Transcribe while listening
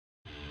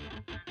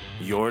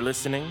You're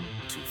listening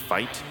to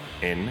Fight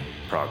in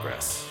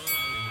Progress.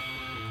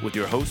 With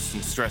your hosts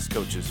and stress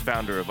coaches,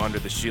 founder of Under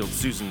the Shield,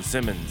 Susan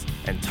Simmons,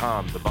 and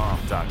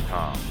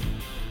TomTheBomb.com.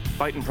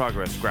 Fight in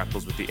Progress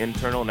grapples with the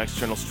internal and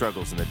external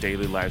struggles in the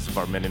daily lives of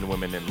our men and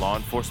women in law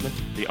enforcement,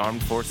 the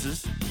armed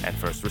forces, and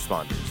first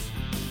responders.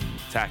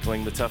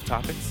 Tackling the tough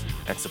topics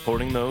and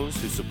supporting those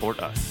who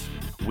support us.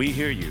 We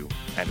hear you,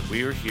 and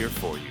we're here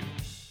for you.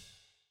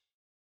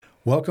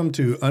 Welcome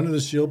to Under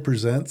the Shield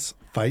presents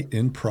Fight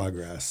in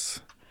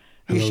Progress.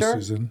 Hello, You sure?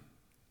 Susan.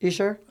 You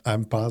sure?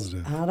 I'm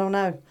positive. I don't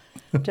know.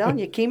 I'm telling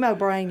you, chemo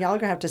brain, y'all are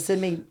going to have to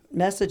send me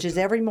messages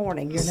every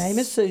morning. Your name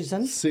is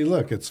Susan. See,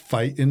 look, it's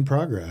Fight in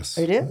Progress.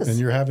 It is. And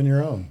you're having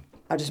your own.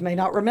 I just may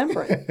not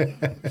remember it.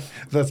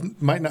 That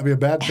might not be a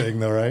bad thing,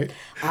 though, right?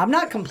 I'm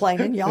not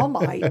complaining. Y'all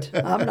might.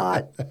 I'm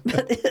not.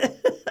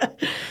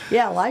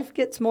 Yeah, life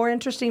gets more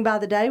interesting by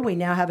the day. We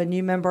now have a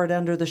new member at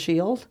Under the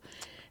Shield,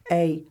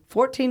 a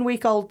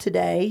 14-week-old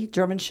today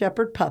German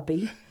Shepherd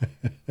puppy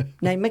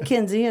named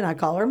Mackenzie, and I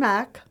call her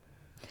Mac.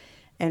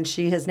 And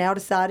she has now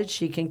decided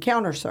she can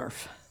counter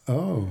surf.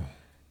 Oh.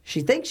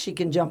 She thinks she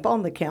can jump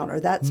on the counter.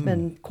 That's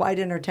been quite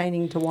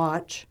entertaining to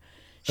watch.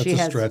 That's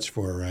a stretch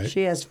for her, right?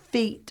 She has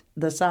feet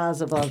the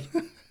size of a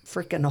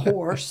freaking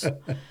horse.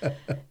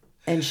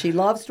 And she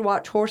loves to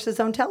watch horses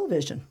on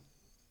television.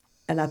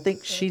 And I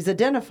think she's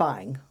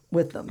identifying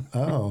with them.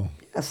 Oh.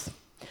 Yes,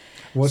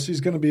 Well, she's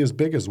going to be as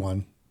big as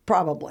one.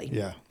 probably.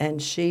 Yeah.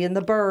 And she and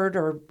the bird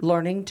are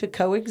learning to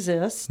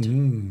coexist.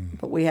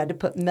 But we had to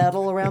put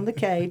metal around the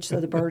cage so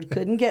the bird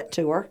couldn't get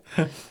to her.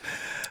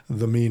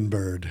 The mean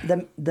bird.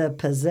 The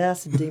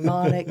possessed,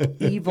 demonic,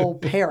 evil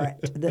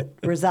parrot that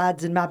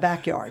resides in my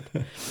backyard.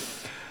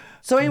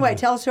 So anyway,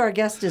 tell us who our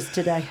guest is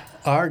today.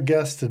 Our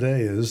guest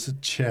today is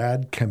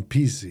Chad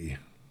Campisi.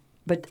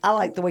 But I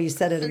like the way you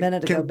said it a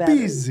minute ago better.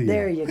 Campisi.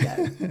 There you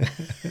go.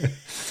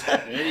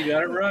 Hey, you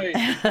got it right.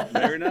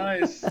 Very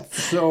nice.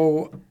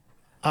 So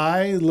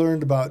I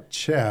learned about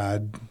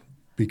Chad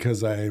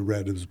because I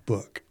read his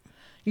book.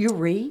 You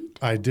read?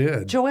 I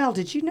did. Joel,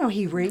 did you know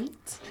he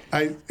reads?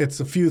 It's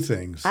a few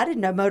things. I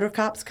didn't know motor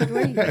cops could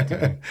read.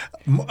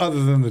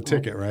 Other than the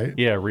ticket, right?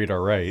 Yeah, read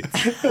our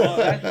rights.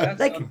 Well,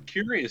 I'm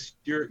curious.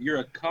 You're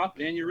a cop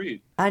and you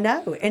read. I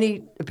know. And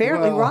he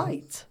apparently Well,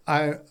 writes.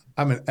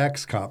 I'm an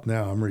ex-cop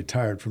now. I'm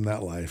retired from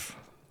that life.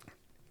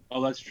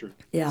 Oh, that's true.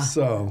 Yeah.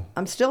 So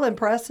I'm still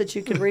impressed that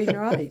you could read and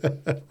write.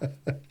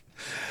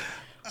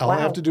 all I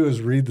Wow. have to do is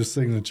read the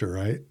signature,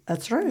 right?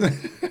 That's true.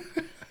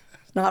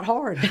 It's not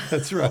hard.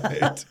 That's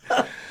right.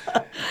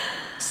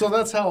 So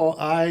that's how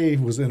I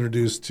was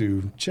introduced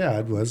to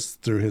Chad, was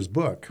through his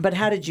book. But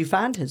how did you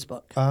find his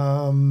book?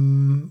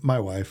 My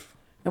wife.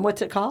 And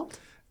what's it called?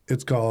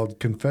 It's called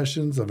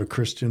Confessions of a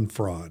Christian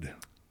Fraud.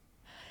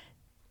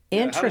 How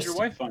did Interesting. your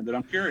wife find it?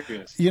 I'm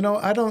curious. You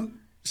know,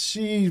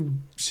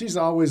 she's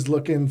always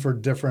looking for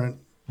different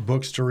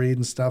books to read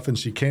and stuff, and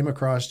she came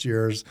across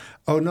yours.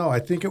 Oh, no, I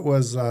think it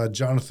was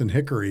Jonathan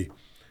Hickory.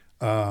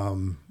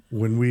 When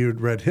we had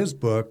read his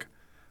book,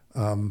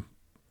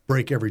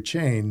 Break Every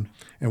Chain,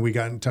 and we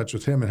got in touch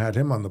with him and had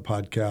him on the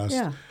podcast.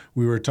 Yeah.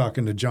 We were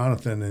talking to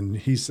Jonathan, and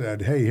he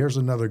said, hey, here's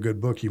another good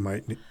book you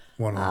might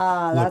want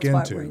to look That's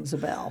what into. rings a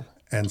bell.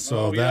 And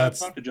so I've that's,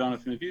 talked to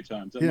Jonathan a few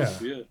times. That yeah.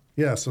 must be it.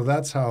 Yeah, so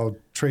that's how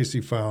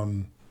Tracy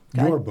found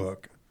Okay. your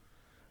book.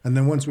 And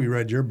then once we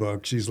read your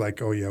book, she's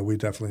like, oh, yeah, we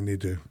definitely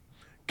need to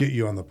get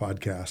you on the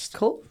podcast.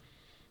 Cool.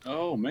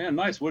 Oh, man,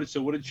 nice. What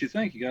did she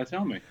think? You got to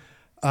tell me.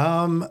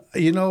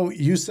 You know,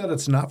 you said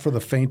it's not for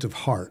the faint of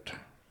heart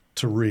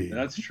to read.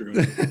 That's true.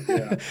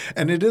 Yeah.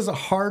 And it is a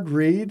hard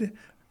read,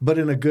 but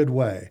in a good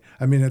way.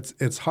 I mean,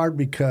 it's hard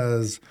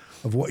because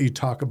of what you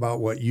talk about,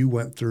 what you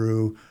went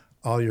through,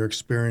 all your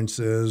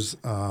experiences,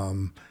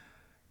 and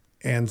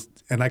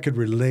I could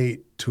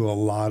relate to a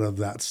lot of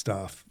that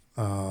stuff.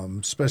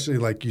 Especially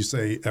like you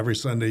say, every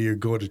Sunday you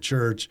go to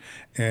church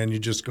and you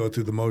just go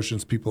through the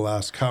motions. People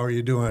ask, how are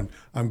you doing?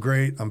 I'm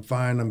great. I'm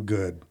fine. I'm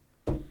good.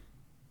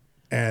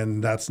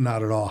 And that's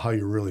not at all how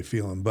you're really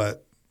feeling.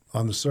 But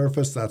on the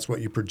surface, that's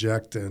what you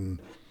project, and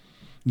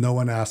no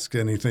one asks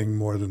anything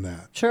more than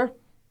that. Sure.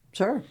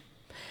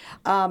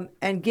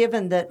 And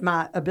given that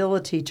my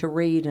ability to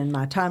read and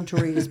my time to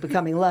read is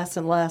becoming less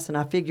and less, and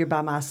I figure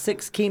by my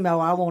sixth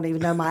chemo I won't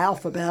even know my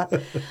alphabet,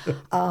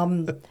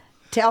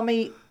 tell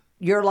me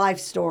your life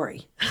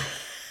story.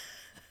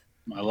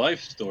 My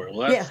life story.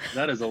 Well,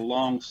 that is a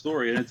long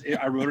story, and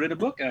I wrote it in a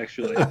book,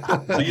 actually.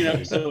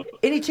 So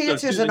Any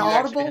chance there's Susan, an you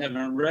actually Audible?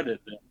 haven't read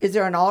it. Then. Is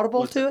there an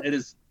Audible to it? It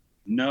is.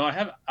 No, I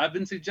haven't. I've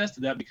been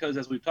suggested that because,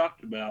 as we've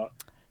talked about,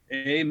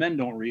 men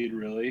don't read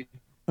really,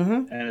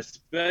 and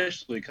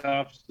especially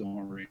cops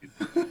don't read.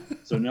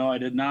 So no, I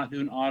did not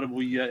do an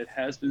Audible yet. It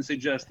has been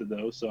suggested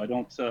though, so I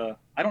don't know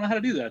how to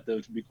do that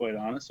though, to be quite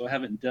honest. So I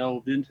haven't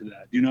delved into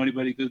that. Do you know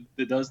anybody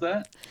that does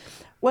that?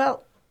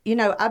 Well, you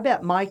know, I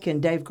bet Mike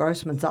in Dave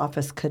Grossman's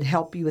office could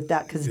help you with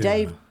that because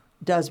Dave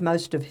does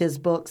most of his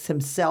books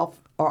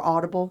himself or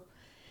Audible.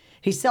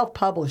 He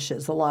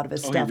self-publishes a lot of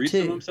his stuff, he reads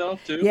too. them himself,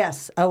 too?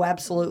 Yes. Oh,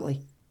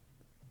 absolutely.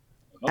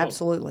 Oh.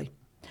 Absolutely.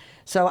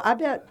 So I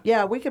bet,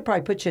 yeah, we could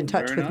probably put you in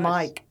touch Very with nice.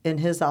 Mike in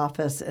his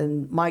office,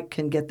 and Mike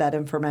can get that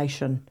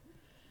information.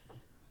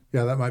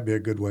 Yeah, that might be a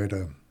good way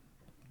to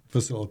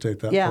facilitate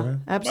that for Yeah, me. By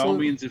all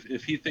absolutely. means,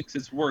 if he thinks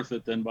it's worth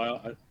it, then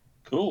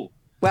cool.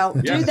 Well,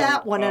 Yeah, do so,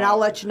 that one, and I'll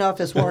let you know if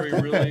it's worth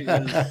Story it. really is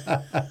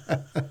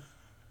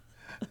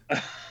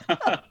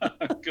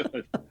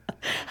good.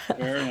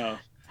 Fair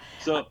enough.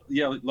 So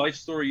yeah, life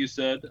story you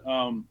said.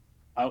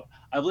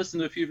 I've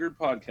listened to a few of your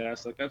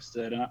podcasts, like I've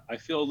said, and I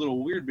feel a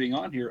little weird being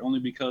on here only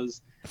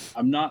because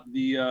I'm not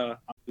I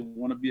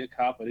want to be a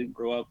cop. I didn't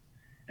grow up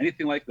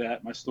anything like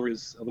that. My story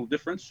is a little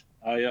different.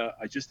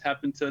 I just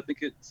happened to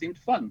think it seemed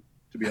fun,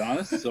 to be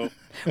honest. So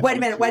Wait a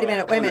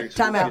minute.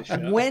 Time out.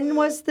 When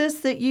was this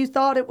that you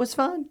thought it was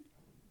fun?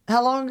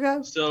 How long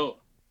ago? So,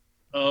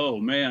 oh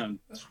man,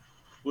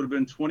 would have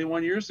been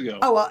 21 years ago.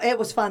 Oh, well, it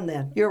was fun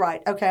then. You're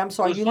right. Okay, I'm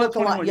sorry. It was You fun look a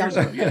lot 21 years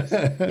younger.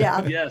 ago, yes.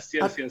 Yeah.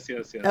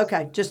 Yes.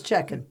 Okay, just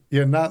checking.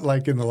 Yeah, not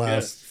like in the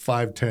last Yes.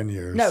 5-10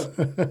 years. No.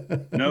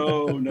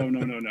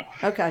 No.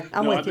 Okay,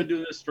 I'm No, with I've you. been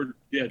doing this for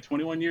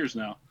 21 years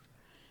now.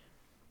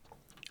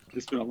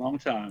 It's been a long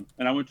time,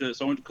 and I went to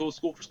school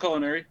for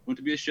culinary. Went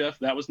to be a chef.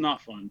 That was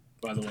not fun,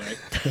 by the way.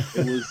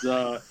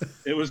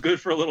 It was good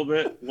for a little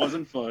bit.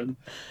 Wasn't fun.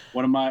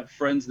 One of my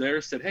friends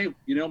there said, "Hey,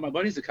 my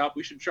buddy's a cop.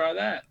 We should try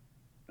that."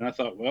 And I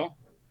thought, well,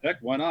 heck,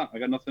 why not? I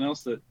got nothing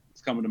else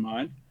that's coming to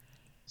mind.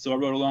 So I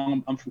rode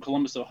along. I'm from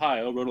Columbus,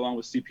 Ohio. Rode along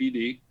with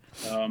CPD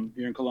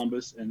here in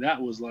Columbus, and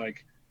that was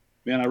like,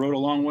 man, I rode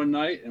along one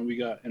night, and we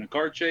got in a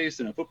car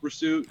chase and a foot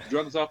pursuit,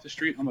 drugs off the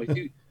street. I'm like,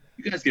 dude,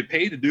 you guys get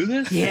paid to do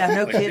this? Yeah,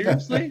 no Like, kidding.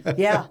 seriously?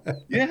 Yeah,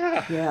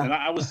 Yeah. Yeah. And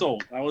I was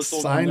sold.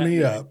 Sign on that me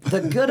day. up.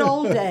 the good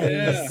old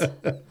days.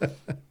 Yeah.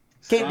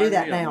 Can't do Sign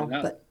that me up, now,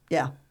 man. but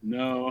yeah.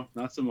 No,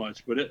 not so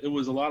much. But it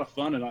was a lot of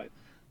fun, and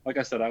like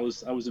I said, I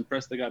was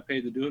impressed they got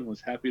paid to do it, and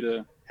was happy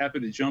to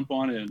jump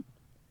on in.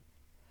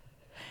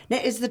 Now,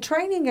 is the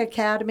training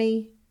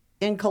academy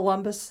in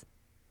Columbus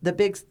the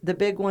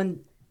big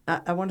one?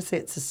 I want to say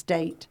it's a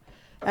state.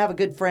 I have a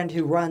good friend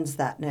who runs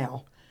that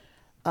now.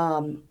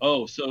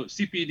 Oh, so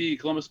CPD,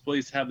 Columbus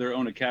Police have their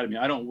own academy.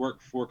 I don't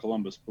work for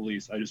Columbus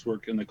Police. I just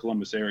work in the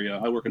Columbus area.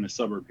 I work in a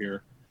suburb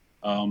here.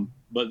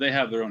 But they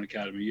have their own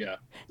academy, yeah.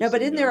 No,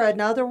 but isn't there There's,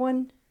 another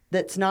one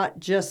that's not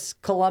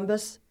just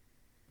Columbus?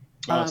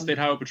 State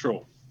Highway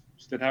Patrol.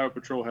 State Highway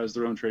Patrol has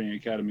their own training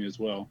academy as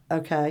well.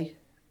 Okay.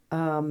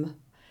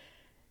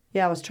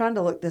 Yeah, I was trying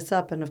to look this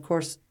up, and of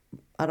course,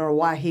 I don't know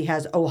why he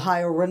has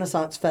Ohio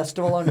Renaissance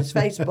Festival on his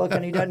Facebook,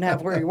 and he doesn't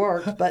have where he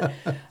works, but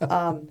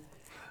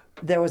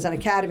there was an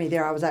academy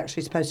there I was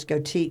actually supposed to go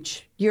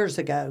teach years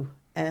ago,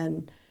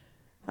 and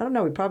I don't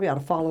know, we probably ought to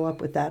follow up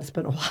with that. It's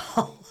been a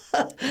while.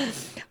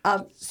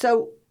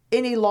 So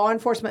any law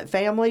enforcement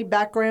family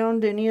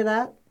background, any of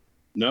that?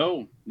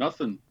 No,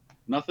 nothing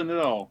at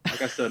all.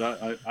 Like I said,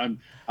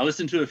 I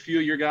listened to a few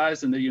of your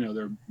guys, and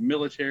they're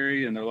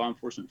military and they're law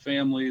enforcement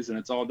families, and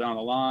it's all down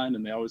the line.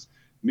 And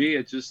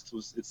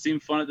it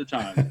seemed fun at the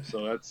time,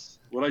 so that's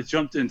what I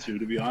jumped into,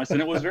 to be honest.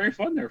 And it was very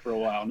fun there for a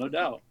while, no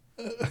doubt.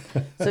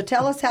 So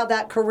tell us how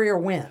that career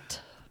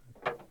went.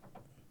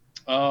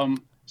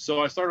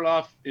 So I started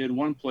off in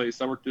one place.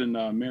 I worked in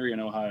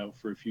Marion, Ohio,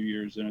 for a few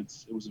years, and it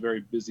was a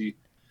very busy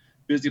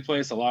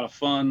place, a lot of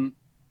fun.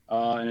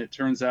 And it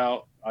turns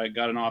out I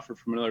got an offer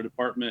from another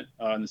department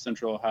in the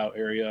Central Ohio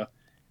area,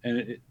 and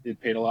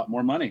it paid a lot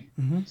more money.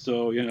 Mm-hmm.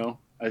 So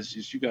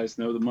as you guys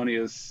know, the money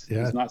is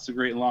not so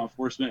great in law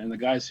enforcement, and the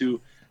guys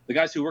who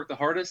work the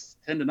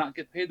hardest tend to not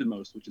get paid the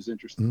most, which is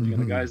interesting. Mm-hmm.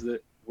 And the guys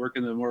that work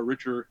in the more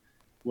richer,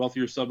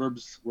 wealthier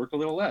suburbs work a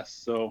little less.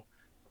 So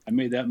I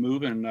made that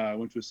move and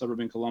went to a suburb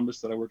in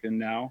Columbus that I work in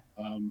now.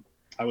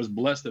 I was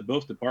blessed at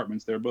both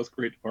departments. They're both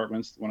great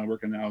departments. The one I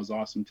work in now is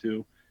awesome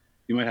too.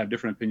 You might have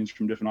different opinions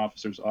from different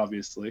officers,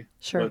 obviously.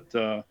 Sure.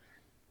 But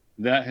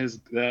that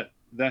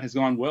has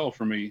gone well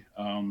for me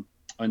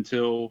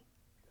until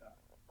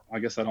I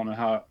guess I don't know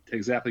how to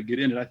exactly get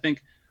in it. I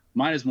think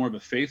mine is more of a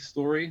faith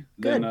story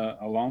than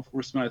a law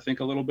enforcement. I think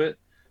a little bit.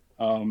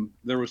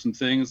 There were some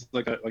things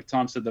like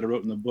Tom said that I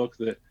wrote in the book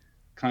that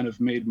kind of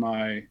made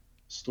my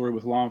story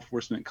with law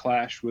enforcement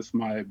clash with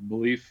my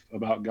belief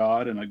about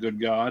God and a good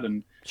God.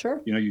 And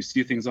Sure. you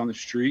see things on the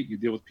street, you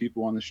deal with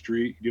people on the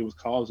street, you deal with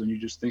calls, and you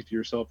just think to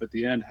yourself at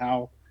the end,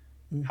 how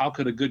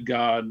could a good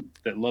God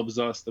that loves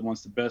us, that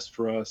wants the best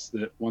for us,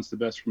 that wants the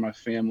best for my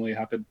family,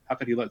 how could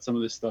he let some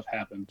of this stuff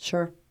happen?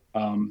 Sure.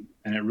 And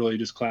it really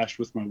just clashed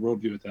with my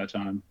worldview at that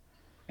time,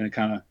 and it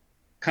kind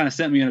of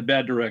sent me in a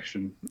bad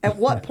direction. At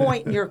what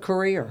point in your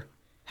career?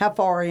 How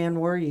far in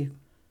were you?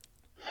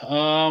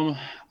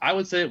 I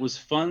would say it was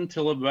fun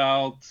till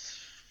about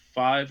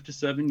 5 to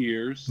 7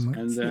 years,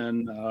 and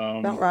then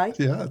About right?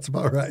 Yeah, that's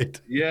about right.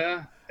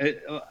 yeah. And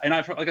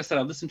like I said,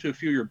 I've listened to a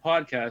few of your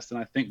podcasts, and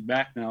I think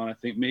back now, and I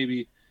think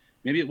maybe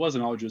it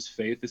wasn't all just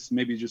faith. It's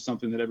maybe just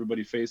something that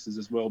everybody faces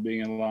as well,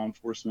 being in law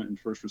enforcement and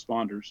first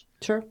responders.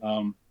 Sure.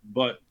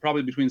 But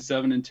probably between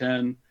 7 and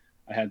 10,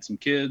 I had some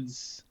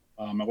kids.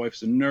 My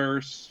wife's a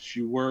nurse.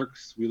 She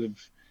works. We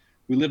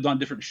lived on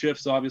different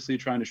shifts, obviously,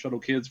 trying to shuttle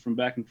kids from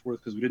back and forth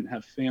because we didn't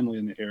have family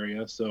in the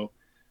area. So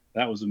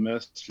that was a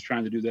mess, just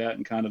trying to do that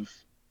and kind of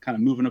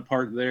moving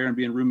apart there and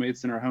being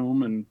roommates in our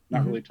home and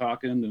not really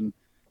talking, and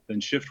then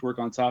shift work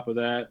on top of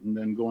that, and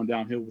then going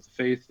downhill with the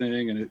faith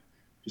thing. And it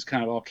just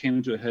kind of all came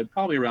into a head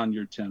probably around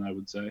year 10, I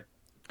would say.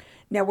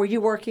 Now, were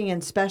you working in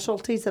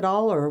specialties at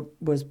all, or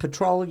was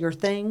patrol your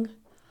thing?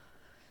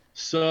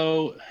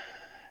 So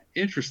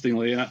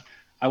interestingly,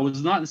 I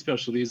was not in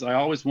specialties. I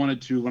always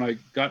wanted to, when I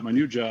got my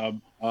new job,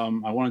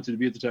 I wanted to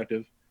be a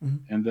detective.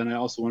 And then I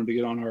also wanted to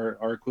get on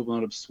our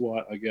equivalent of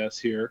SWAT, I guess,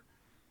 here.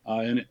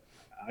 And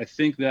I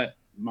think that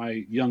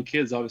my young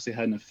kids obviously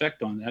had an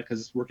effect on that, because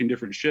it's working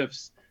different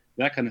shifts,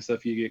 that kind of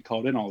stuff, you get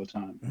called in all the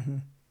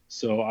time.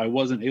 So I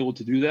wasn't able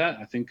to do that.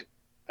 I think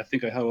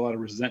I had a lot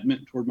of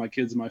resentment toward my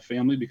kids and my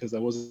family because I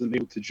wasn't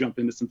able to jump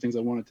into some things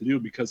I wanted to do,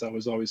 because I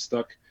was always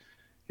stuck.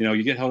 You know,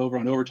 you get held over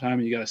on overtime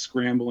and you got to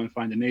scramble and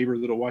find a neighbor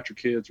that'll watch your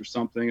kids or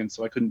something. And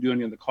so I couldn't do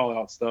any of the call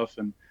out stuff.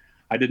 And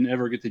I didn't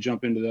ever get to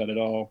jump into that at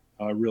all,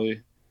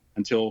 really,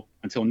 until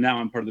now.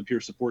 I'm part of the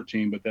peer support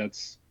team, but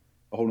that's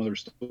a whole nother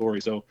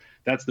story. So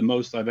that's the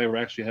most I've ever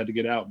actually had to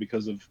get out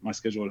because of my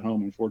schedule at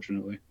home,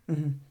 unfortunately.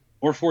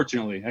 Or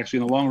fortunately. Actually,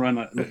 in the long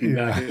run, looking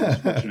back, it was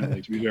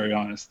fortunately, to be very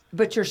honest.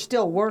 But you're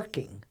still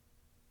working.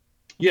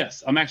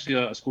 Yes, I'm actually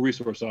a school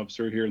resource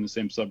officer here in the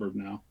same suburb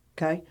now.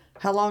 Okay.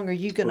 How long are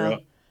you going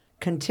to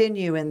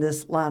continue in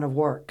this line of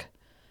work?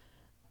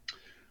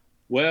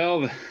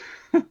 Well,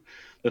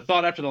 the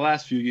thought after the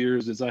last few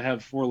years is I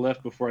have 4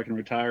 left before I can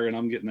retire, and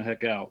I'm getting the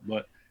heck out.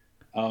 But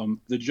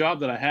the job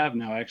that I have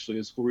now actually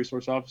is school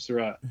resource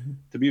officer.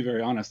 To be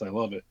very honest, I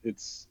love it.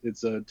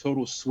 It's a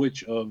total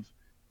switch of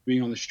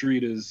being on the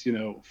street is,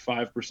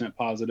 5%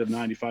 positive,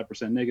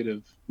 95%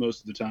 negative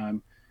most of the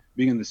time.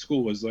 Being in the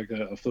school is like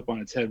a flip on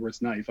its head, where it's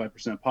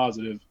 95%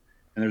 positive,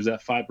 and there's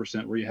that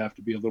 5% where you have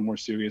to be a little more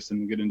serious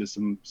and get into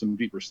some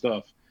deeper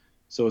stuff.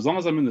 So as long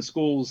as I'm in the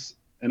schools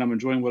and I'm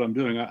enjoying what I'm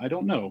doing, I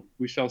don't know.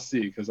 We shall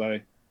see, because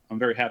I'm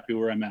very happy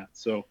where I'm at.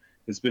 So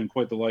it's been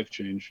quite the life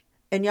change.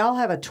 And y'all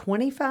have a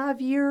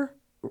 25-year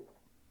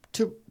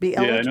to be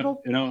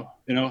eligible? Yeah,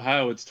 in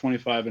Ohio, it's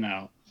 25 and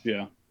out.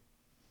 Yeah.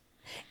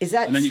 Is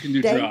that and then you can do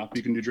state? drop.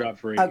 You can do drop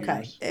for 8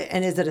 years. Okay.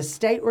 And is it a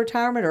state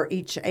retirement, or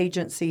each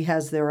agency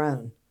has their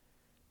own?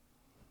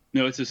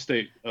 No, it's a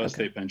state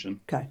pension.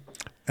 Okay.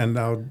 And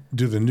now,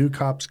 do the new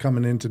cops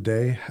coming in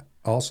today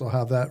also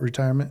have that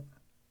retirement?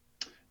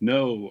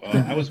 No,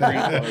 I was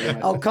grandfathered.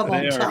 Oh, come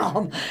on,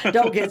 Tom.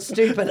 Don't get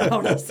stupid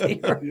on us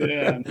here.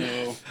 Yeah,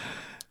 no.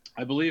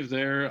 I believe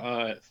they're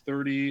at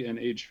 30 and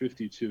age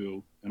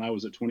 52, and I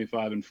was at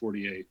 25 and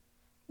 48.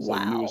 So Wow.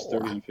 the newest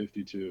 30 and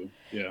 52.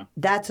 Yeah.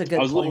 That's a good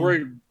I was a little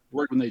plan.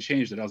 worried when they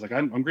changed it. I was like,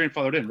 I'm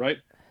grandfathered in, right?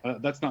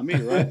 That's not me,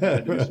 right? I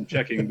had to do some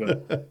checking,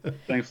 but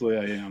thankfully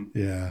I am.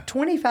 Yeah.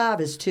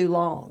 25 is too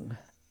long.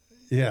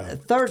 Yeah.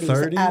 30 is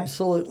 30?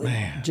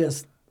 absolutely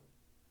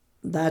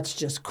that's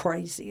just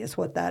crazy is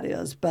what that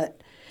is.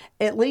 But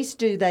at least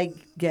do they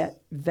get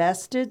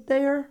vested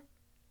there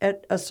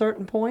at a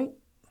certain point?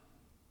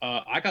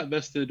 I got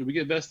vested. We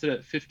get vested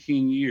at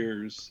 15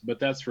 years, but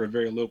that's for a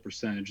very low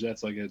percentage.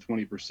 That's like at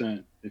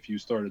 20% if you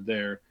started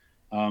there.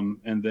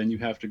 And then you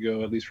have to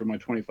go, at least for my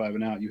 25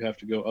 and out, you have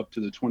to go up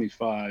to the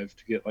 25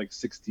 to get like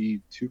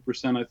 62%,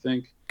 I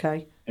think.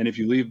 Okay. And if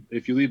you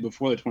leave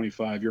before the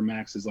 25, your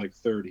max is like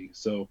 30.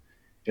 So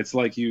it's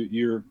like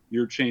you're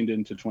chained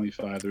into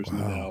 25. There's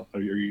no doubt, or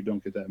you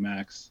don't get that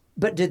max.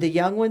 But do the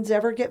young ones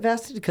ever get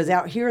vested? Because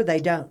out here they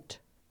don't.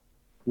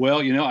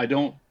 Well,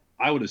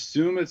 I would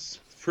assume it's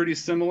pretty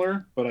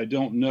similar, but I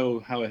don't know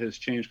how it has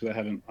changed, because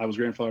I was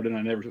grandfathered in.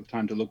 I never took the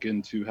time to look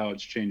into how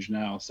it's changed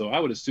now. So I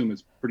would assume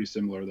it's pretty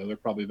similar, though. They're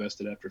probably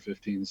vested after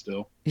 15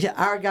 still. Yeah,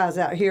 our guys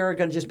out here are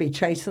going to just be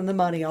chasing the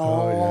money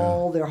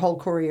all their whole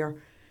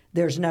career.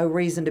 There's no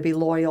reason to be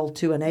loyal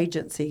to an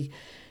agency.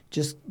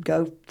 Just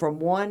go from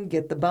one,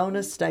 get the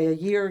bonus, stay a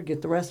year,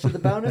 get the rest of the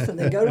bonus, and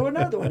then go to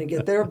another one and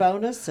get their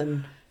bonus.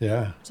 And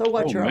so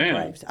what's your own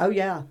graves? Oh,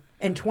 yeah.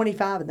 And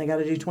 25, and they got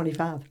to do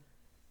 25.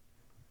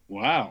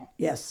 Wow.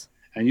 Yes.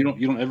 And you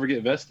don't ever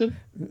get vested?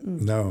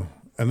 No.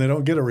 And they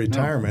don't get a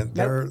retirement.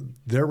 Nope.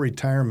 Their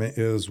retirement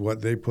is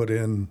what they put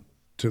in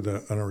to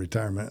on a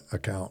retirement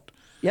account.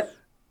 Yep.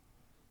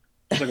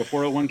 It's like a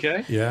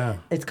 401k? Yeah.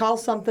 It's called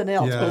something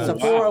else, Yeah. but it's a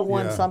Wow.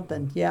 401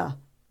 something. Yeah.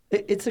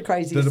 It's the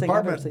craziest The thing I've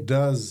ever department seen.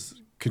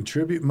 does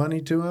contribute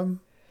money to them,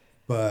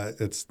 but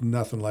it's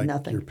nothing like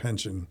your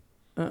pension.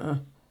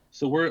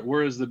 So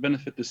where is the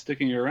benefit to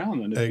sticking around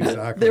then?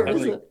 Exactly. There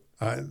isn't.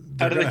 I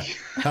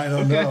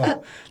don't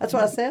know. That's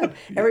what I said.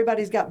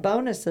 Everybody's got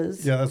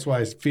bonuses. Yeah, that's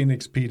why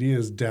Phoenix PD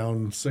is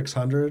down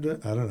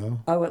 600. I don't know.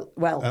 Oh,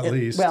 well, At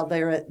least. Well,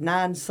 they're at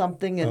 9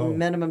 something, and Oh.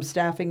 minimum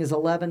staffing is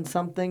 11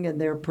 something, and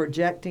they're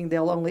projecting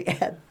they'll only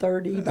add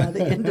 30 by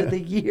the end of the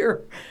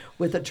year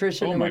with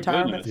attrition Oh, and my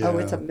retirement. goodness. Oh,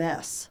 it's a Yeah.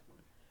 mess.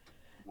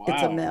 Wow.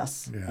 It's a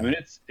mess. Yeah. I mean,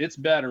 it's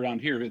bad around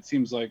here. It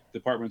seems like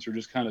departments are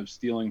just kind of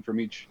stealing from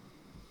each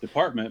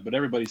department, but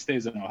everybody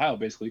stays in Ohio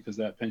basically, because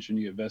that pension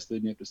you get vested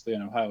and you have to stay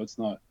in Ohio. It's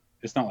not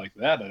it's not like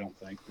that, I don't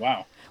think.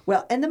 Wow.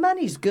 Well, and the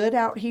money's good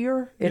out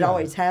here. It Yeah.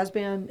 always has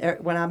been.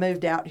 When I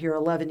moved out here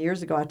 11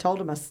 years ago, I told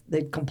them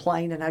they'd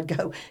complain, and I'd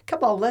go,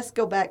 "Come on, let's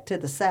go back to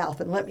the South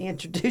and let me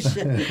introduce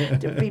you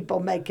to people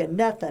making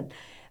nothing."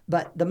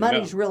 But the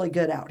money's really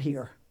good out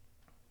here.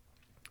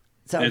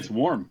 So And it's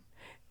warm.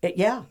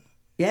 yeah,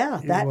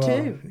 that Well,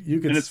 too. You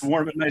could And it's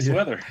warm and nice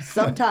weather.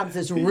 Sometimes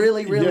it's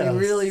really, really, Yes.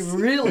 really,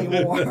 really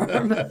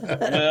warm.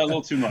 A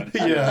little too much.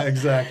 Yeah,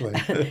 exactly.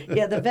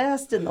 Yeah, the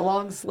vest and the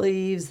long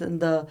sleeves and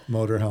the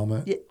Motor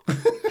helmet. Yeah.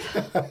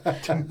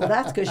 Well,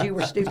 that's because you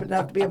were stupid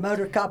enough to be a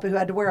motor cop who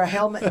had to wear a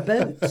helmet and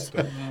boots.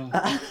 Oh,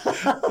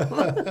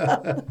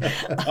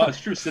 it's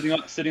true. Sitting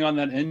on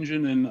that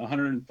engine in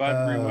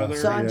 105-degree weather.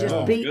 Sun just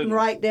Oh, beating goodness.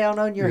 right down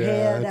on your Yeah,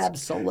 head. it's-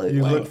 Absolutely.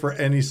 You look for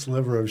any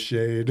sliver of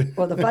shade.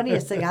 Well, the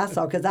funniest thing I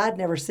saw, because I'd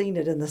never seen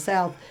it in the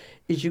South,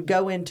 is you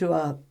go into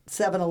a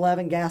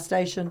 7-Eleven gas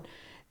station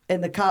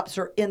and the cops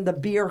are in the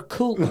beer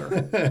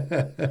cooler,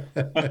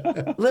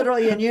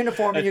 literally in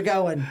uniform, and you're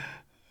going,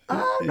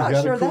 I'm not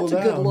gotta sure cool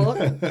that's a good down. look.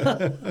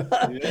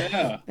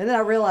 Yeah. And then I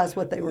realized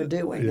what they were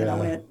doing, and I Yeah.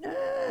 went,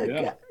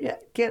 Yeah. yeah,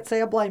 can't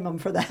say I blame them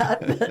for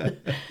that.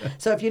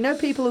 So if you know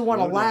people who want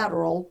a No doubt.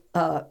 lateral,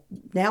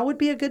 now would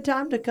be a good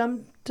time to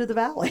come to the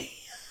Valley.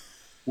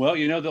 Well,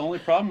 the only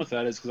problem with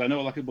that is because I know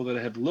a lot of people that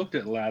have looked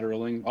at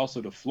lateraling also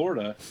to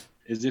Florida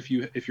is if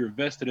you're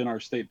vested in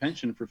our state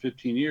pension for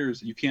 15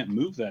 years, you can't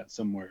move that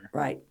somewhere.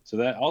 Right. So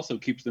that also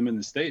keeps them in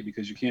the state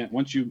because you can't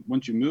once you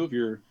move,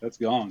 that's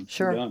gone.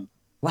 Sure. You're done.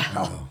 Wow.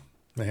 Oh,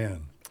 man.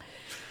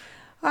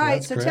 All right,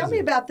 That's so tell me crazy.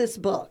 about this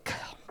book.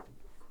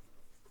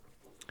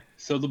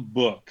 So the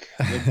book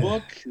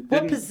What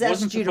possessed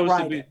wasn't you to supposed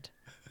write be- it?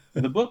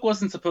 The book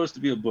wasn't supposed to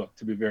be a book,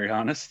 to be very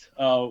honest.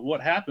 What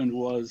happened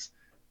was,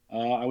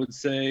 I would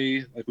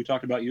say, like we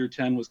talked about, year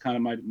 10 was kind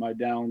of my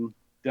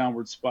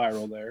downward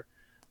spiral there.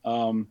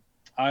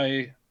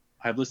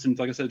 I've listened,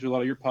 like I said, to a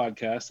lot of your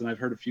podcasts, and I've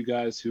heard a few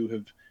guys who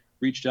have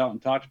reached out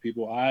and talked to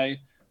people. I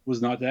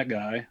was not that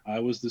guy. I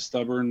was the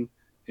stubborn,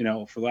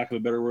 for lack of a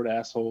better word,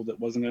 asshole that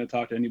wasn't going to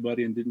talk to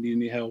anybody and didn't need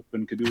any help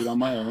and could do it on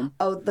my own.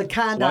 Oh, the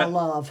kind So I I-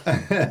 love.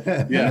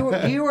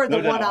 Yeah. You are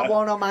the No one doubt. I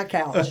want on my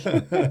couch.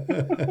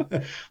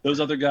 Those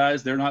other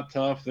guys, they're not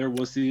tough. They're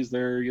wussies.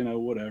 They're,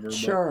 whatever. But-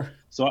 Sure.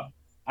 So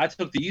I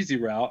took the easy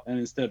route, and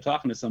instead of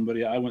talking to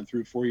somebody, I went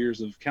through 4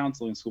 years of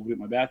counseling school to get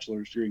my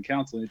bachelor's degree in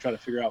counseling to try to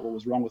figure out what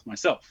was wrong with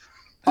myself.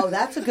 Oh,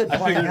 that's a good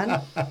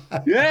plan.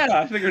 Yeah,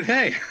 I figured,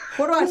 hey,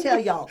 What do I tell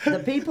y'all? The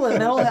people in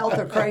mental health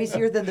are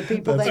crazier than the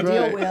people That's they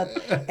deal right.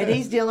 with, and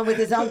he's dealing with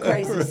his own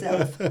crazy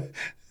self.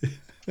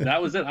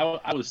 that was it.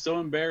 I was so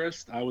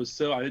embarrassed. I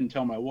didn't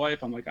tell my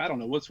wife. I'm like, I don't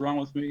know what's wrong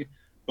with me.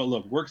 But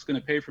look, work's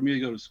going to pay for me to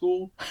go to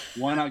school.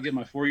 Why not get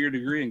my 4-year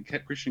degree in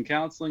Christian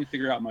counseling,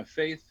 figure out my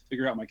faith,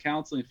 figure out my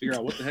counseling, figure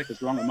out what the heck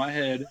is wrong with my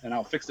head, and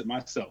I'll fix it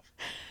myself.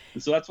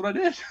 And so that's what I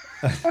did.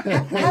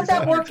 How'd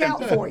that work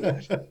out for you?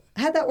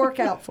 How'd that work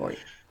out for you?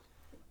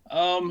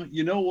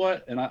 You know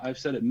what? And I've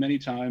said it many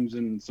times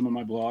in some of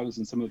my blogs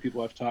and some of the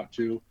people I've talked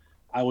to.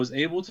 I was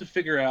able to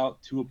figure out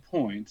to a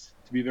point,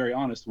 to be very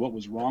honest, what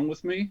was wrong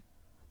with me,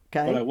 but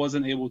I Okay.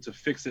 wasn't able to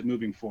fix it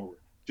moving forward.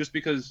 Just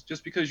because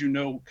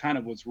kind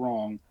of what's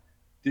wrong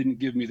didn't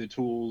give me the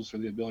tools or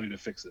the ability to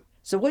fix it.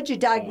 So what'd you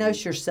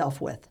diagnose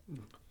yourself with?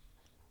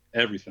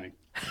 Everything.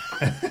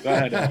 Go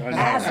ahead.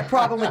 That's the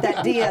problem with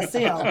that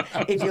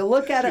DSM. If you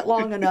look at it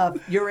long enough,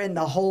 you're in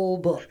the whole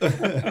book.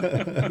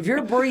 If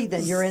you're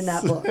breathing, you're in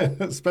that book.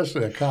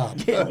 Especially a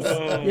cop.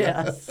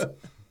 Yes.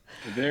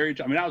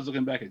 I was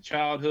looking back at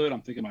childhood.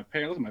 I'm thinking look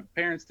what my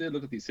parents did.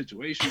 Look at these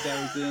situations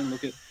I was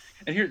in.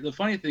 And here, the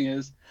funny thing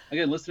is,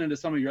 again, listening to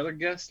some of your other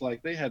guests,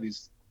 like they had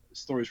these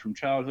stories from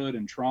childhood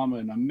and trauma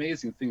and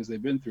amazing things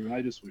they've been through. And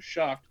I just was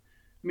shocked.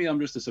 Me, I'm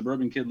just a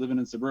suburban kid living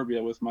in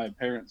suburbia with my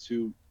parents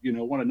who,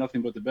 wanted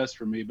nothing but the best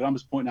for me. But I'm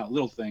just pointing out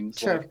little things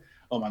Sure. like,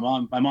 oh,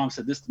 my mom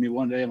said this to me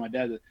one day, and my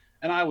dad,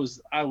 and I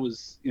was,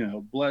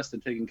 blessed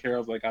and taken care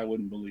of like I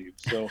wouldn't believe.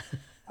 So,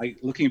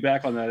 looking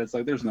back on that, it's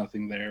like there's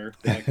nothing there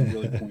that I can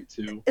really point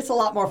to. It's a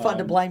lot more fun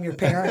to blame your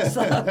parents.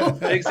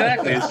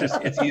 Exactly.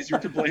 It's easier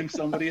to blame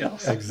somebody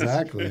else.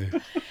 Exactly.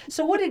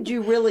 So what did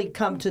you really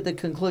come to the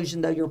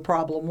conclusion, though, your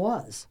problem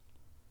was?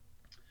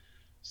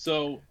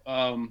 So,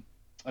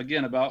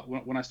 again, about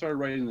when I started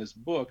writing this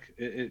book,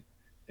 it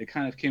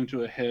kind of came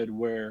to a head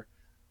where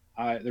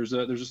there's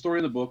a story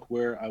in the book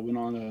where I went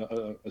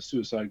on a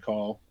suicide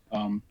call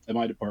at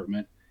my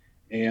department,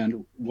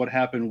 and what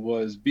happened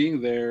was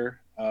being there.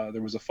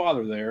 There was a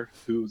father there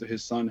who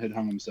his son had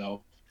hung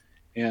himself,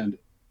 and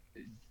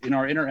in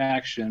our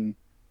interaction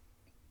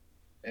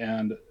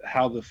and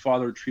how the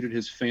father treated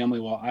his family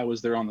while I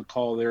was there on the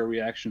call, their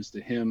reactions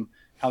to him,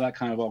 how that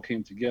kind of all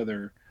came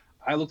together,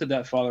 I looked at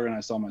that father and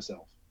I saw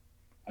myself.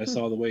 I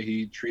saw the way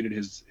he treated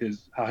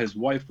how his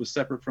wife was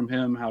separate from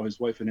him, how his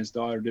wife and his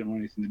daughter didn't want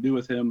anything to do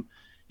with him.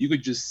 You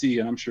could just see,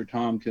 and I'm sure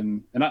Tom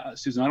can. And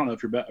Susan, I don't know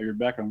if your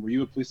background. Were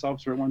you a police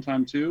officer at one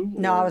time too?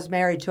 No, or- I was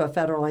married to a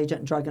federal agent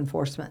in drug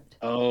enforcement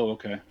Oh,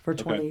 okay. for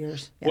 20 Okay.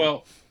 years. Yeah.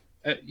 Well,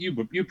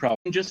 you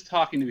probably just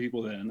talking to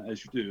people then,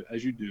 as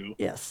you do,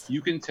 Yes.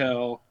 you can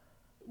tell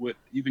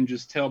you can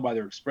just tell by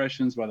their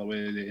expressions, by the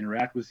way they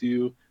interact with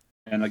you.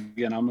 And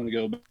again, I'm going to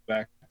go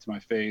back to my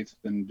faith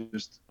and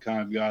just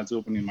kind of God's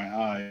opening my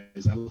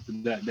eyes. I looked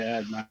at that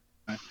dad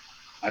and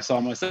I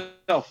saw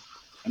myself,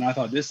 and I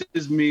thought, this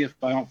is me if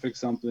I don't fix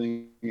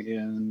something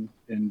in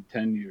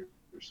 10 years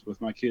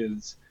with my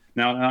kids.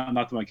 Now,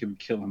 not that my kid would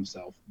kill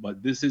himself,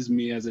 but this is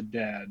me as a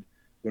dad.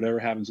 Whatever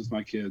happens with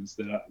my kids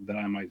that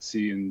I might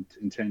see in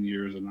 10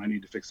 years, and I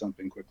need to fix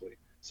something quickly.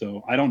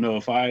 So I don't know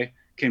if I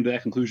came to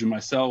that conclusion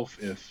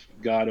myself, if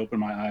God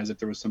opened my eyes, if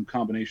there was some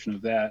combination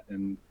of that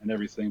and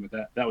everything, but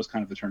that was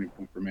kind of the turning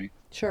point for me.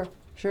 Sure.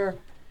 Can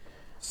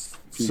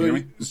you hear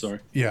me? I'm sorry.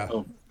 Yeah.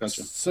 Oh,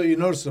 gotcha. So you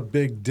notice a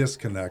big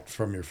disconnect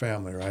from your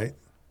family, right?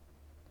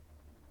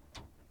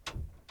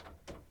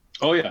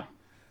 Oh yeah,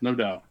 no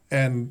doubt.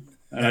 And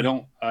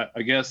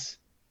I guess,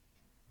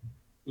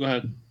 go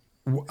ahead.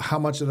 How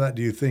much of that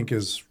do you think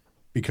is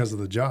because of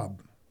the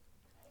job?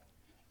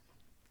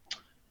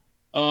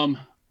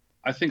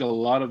 I think a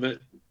lot of it,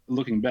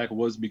 looking back,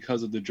 was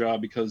because of the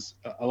job, because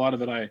a lot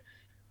of it,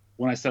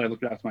 when I said I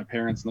looked after my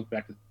parents and looked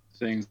back at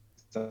things,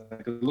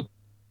 I could look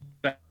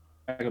back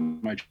at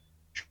my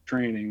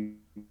training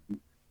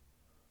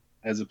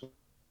as a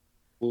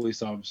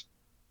police officer,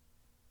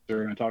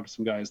 and I talked to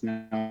some guys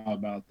now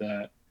about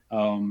that.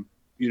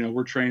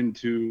 We're trained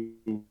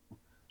to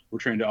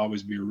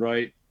always be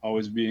right,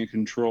 always be in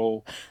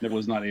control. Never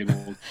was not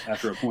able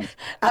after a point.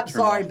 I'm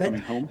sorry, but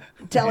home.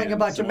 telling a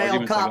bunch of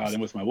male cops I got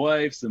in with my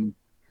wife,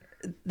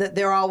 that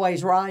they're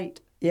always right.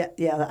 Yeah,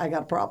 I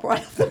got a problem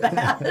right off the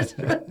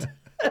bat.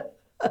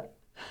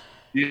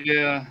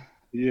 Yeah.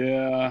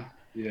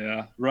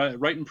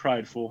 Right and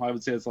prideful. I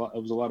would say it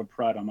was a lot of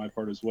pride on my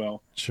part as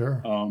well.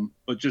 Sure.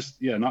 But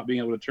just not being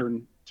able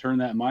to turn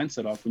that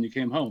mindset off when you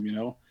came home.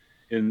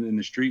 In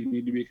the street, you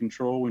need to be in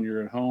control. When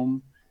you're at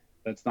home,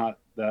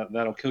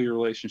 that'll kill your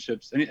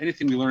relationships.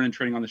 Anything we learn in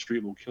training on the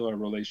street will kill our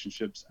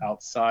relationships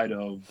outside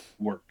of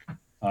work.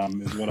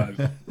 Is what I've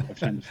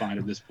tend to find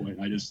at this point.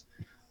 I just,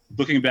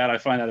 looking back, I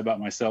find that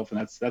about myself, and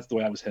that's the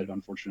way I was headed.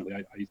 Unfortunately,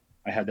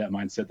 I had that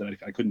mindset that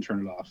I couldn't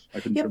turn it off. I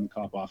couldn't turn the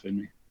cop off in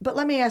me. But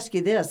let me ask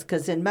you this,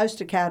 because in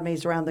most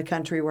academies around the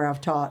country where I've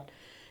taught,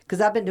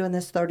 because I've been doing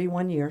this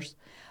 31 years,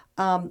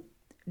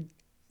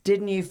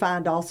 didn't you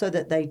find also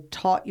that they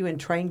taught you and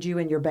trained you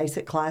in your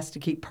basic class to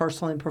keep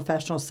personal and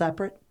professional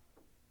separate?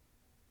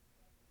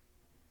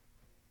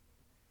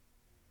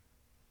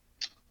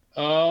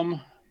 I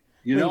don't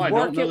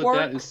know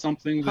that is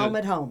something that... Home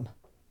at home.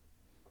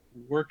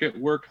 Work at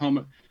work,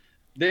 home.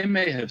 They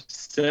may have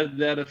said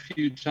that a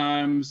few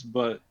times,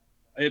 but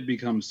it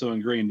becomes so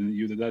ingrained in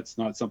you that that's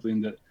not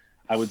something that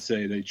I would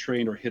say they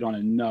trained or hit on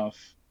enough.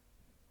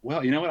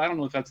 Well, you know what? I don't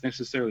know if that's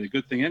necessarily a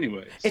good thing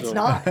anyway. It's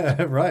not.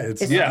 Right.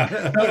 It's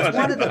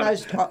one of the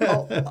most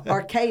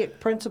archaic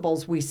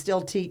principles we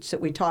still teach that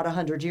we taught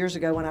 100 years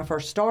ago when I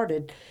first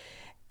started.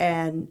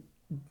 And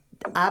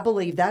I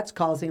believe that's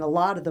causing a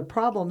lot of the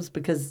problems,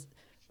 because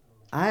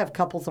I have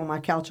couples on my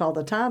couch all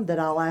the time that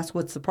I'll ask,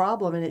 what's the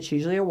problem? And it's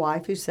usually a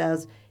wife who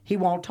says, he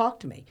won't talk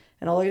to me.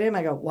 And I'll look at him and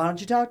I go, why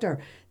don't you talk to her?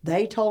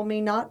 They told me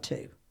not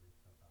to.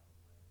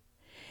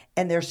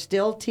 And they're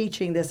still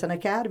teaching this in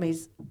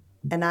academies.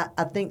 And I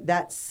think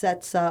that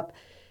sets up,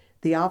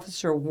 the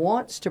officer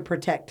wants to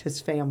protect his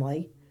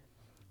family,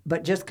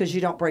 but just because you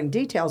don't bring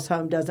details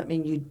home doesn't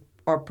mean you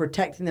are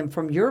protecting them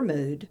from your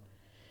mood,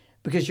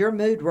 because your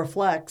mood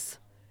reflects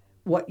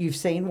what you've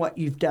seen, what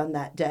you've done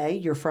that day,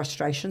 your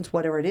frustrations,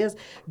 whatever it is,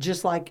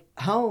 just like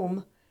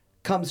home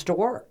comes to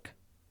work.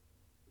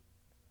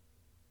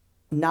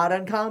 Not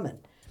uncommon.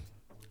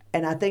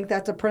 And I think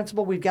that's a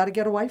principle we've got to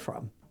get away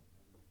from.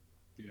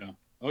 Yeah.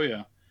 Oh,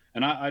 yeah.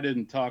 And I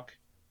didn't talk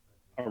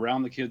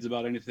around the kids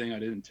about anything. I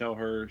didn't tell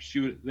her.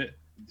 She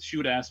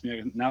would ask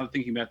me, now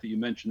thinking back that you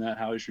mentioned that,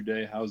 how is your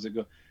day? How's it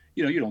go?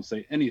 You don't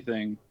say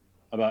anything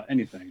about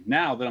anything.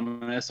 Now that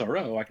I'm an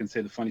SRO, I can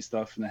say the funny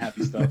stuff and the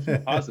happy stuff and the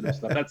positive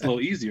stuff. That's a little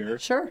easier.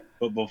 Sure.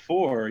 But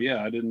before,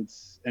 I didn't.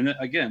 And then,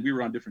 again, we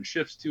were on different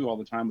shifts too all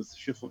the time with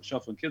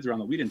shuffling kids around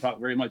that we didn't talk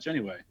very much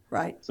anyway.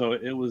 Right. So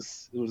it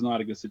was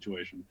not a good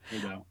situation.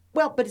 No doubt.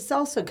 Well, but it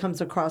also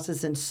comes across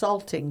as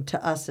insulting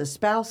to us as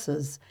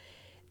spouses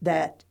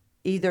that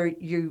either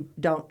you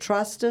don't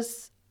trust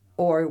us,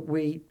 or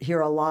we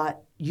hear a lot,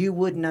 you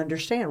wouldn't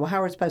understand. Well,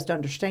 how are we supposed to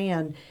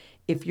understand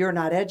if you're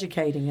not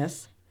educating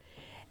us?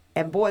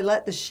 And boy,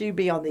 let the shoe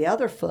be on the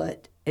other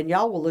foot, and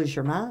y'all will lose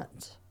your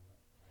minds.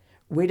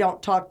 We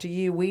don't talk to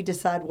you. We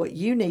decide what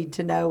you need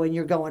to know, and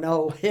you're going,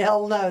 oh,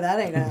 hell no, that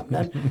ain't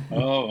happening.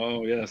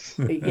 Oh, yes.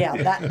 Yeah,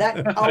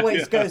 that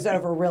always goes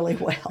over really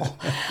well.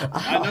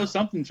 I know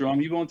something's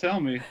wrong. You won't tell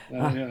me.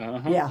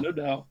 Yeah. No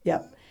doubt.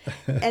 Yep.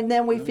 And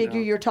then we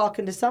figure you're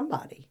talking to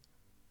somebody.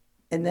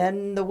 And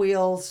then the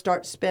wheels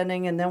start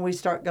spinning, and then we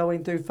start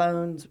going through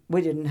phones.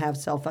 We didn't have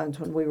cell phones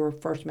when we were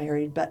first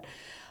married, but,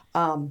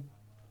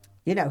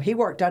 he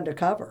worked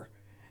undercover.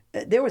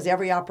 There was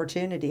every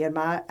opportunity, and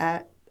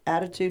my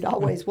attitude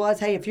always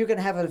was, hey, if you're going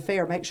to have an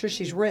affair, make sure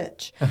she's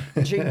rich.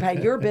 And she can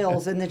pay your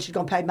bills, and then she's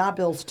going to pay my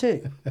bills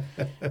too.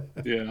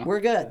 Yeah. We're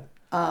good.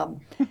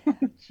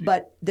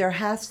 But there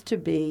has to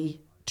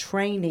be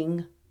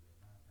training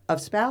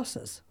of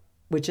spouses,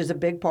 which is a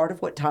big part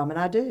of what Tom and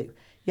I do.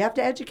 You have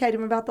to educate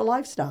them about the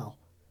lifestyle.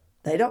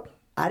 I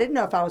didn't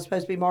know if I was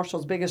supposed to be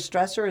Marshall's biggest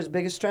stressor or his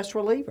biggest stress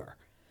reliever.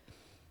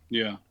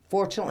 Yeah.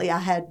 Fortunately, I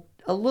had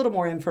a little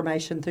more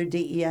information through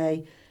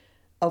DEA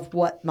of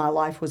what my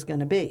life was going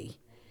to be.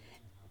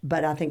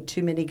 But I think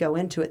too many go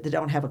into it that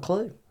don't have a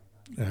clue.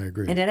 I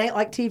agree. And it ain't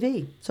like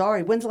TV.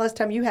 Sorry. When's the last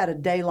time you had a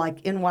day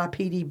like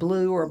NYPD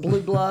Blue or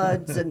Blue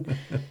Bloods and,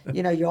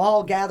 you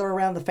all gather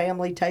around the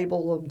family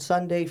table on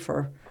Sunday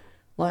for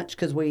lunch?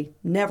 Because we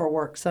never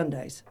work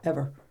Sundays,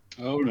 ever.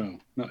 Oh, no.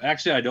 No,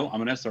 actually, I don't.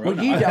 I'm an SRO Well,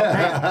 now. you don't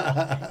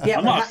now. Yeah,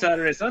 I'm off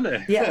Saturday,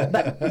 Sunday. Yeah,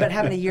 but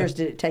how many years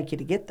did it take you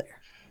to get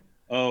there?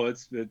 Oh,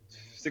 it's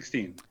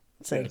 16.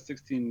 See. Yeah,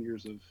 16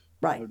 years of,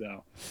 Right. no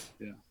doubt.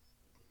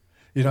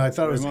 Yeah. I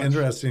thought it was Very much.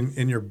 interesting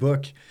in your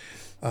book.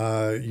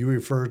 You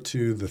refer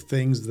to the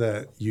things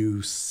that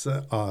you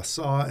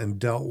saw and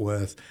dealt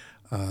with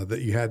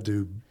that you had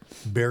to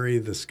bury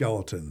the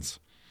skeletons,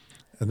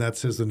 and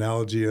that's his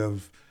analogy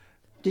of.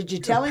 Did you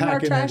tell him our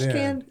packing trash it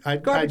in. can, I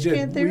garbage did.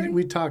 can theory?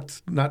 We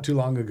talked not too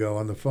long ago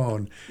on the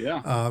phone.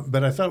 Yeah.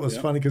 But I thought it was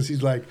funny because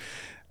he's like,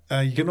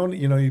 you can only,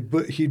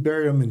 he'd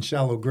bury them in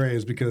shallow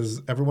graves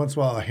because every once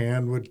in a while a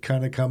hand would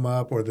kind of come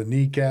up or the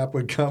kneecap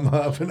would come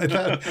up. And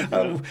I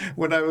thought,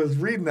 when I was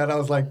reading that, I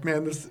was like,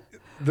 man,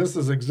 this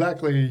is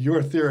exactly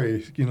your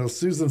theory.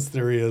 Susan's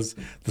theory is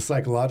the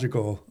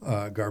psychological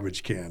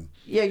garbage can.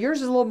 Yeah,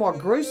 yours is a little more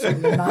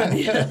gruesome than mine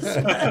is.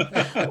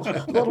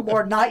 A little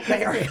more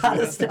nightmare kind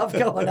of stuff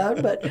going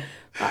on, but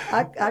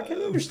I can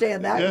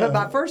understand that. Yeah. But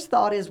my first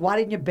thought is, why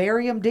didn't you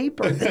bury them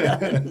deeper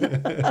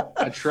then?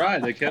 I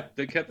tried. They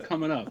kept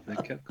coming up. They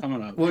kept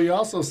coming up. Well, you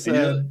also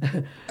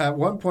said at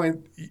one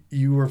point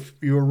you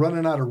were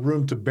running out of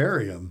room to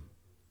bury them.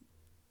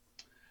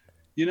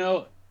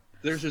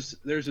 There's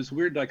this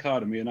weird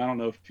dichotomy, and I don't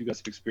know if you guys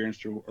have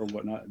experienced or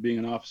whatnot. Being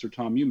an officer,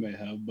 Tom, you may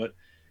have, but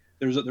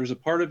there's a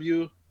part of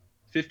you,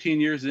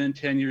 15 years in,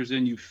 10 years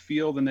in, you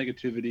feel the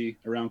negativity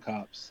around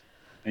cops,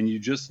 and you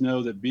just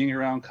know that being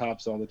around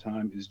cops all the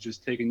time is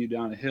just taking you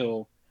down a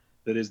hill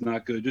that is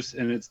not good.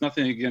 And it's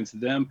nothing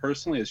against them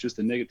personally. It's just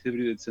the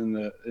negativity that's in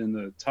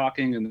the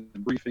talking and the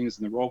briefings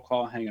and the roll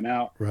call, hanging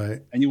out,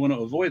 Right. and you want to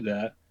avoid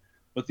that.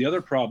 But the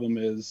other problem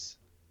is.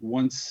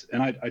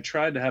 I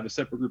tried to have a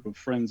separate group of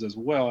friends as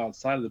well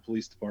outside of the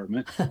police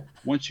department.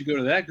 Once you go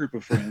to that group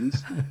of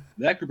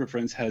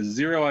friends has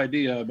zero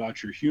idea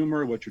about your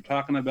humor, what you're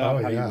talking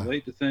about, how you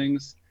relate to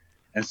things.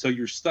 And so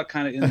you're stuck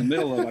kind of in the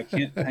middle of I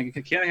can't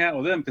hang out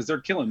with them because they're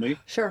killing me.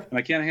 Sure. And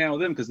I can't hang out with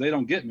them because they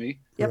don't get me.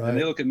 Yep. And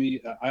they look at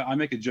me. I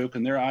make a joke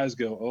and their eyes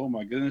go, "Oh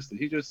my goodness, did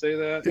he just say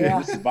that? Yeah.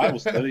 This is Bible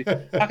study.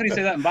 How can he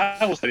say that in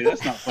Bible study?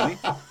 That's not funny."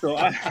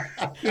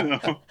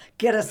 So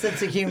Get a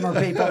sense of humor,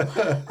 people.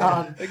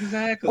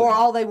 Exactly. Or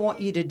all they want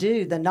you to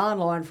do, the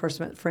non-law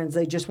enforcement friends,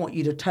 they just want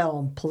you to tell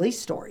them police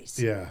stories.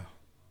 Yeah.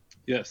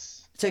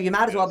 Yes. So you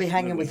might as well be Yes,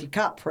 hanging no with doubt. your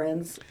cop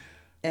friends,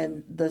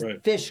 and the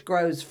Right. fish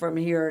grows from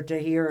here to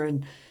here,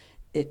 and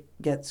it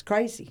gets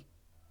crazy.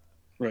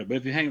 Right, but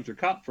if you hang with your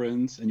cop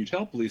friends and you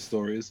tell police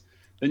stories,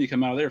 then you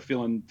come out of there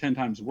feeling 10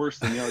 times worse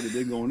than you already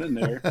did going in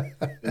there,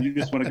 and you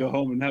just want to go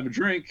home and have a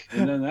drink,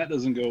 and then that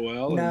doesn't go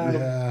well. No.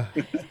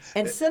 Yeah.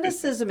 And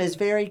cynicism is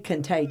very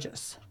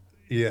contagious.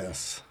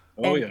 Yes.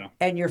 Oh, and, yeah.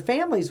 And your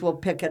families will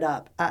pick it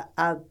up.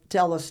 I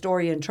tell a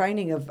story in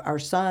training of our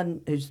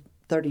son, who's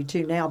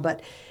 32 now,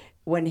 but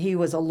when he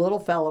was a little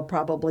fella,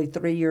 probably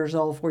 3 years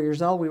old, 4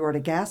 years old, we were at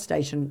a gas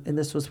station, and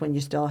this was when you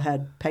still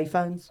had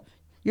payphones.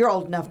 You're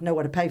old enough to know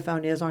what a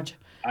payphone is, aren't you?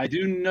 I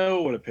do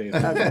know what a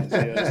payphone is.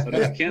 Yes. I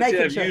just can't say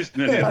Making I've sure. used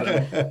many of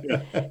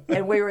them. Yeah.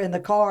 And we were in the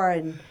car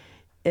and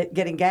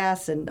getting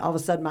gas, and all of a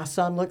sudden my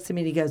son looks at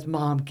me and he goes,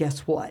 "Mom,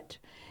 guess what?"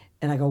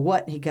 And I go,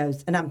 "What?" And he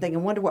goes, and I'm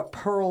thinking, wonder what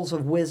pearls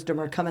of wisdom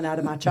are coming out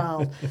of my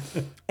child.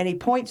 And he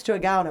points to a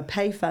guy on a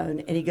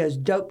payphone and he goes,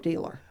 "Dope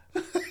dealer."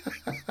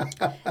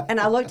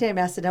 And I looked at him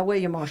and I said, "Now,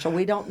 William Marshall,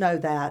 we don't know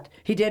that."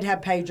 He did have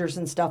pagers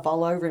and stuff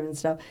all over him and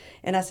stuff.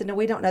 And I said, "No,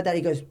 we don't know that."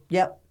 He goes,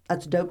 "Yep,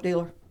 that's a dope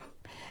dealer."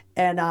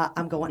 And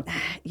I'm going,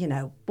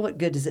 what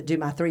good does it do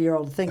my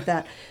 3-year-old to think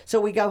that? So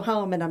we go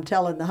home and I'm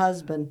telling the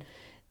husband,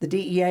 the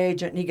DEA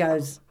agent, and he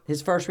goes,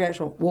 his first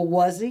reaction, "Well,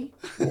 was he?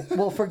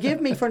 Well, forgive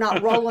me for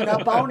not rolling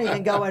up on him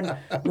and going,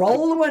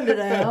 roll the window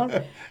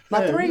down."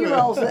 My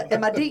 3-year-old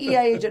and my DEA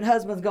agent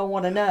husband's going to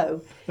want to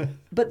know.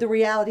 But the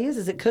reality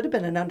is it could have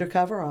been an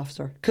undercover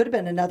officer, could have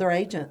been another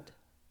agent.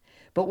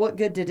 But what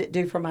good did it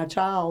do for my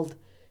child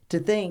to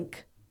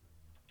think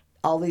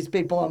all these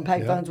people on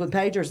payphones with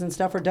pagers and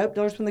stuff are dope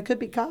dealers when they could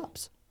be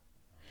cops?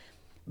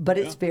 But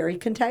it's very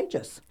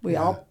contagious. We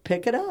all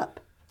pick it up.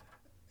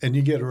 And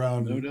you get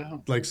around No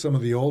doubt. like some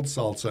of the old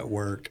salts at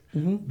work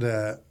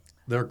that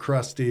they're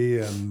crusty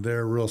and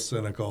they're real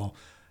cynical,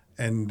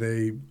 and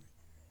they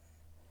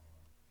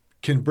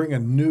can bring a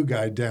new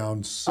guy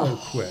down so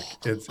quick.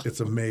 It's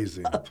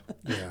amazing.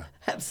 Yeah.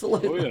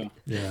 Absolutely. Oh,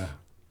 yeah. Yeah.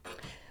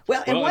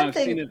 Well, and Well, one I've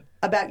seen thing it-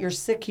 about your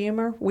sick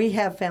humor, we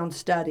have found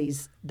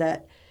studies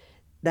that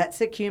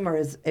sick humor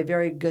is a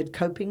very good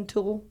coping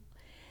tool,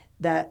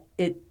 that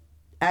it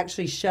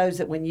actually shows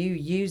that when you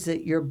use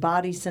it, your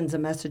body sends a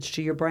message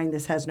to your brain,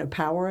 this has no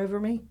power over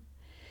me.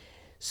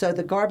 So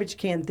the garbage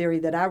can theory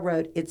that I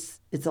wrote,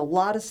 it's a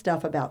lot of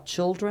stuff about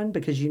children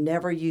because you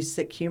never use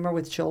sick humor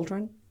with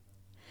children.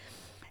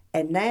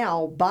 And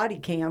now body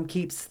cam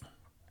keeps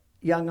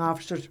young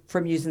officers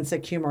from using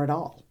sick humor at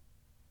all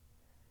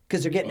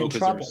because they're getting in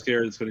trouble. They're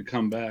scared it's going to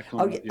come back.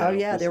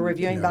 Yeah, they're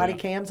reviewing body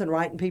cams and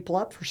writing people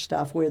up for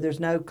stuff where there's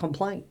no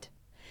complaint.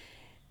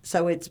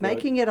 So it's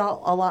making it a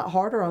lot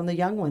harder on the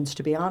young ones,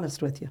 to be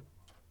honest with you.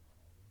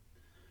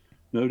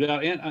 No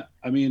doubt. And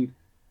I mean,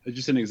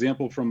 just an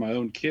example from my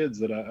own kids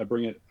that I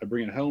bring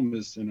it home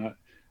is, and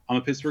I'm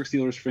a Pittsburgh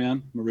Steelers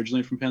fan. I'm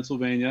originally from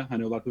Pennsylvania. I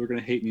know a lot of people are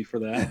going to hate me for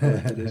that,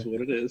 but it is what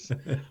it is.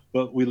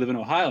 But we live in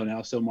Ohio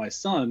now, so my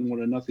son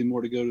wanted nothing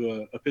more to go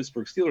to a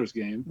Pittsburgh Steelers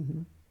game.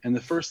 Mm-hmm. And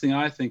the first thing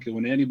I think of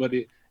when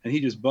anybody, and he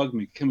just bugged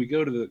me, can we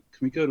go to a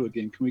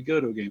game? Can we go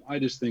to a game? I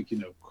just think,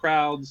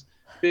 crowds,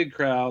 big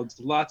crowds,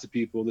 lots of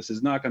people. This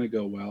is not going to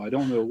go well. I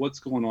don't know what's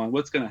going on,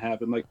 what's going to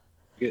happen. Like,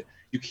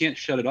 you can't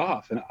shut it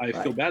off. And I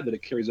feel bad that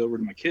it carries over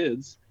to my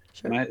kids.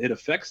 Sure. And it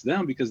affects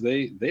them because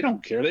they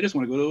don't care. They just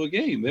want to go to a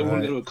game. They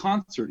want to go to a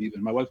concert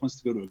even. My wife wants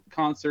to go to a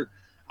concert.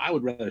 I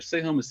would rather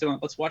stay home and sit on.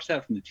 Let's watch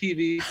that from the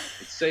TV.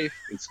 It's safe.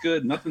 It's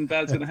good. Nothing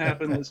bad's going to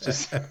happen. Let's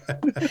just.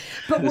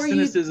 But the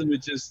cynicism,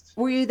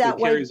 were you that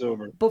way carries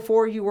over.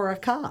 Before you were a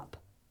cop?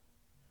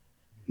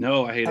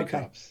 No, I hated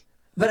cops.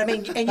 But I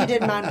mean, and you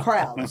didn't mind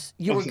crowds.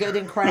 You were good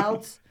in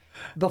crowds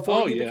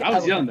before. Oh yeah, I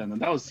was young then.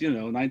 That was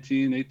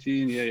 19,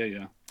 18.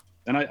 Yeah.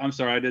 And I'm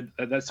sorry,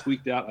 that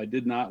squeaked out. I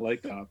did not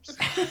like cops.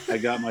 I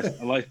got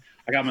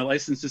my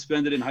license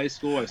suspended in high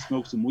school. I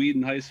smoked some weed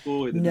in high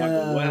school. It did not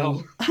go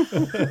well.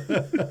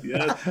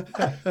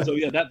 Yes. So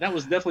yeah, that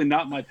was definitely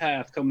not my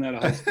path coming out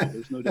of high school.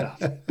 There's no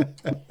doubt.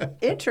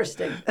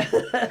 Interesting.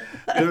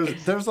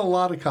 There's a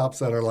lot of cops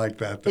that are like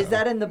that, though. Is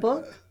that in the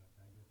book?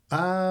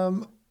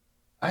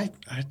 I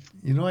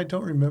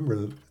don't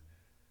remember.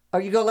 Are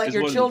you gonna let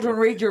your children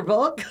read your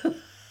book?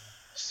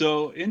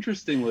 So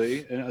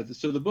interestingly,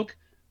 so the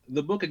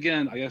book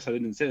again, I guess I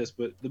didn't say this,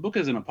 but the book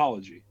is an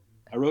apology.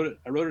 I wrote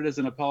it as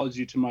an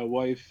apology to my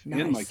wife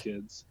and my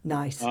kids.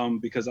 Nice.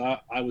 Because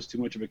I was too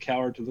much of a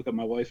coward to look at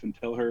my wife and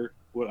tell her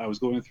what I was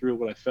going through,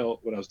 what I felt,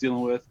 what I was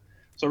dealing with.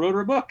 So I wrote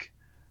her a book,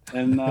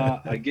 and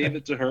I gave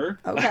it to her.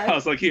 Okay. I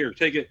was like, "Here,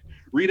 take it,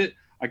 read it.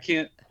 I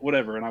can't,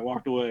 whatever." And I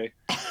walked away.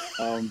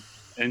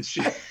 And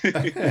she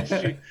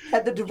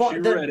had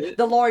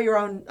the lawyer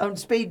on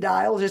speed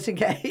dial just in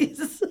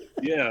case.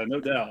 Yeah,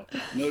 no doubt.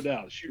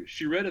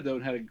 She read it though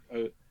and had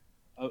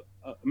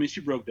I mean,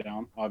 she broke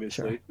down,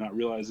 obviously, not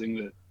realizing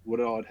that what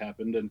all had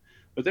happened.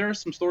 But there are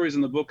some stories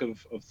in the book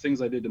of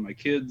things I did to my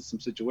kids, some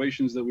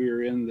situations that we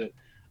were in that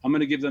I'm going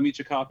to give them each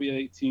a copy at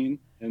 18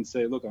 and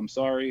say, look, I'm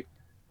sorry.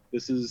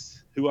 This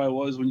is who I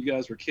was when you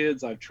guys were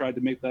kids. I've tried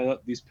to make that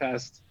up these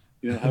past,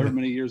 however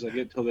many years I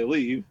get till they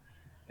leave.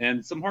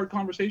 And some hard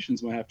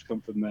conversations might have to come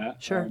from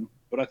that. Sure.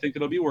 But I think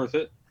it'll be worth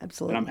it.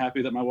 Absolutely. And I'm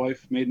happy that my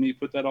wife made me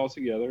put that all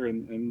together.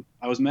 And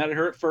I was mad at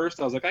her at first.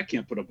 I was like, I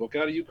can't put a book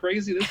out. Are you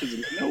crazy? This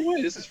is no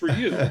way. This is for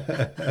you.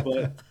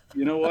 But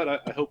you know what? I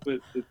hope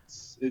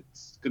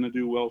it's going to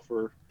do well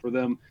for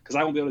them because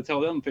I won't be able to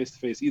tell them face to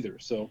face either.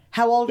 So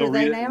how old are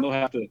they now? And they'll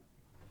have to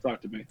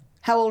talk to me.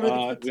 How old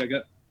are they? I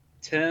got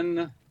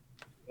 10,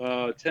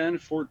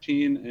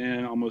 14,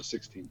 and almost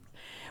 16.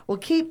 Well,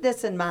 keep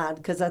this in mind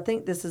because I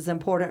think this is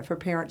important for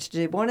parents to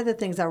do. One of the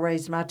things I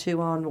raised my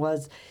two on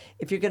was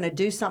if you're going to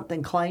do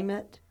something, claim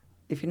it.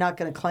 If you're not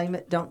going to claim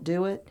it, don't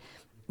do it.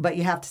 But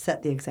you have to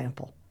set the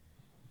example.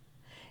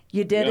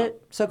 You did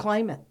it, so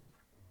claim it.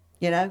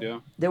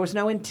 There was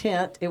no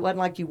intent. It wasn't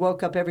like you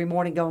woke up every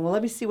morning going, well,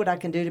 let me see what I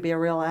can do to be a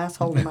real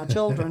asshole to my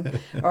children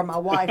or my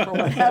wife or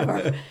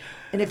whatever.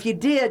 And if you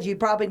did, you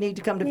probably need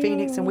to come to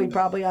Phoenix and we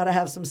probably ought to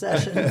have some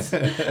sessions.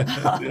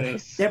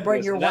 Then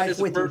bring your wife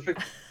with you.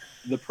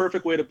 The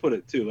perfect way to put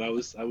it too. I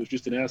was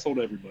just an asshole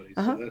to everybody.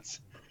 So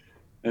that's,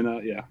 and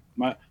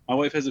my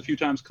wife has a few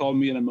times called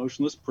me an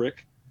emotionless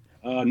prick.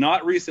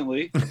 Not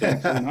recently.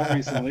 Not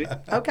recently.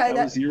 Okay,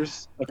 that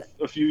was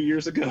a few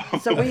years ago.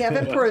 So we have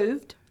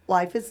improved.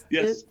 Life is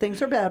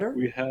things are better.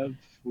 We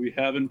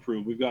have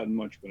improved. We've gotten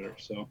much better.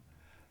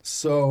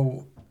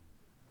 So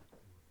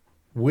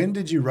when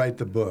did you write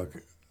the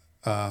book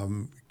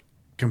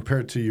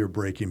compared to your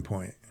breaking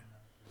point?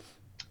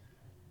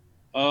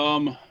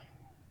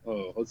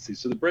 Let's see.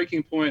 So the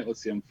breaking point,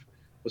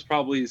 was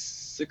probably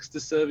 6 to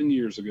 7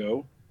 years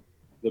ago.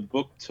 The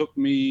book took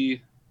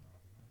me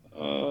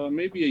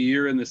maybe a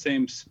year in the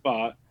same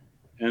spot.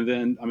 And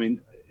then,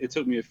 it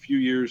took me a few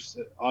years,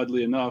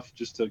 oddly enough,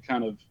 just to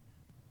kind of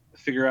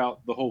figure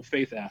out the whole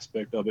faith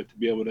aspect of it to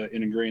be able to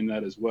integrate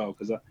that as well.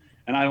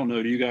 And I don't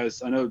know, do you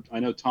guys, I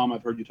know, Tom,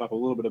 I've heard you talk a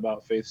little bit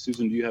about faith.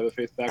 Susan, do you have a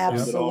faith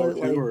background at all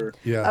too? Or?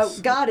 Yes.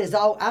 Oh, God is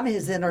all, I'm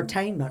his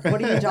entertainment.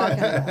 What are you talking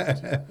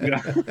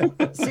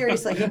about?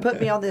 Seriously, he put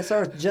me on this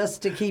earth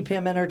just to keep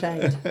him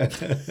entertained.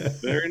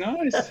 Very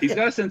nice. He's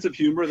got a sense of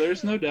humor,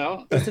 there's no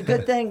doubt. It's a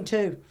good thing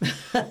too.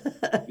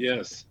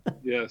 Yes,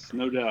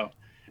 no doubt.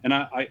 And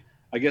I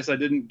guess I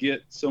didn't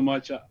get so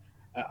much,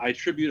 I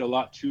attribute a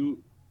lot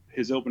to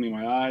his opening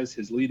my eyes,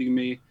 his leading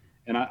me,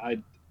 and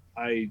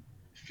I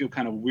feel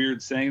kind of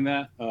weird saying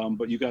that,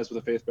 but you guys with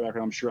a faith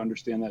background, I'm sure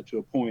understand that to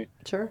a point.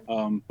 Sure.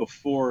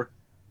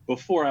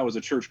 Before I was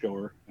a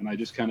churchgoer, and I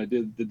just kind of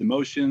did the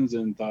motions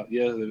and thought,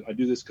 yeah, I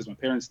do this because my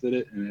parents did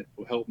it, and it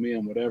will help me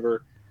and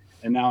whatever.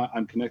 And now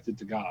I'm connected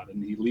to God,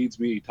 and He leads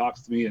me, He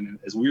talks to me, and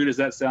as weird as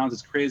that sounds,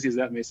 as crazy as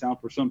that may sound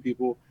for some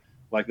people,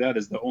 like that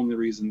is the only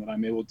reason that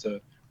I'm able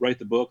to write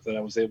the book, that I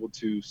was able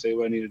to say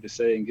what I needed to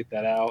say and get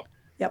that out.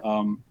 Yep.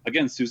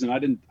 Again, Susan, I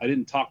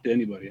didn't talk to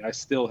anybody. I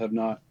still have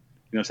not,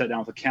 sat down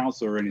with a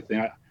counselor or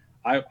anything.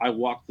 I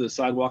walk the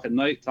sidewalk at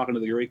night talking to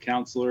the great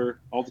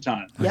counselor all the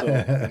time. Yep.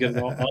 So I get it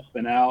all up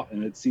and out,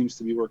 and it seems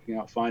to be working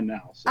out fine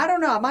now. So. I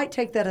don't know. I might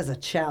take that as a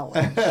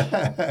challenge.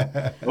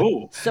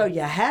 Oh. So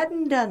you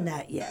hadn't done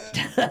that yet.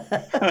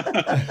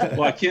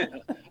 Well,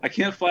 I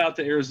can't fly out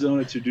to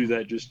Arizona to do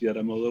that just yet.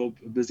 I'm a little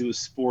busy with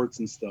sports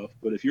and stuff.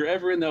 But if you're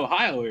ever in the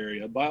Ohio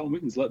area, by all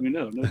means, let me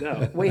know. No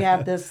doubt. We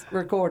have this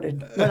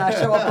recorded when I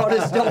show up on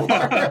his door.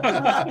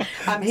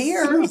 I'm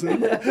here.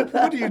 Susan,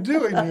 what are you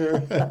doing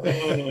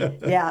here?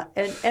 Yeah.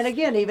 And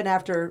again, even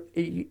after,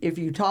 if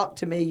you talk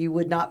to me, you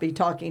would not be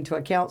talking to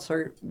a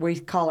counselor. We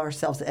call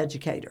ourselves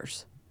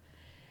educators.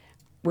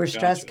 We're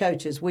stress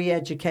coaches. We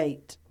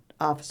educate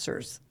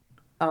officers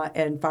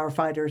and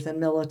firefighters and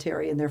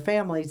military and their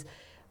families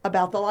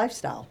about the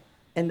lifestyle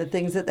and the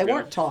things that they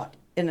weren't taught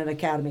in an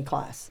academy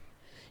class.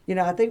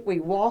 I think we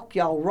walk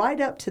y'all right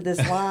up to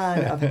this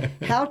line of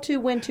how to,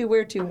 when to,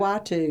 where to, why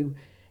to,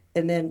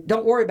 and then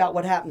don't worry about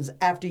what happens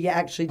after you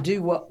actually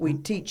do what we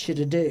teach you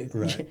to do.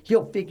 Right.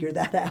 You'll figure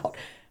that out.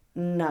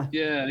 No.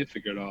 Yeah, you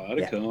figure it out.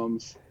 It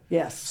comes.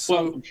 Yes.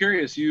 Well, I'm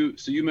curious. You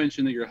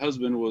mentioned that your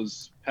husband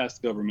was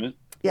past government.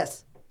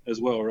 Yes.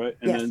 As well, right?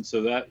 And Yes. then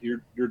so that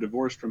you're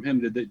divorced from him.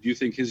 Do you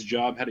think his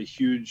job had a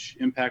huge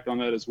impact on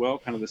that as well?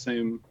 Kind of the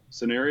same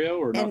scenario,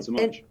 or not so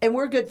much? And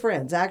we're good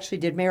friends. I actually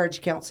did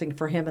marriage counseling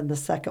for him and the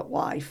second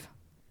wife.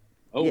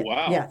 Oh, Yeah,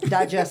 wow. Yeah,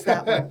 digest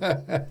that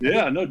one.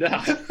 Yeah, no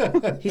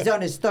doubt. He's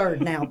on his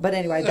third now. But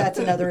anyway, that's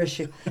another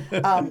issue.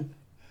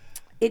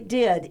 It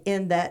did,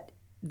 in that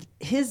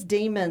his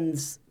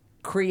demons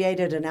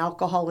created an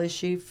alcohol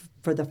issue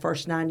for the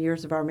first 9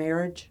 years of our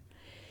marriage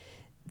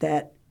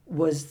that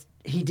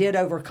he did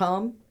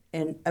overcome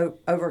and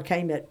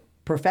overcame it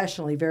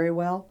professionally very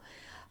well.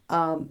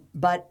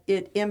 But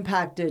it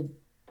impacted,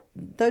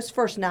 those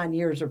first 9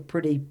 years are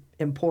pretty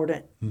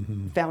important,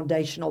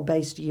 foundational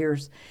based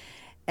years.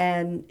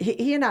 And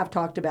he and I have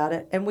talked about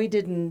it, and we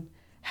didn't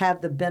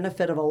have the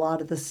benefit of a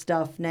lot of the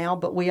stuff now,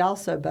 but we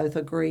also both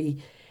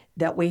agree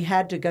that we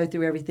had to go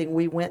through everything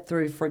we went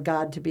through for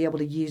God to be able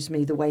to use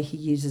me the way He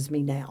uses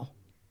me now.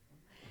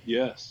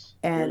 Yes,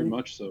 And very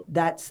much so.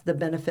 that's the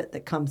benefit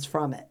that comes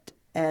from it.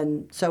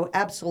 And so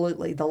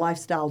absolutely, the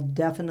lifestyle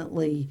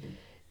definitely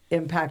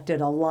impacted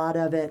a lot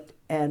of it,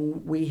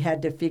 and we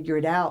had to figure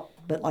it out.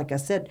 But like I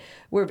said,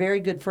 we're very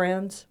good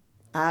friends.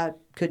 I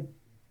could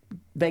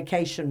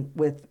vacation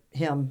with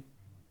him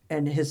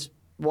and his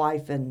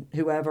wife and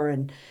whoever,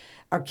 and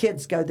our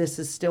kids go, this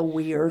is still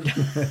weird.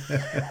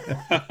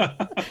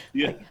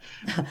 Yeah.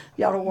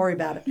 Y'all don't worry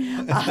about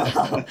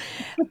it.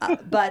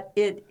 But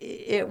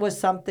it was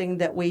something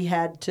that we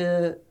had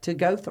to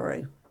go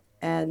through.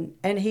 And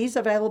he's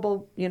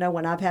available,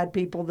 when I've had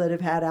people that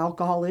have had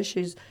alcohol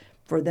issues,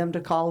 for them to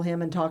call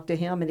him and talk to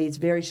him, and he's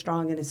very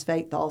strong in his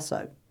faith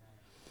also.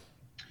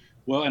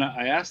 Well, and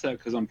I asked that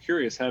because I'm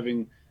curious,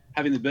 having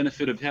the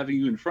benefit of having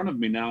you in front of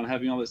me now and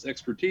having all this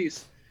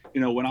expertise,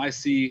 when I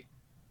see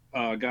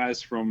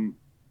guys from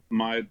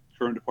my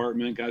current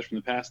department, guys from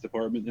the past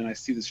department, and I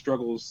see the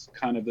struggles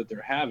kind of that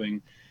they're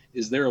having,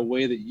 is there a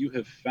way that you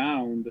have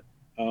found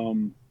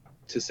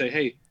to say,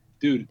 hey,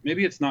 dude,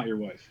 maybe it's not your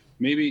wife,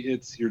 maybe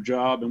it's your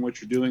job and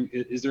what you're doing.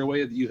 Is there a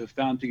way that you have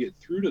found to get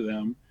through to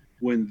them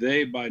when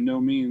they by no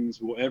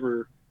means will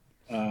ever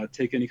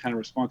take any kind of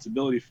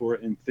responsibility for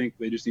it and think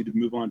they just need to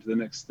move on to the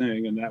next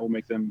thing, and that will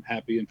make them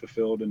happy and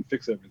fulfilled and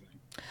fix everything?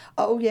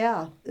 Oh,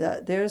 yeah.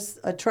 There's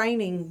a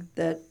training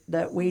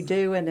that we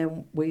do, and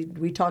then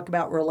we talk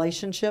about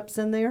relationships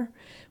in there.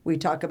 We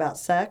talk about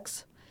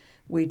sex.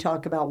 We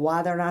talk about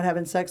why they're not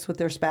having sex with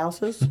their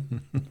spouses.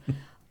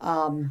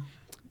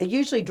 It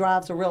usually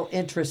drives a real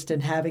interest in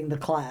having the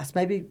class.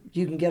 Maybe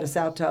you can get us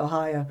out to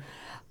Ohio.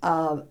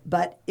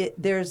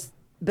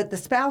 But the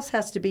spouse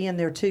has to be in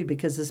there too,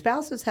 because the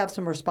spouses have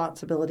some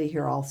responsibility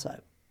here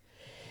also.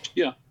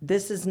 Yeah.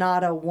 This is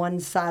not a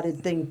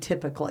one-sided thing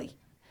typically.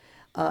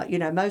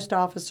 Most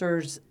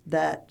officers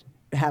that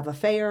have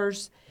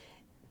affairs,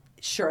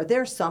 sure,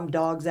 there's some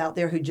dogs out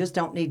there who just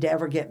don't need to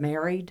ever get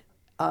married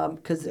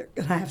because they're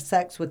going to have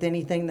sex with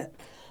anything that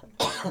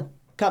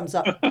comes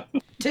up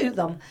to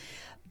them.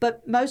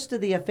 But most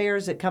of the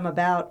affairs that come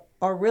about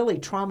are really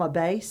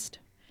trauma-based,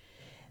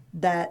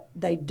 that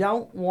they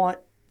don't want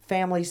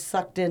families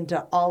sucked into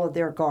all of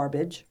their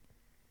garbage.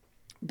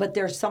 But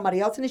there's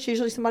somebody else, and it's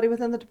usually somebody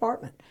within the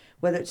department,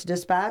 whether it's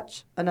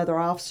dispatch, another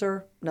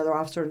officer,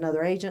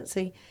 another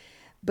agency,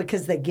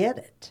 because they get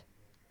it.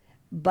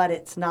 But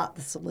it's not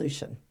the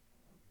solution.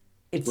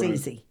 It's Right.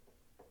 easy.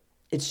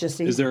 It's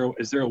just easy.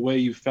 Is there a way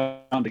you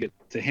found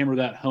to hammer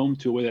that home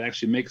to a way that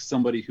actually makes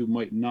somebody who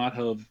might not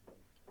have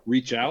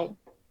reach out?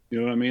 You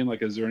know what I mean?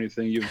 Like, is there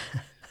anything you've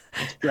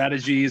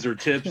strategies or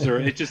tips, or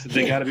it's just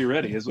they got to be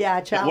ready?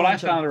 I challenge what I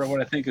found them. or what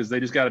I think is they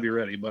just got to be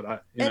ready.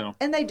 But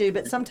and they do.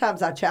 But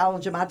sometimes I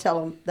challenge them. I tell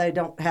them they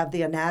don't have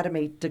the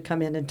anatomy to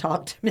come in and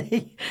talk to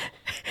me,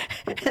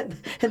 and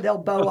they'll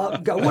bow up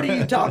and go, "What are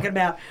you talking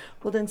about?"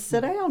 Well, then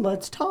sit down.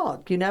 Let's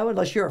talk.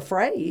 Unless you're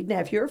afraid. Now,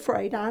 if you're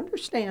afraid, I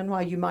understand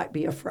why you might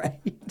be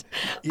afraid.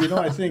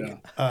 I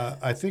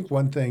think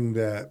one thing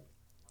that,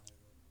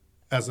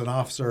 as an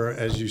officer,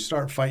 as you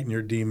start fighting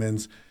your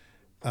demons,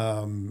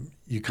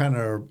 you kind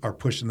of are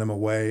pushing them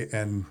away,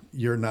 and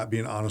you're not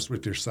being honest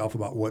with yourself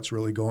about what's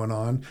really going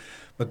on.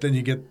 But then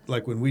you get,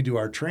 like when we do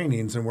our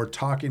trainings and we're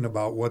talking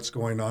about what's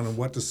going on and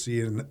what to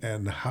see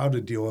and how to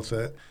deal with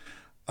it.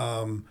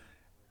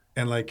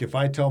 And like if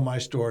I tell my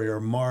story, or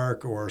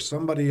Mark or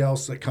somebody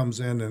else that comes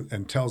in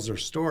and tells their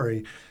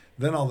story,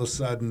 then all of a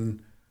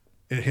sudden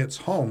it hits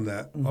home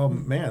that, oh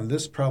man,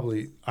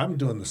 I'm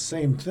doing the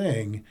same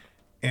thing.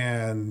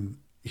 And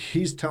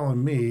he's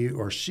telling me,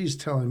 or she's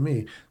telling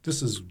me,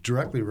 this is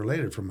directly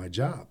related from my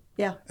job.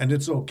 Yeah. And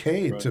it's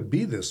okay to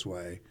be this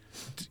way.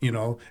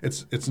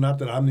 It's not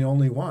that I'm the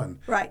only one.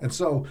 Right. And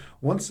so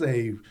once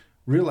they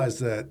realize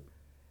that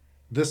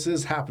this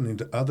is happening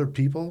to other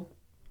people,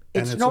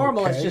 it's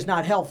normal, it's just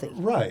not healthy.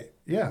 Right,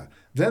 yeah.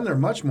 Then they're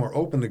much more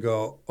open to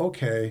go,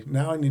 okay,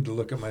 now I need to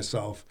look at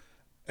myself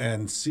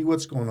and see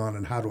what's going on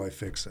and how do I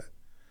fix it.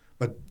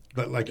 But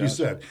like you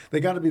said,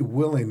 they got to be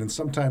willing, and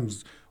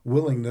sometimes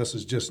willingness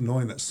is just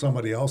knowing that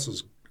somebody else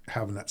is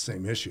having that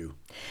same issue.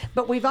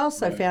 But we've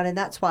also found, and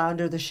that's why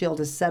Under the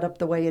Shield is set up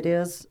the way it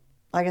is.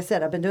 Like I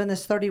said, I've been doing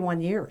this 31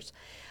 years.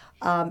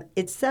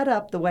 It's set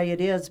up the way it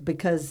is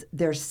because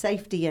there's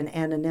safety in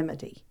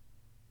anonymity.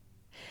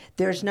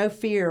 There's no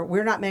fear.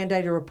 We're not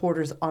mandated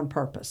reporters on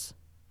purpose.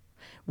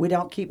 We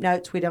don't keep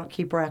notes. We don't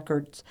keep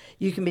records.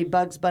 You can be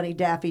Bugs Bunny,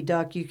 Daffy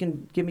Duck. You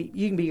can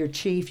be your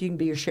chief. You can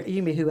be your sheriff. You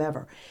can be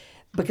whoever,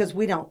 because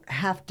we don't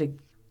have to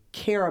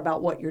care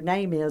about what your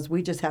name is.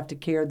 We just have to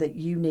care that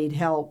you need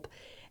help,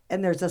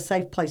 and there's a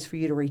safe place for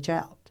you to reach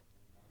out.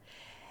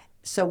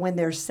 So when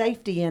there's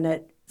safety in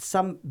it,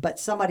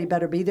 somebody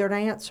better be there to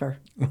answer.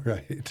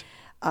 Right.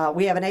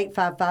 We have an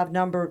 855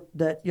 number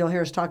that you'll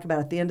hear us talk about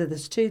at the end of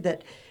this too,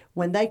 that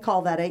when they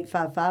call that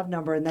 855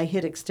 number and they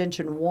hit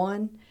extension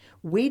 1,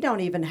 we don't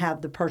even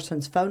have the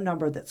person's phone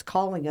number that's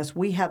calling us.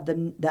 We have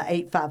the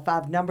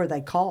 855 number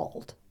they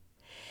called.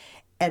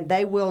 And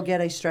they will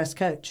get a stress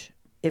coach.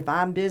 If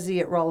I'm busy,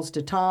 it rolls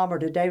to Tom or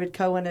to David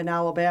Cohen in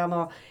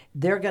Alabama.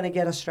 They're going to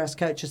get a stress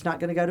coach. It's not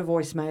going to go to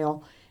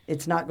voicemail.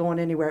 It's not going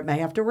anywhere. It may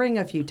have to ring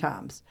a few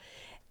times.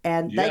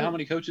 And how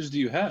many coaches do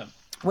you have?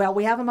 Well,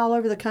 we have them all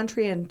over the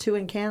country and 2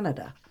 in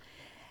Canada.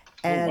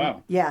 And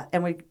wow. Yeah,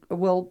 and we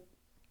will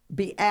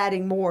be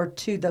adding more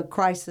to the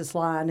crisis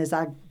line as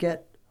I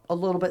get a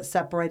little bit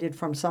separated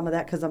from some of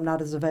that because I'm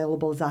not as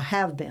available as I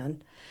have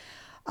been,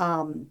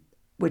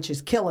 which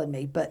is killing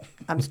me, but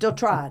I'm still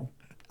trying.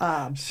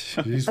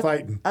 She's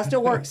fighting. I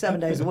still work 7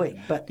 days a week,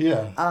 but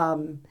yeah.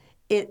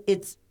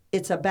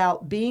 It's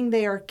about being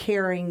there,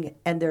 caring,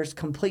 and there's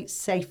complete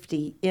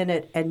safety in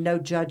it and no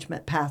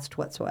judgment passed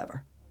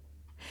whatsoever.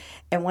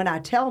 And when I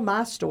tell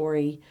my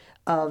story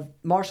of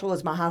Marshall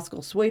was my high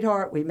school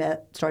sweetheart, we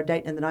started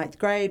dating in the 9th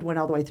grade, went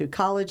all the way through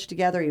college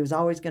together. He was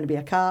always going to be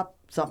a cop,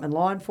 something in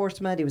law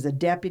enforcement. He was a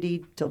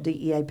deputy till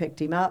DEA picked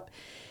him up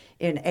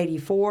in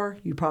 84.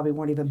 You probably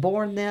weren't even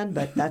born then,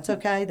 but that's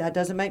okay. That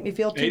doesn't make me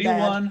feel too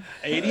bad.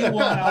 81.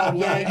 Oh,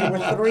 yeah, you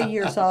were 3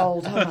 years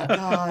old. Oh,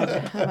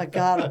 my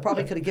God. I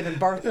probably could have given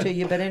birth to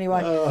you, but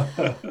anyway.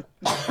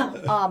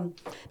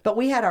 But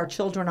we had our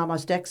children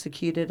almost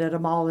executed at a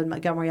mall in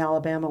Montgomery,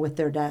 Alabama with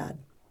their dad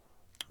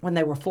when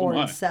they were 4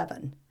 and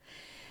 7.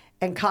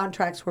 And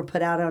contracts were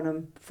put out on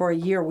them for a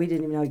year we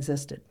didn't even know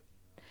existed.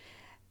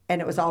 And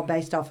it was all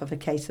based off of a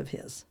case of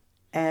his.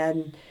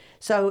 And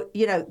so,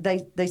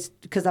 they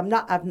because I've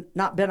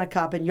not been a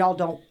cop, and y'all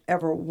don't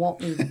ever want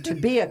me to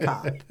be a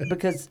cop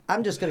because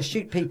I'm just going to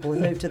shoot people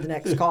and move to the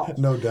next call.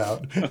 No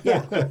doubt.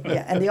 Yeah.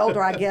 And the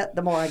older I get,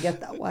 the more I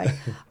get that way.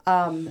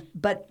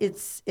 But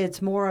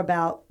it's more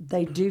about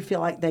they do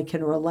feel like they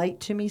can relate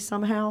to me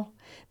somehow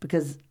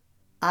because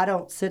I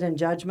don't sit in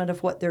judgment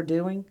of what they're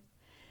doing.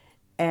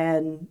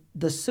 And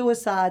the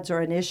suicides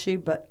are an issue,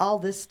 but all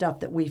this stuff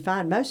that we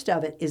find, most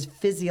of it is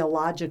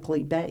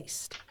physiologically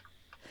based.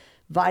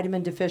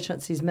 Vitamin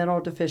deficiencies,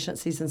 mineral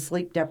deficiencies, and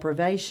sleep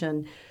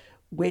deprivation,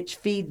 which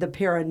feed the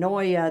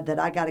paranoia that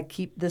I got to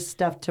keep this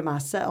stuff to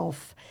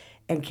myself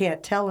and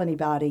can't tell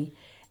anybody.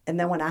 And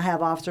then when I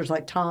have officers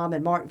like Tom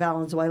and Mark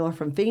Valenzuela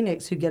from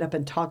Phoenix who get up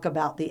and talk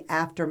about the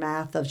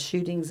aftermath of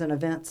shootings and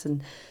events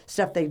and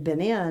stuff they've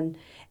been in,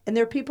 and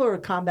there are people who are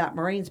combat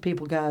Marines,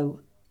 people go,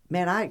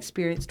 man, I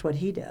experienced what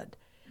he did.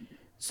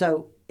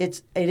 So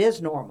it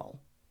is normal.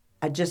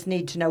 I just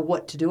need to know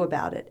what to do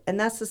about it. And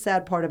that's the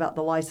sad part about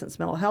the licensed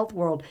mental health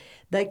world.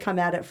 They come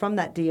at it from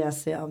that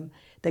DSM.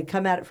 They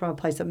come at it from a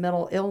place of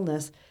mental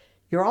illness.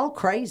 You're all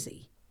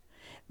crazy.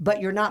 but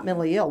you're not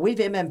mentally ill. We've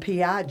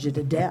MMPI'd you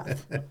to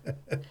death.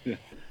 Yeah.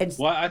 And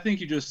Well, I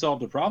think you just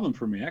solved a problem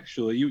for me.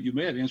 Actually, you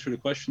may have answered a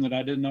question that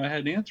I didn't know I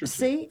had an answer to.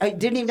 see, I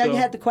didn't even know you So-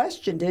 had the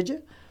question, did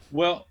you?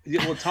 Well,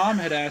 Tom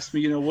had asked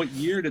me, what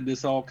year did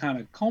this all kind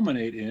of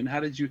culminate in? How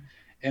did you?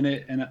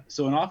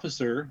 So an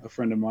officer, a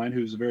friend of mine,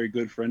 who's a very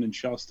good friend and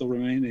shall still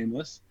remain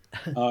nameless,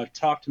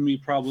 talked to me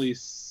probably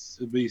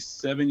it'd be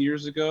 7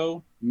 years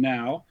ago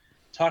now.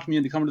 Talked me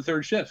into coming to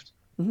third shift,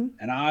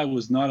 and I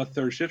was not a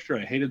third shifter.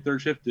 I hated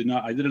third shift.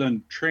 I did it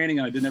on training,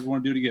 and I didn't ever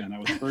want to do it again. I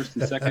was first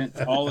and second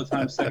all the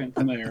time, second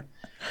from there.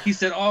 He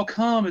said, "Oh,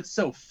 come! It's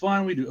so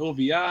fun. We do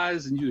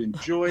OVIs, and you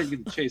enjoy it. You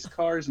get to chase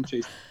cars and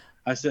chase."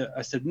 I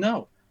said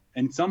no.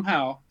 And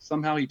somehow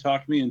he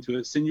talked me into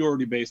it,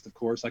 seniority based, of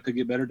course. I could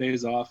get better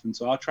days off, and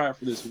so I'll try it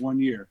for this 1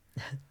 year.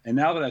 And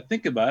now that I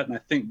think about it and I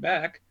think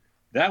back,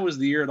 that was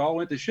the year it all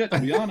went to shit, to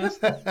be honest.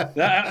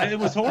 It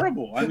was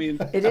horrible. I mean,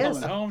 It is.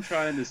 coming home,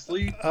 trying to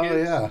sleep, Oh,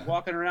 kids yeah.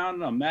 walking around,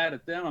 and I'm mad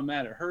at them, I'm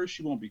mad at her,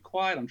 she won't be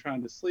quiet, I'm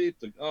trying to sleep.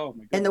 Like, oh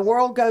my God. And the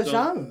world goes So-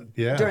 on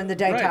Yeah. during the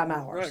daytime Right,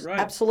 hours. right.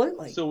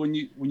 Absolutely. So when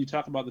you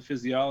talk about the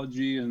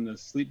physiology and the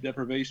sleep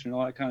deprivation and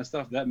all that kind of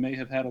stuff, that may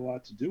have had a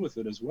lot to do with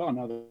it as well,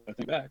 now that I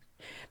think back.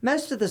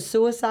 Most of the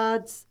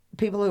suicides,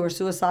 people who are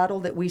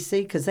suicidal that we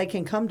see, because they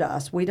can come to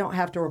us, we don't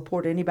have to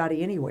report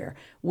anybody anywhere.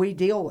 We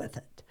deal with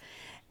it.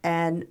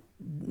 And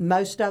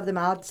most of them,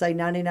 I'd say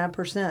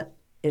 99%,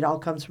 it all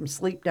comes from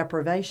sleep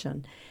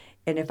deprivation.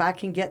 And if I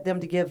can get them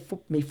to give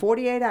me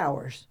 48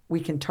 hours, we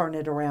can turn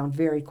it around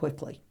very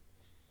quickly.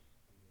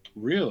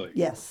 Really?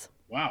 Yes.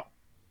 Wow.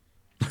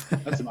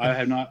 I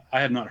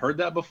have not heard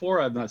that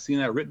before. I've not seen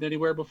that written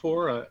anywhere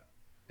before.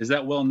 Is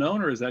that well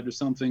known, or is that just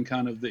something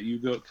kind of that you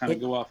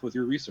go off with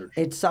your research?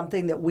 It's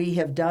something that we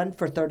have done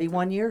for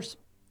 31 years.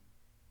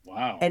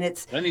 Wow. And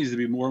it's, that needs to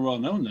be more well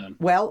known then.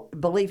 well,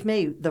 believe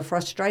me, the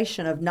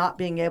frustration of not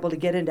being able to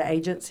get into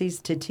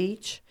agencies to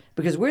teach,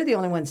 because we're the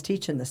only ones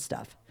teaching this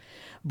stuff.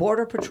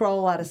 Border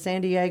Patrol out of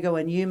San Diego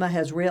and Yuma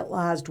has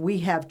realized we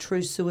have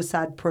true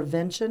suicide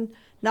prevention,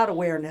 not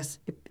awareness.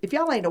 If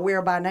y'all ain't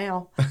aware by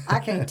now, I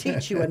can't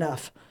teach you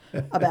enough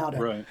about it.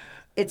 Right.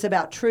 It's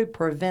about true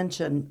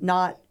prevention,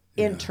 not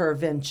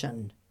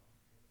intervention.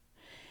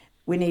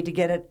 We need to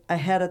get it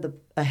ahead of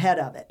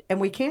it, and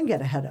we can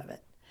get ahead of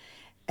it.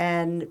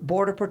 And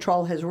Border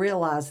Patrol has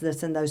realized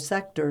this in those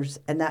sectors,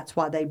 and that's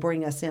why they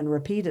bring us in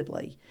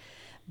repeatedly,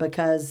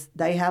 because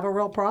they have a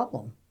real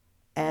problem.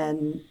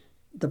 And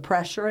the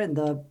pressure and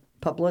the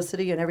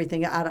publicity and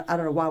everything, I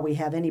don't know why we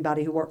have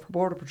anybody who works for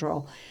Border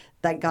Patrol.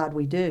 Thank God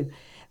we do.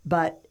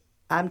 But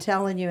I'm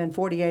telling you, in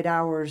 48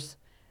 hours,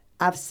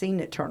 I've seen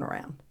it turn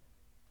around.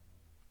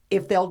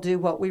 If they'll do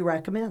what we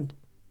recommend.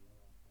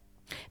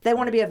 If they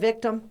want to be a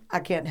victim, I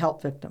can't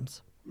help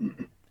victims.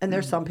 And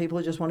there's some people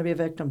who just want to be a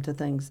victim to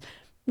things.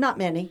 Not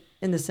many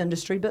in this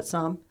industry, but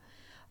some.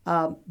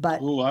 But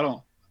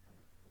Oh,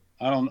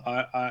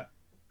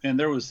 and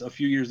there was a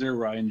few years there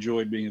where I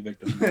enjoyed being a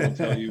victim. I'll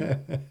tell you,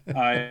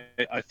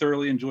 I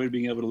thoroughly enjoyed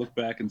being able to look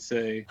back and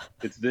say,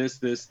 it's this,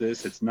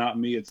 it's not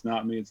me, it's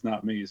not me, it's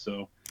not me.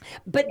 So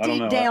but I don't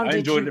deep know. down, I did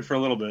enjoyed you, it for a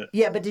little bit.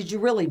 Yeah, but did you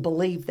really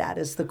believe that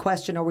is the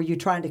question, or were you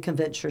trying to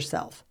convince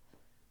yourself?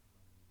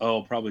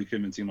 Oh, probably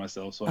convincing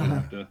myself, so I didn't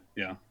have to.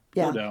 Yeah.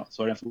 Yeah. No doubt.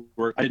 So I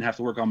didn't have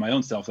to work on my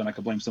own self, then I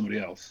could blame somebody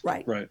else.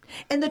 Right. Right.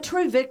 And the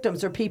true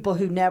victims are people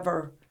who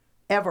never,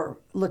 ever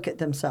look at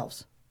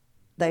themselves.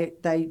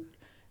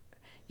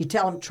 You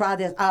tell them, try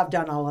this. I've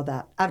done all of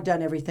that. I've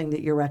done everything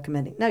that you're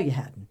recommending. No, you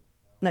hadn't.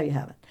 No, you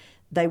haven't.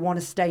 They want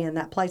to stay in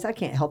that place. I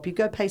can't help you.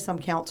 Go pay some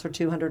counselor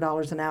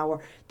 $200 an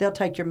hour. They'll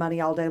take your money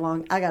all day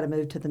long. I got to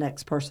move to the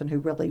next person who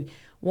really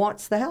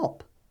wants the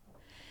help.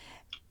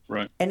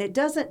 Right. And it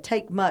doesn't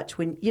take much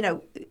when,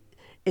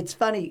 it's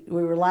funny,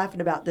 we were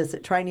laughing about this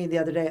at training the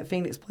other day at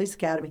Phoenix Police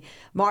Academy.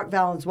 Mark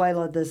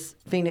Valenzuela, this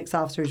Phoenix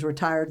officer who's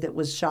retired that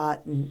was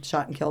shot and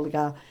killed a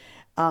guy,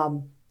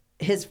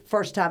 his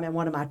first time in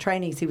one of my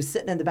trainings, he was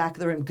sitting in the back of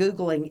the room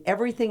Googling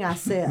everything I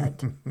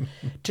said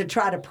to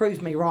try to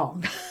prove me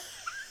wrong.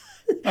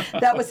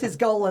 That was his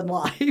goal in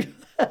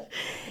life.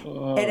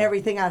 And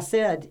everything I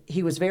said,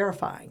 he was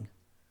verifying,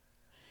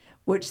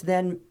 which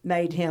then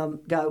made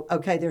him go,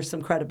 okay, there's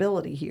some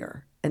credibility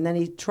here. And then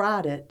he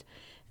tried it.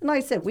 And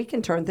like I said, we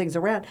can turn things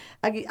around.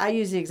 I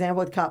use the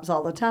example with cops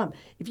all the time.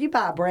 If you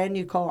buy a brand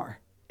new car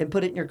and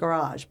put it in your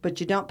garage, but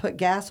you don't put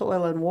gas,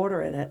 oil, and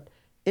water in it,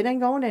 it ain't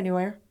going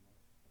anywhere.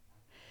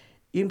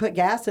 You can put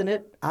gas in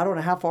it. I don't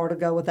know how far to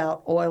go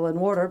without oil and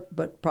water,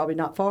 but probably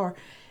not far.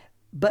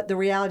 But the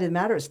reality of the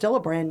matter is still a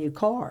brand new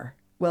car.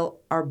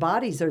 Well, our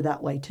bodies are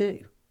that way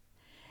too.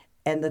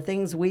 And the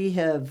things we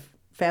have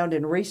found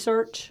in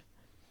research,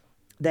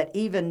 that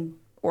even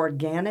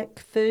organic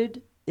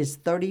food is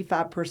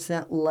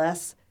 35%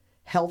 less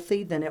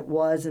healthy than it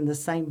was in the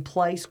same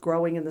place,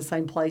 growing in the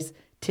same place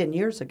 10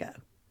 years ago.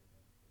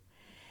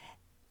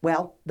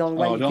 Well, the only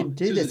way you can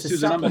do this is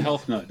Susan, I'm a supplement.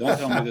 health nut. Don't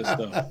tell me this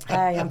stuff.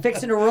 Hey, I'm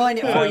fixing to ruin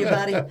it for you,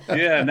 buddy.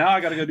 Yeah, now I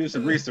got to go do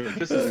some research.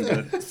 This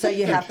isn't good. So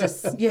you have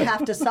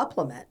to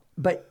supplement,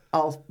 but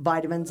all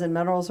vitamins and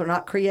minerals are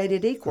not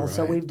created equal.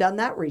 So Right. we've done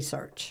that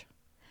research,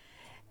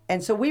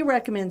 And so we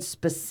recommend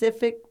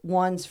specific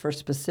ones for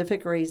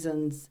specific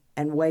reasons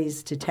and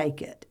ways to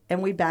take it.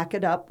 And we back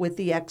it up with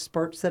the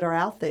experts that are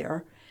out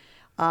there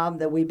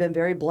that we've been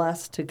very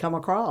blessed to come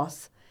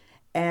across.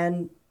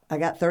 And I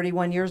got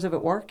 31 years of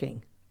it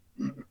working.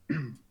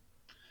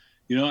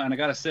 You know, and I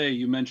got to say,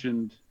 you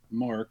mentioned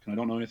Mark, and I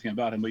don't know anything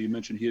about him, but you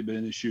mentioned he had been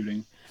in the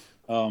shooting.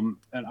 And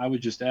I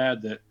would just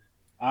add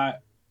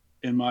that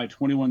in my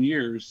 21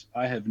 years,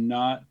 I have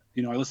not,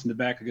 you know, I listened to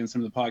back again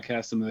some of the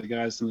podcasts, some of the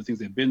guys, some of the things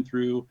they've been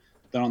through,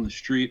 done on the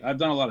street. I've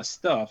done a lot of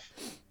stuff,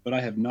 but I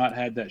have not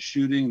had that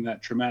shooting,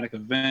 that traumatic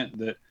event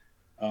that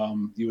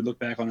you would look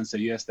back on and say,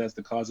 yes, that's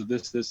the cause of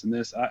this, this, and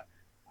this.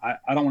 I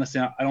don't want to say,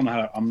 I don't know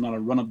how, I'm not a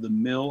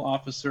run-of-the-mill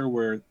officer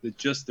where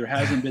there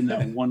hasn't been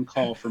that one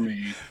call for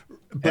me.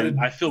 But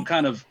I feel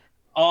kind of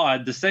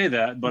odd to say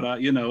that, but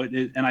you know,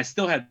 and I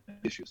still had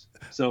issues.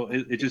 So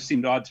it just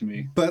seemed odd to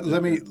me. But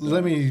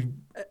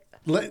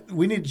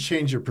we need to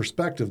change your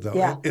perspective, though.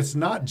 Yeah. It's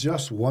not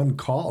just one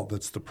call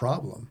that's the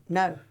problem.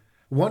 No.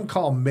 One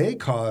call may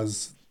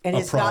cause And a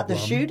it's problem. not the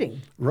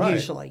shooting, Right.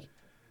 usually.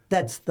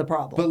 That's the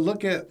problem. But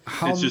look at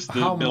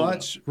how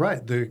much,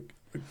 right,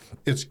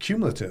 it's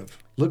cumulative.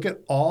 Look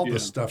at all the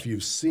stuff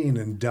you've seen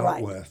and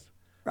dealt with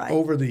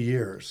over the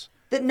years.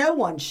 That no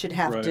one should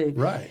have to.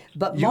 Right.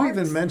 But you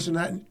even mentioned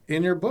that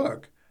in your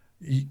book.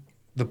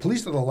 The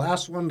police are the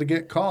last one to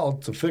get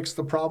called to fix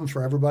the problem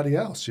for everybody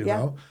else, you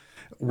know?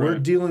 We're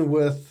dealing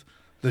with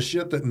the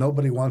shit that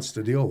nobody wants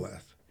to deal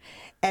with.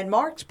 And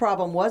Mark's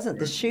problem wasn't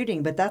the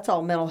shooting, but that's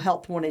all mental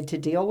health wanted to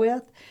deal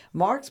with.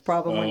 Mark's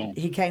problem when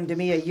he came to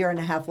me a year and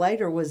a half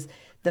later was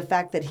the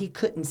fact that he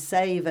couldn't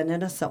save an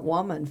innocent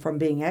woman from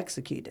being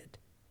executed.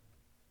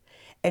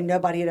 And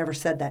nobody had ever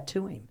said that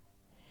to him.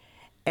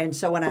 And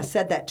so when I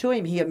said that to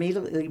him, he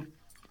immediately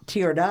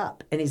teared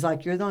up. And he's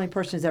like, you're the only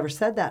person who's ever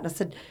said that. And I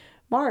said,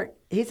 Mark,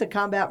 he's a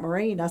combat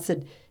Marine. I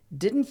said,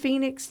 didn't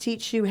Phoenix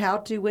teach you how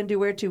to, when to,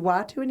 where to,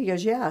 why to? And he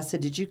goes, yeah. I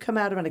said, did you come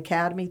out of an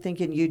academy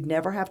thinking you'd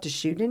never have to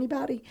shoot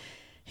anybody?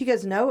 He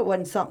goes, no, it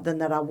wasn't something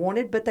that I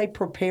wanted, but they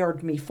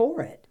prepared me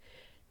for it.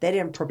 They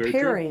didn't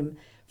prepare him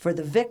for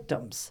the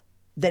victims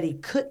that he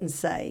couldn't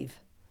save.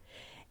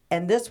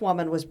 And this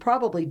woman was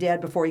probably dead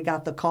before he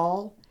got the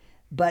call.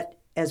 But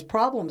as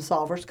problem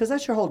solvers, because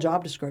that's your whole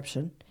job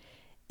description,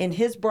 in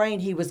his brain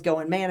he was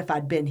going, man, if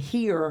I'd been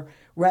here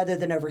rather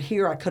than over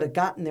here, I could have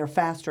gotten there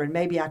faster and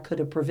maybe I could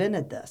have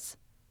prevented this.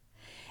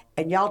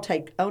 And y'all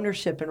take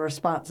ownership and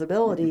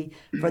responsibility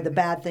for the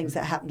bad things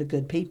that happen to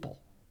good people.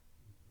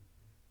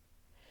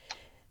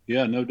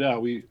 Yeah, no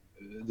doubt.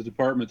 The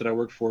department that I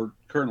work for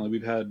currently,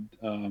 we've had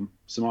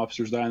some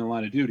officers die in the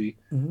line of duty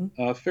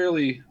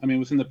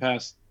within the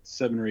past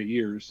 7 or 8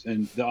 years.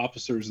 And the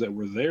officers that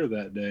were there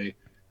that day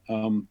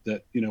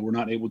that, you know, were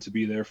not able to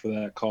be there for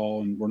that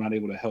call and were not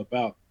able to help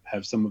out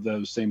have some of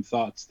those same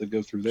thoughts that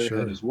go through their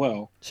head as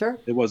well. Sure.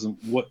 It wasn't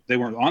they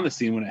weren't on the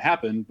scene when it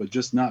happened, but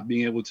just not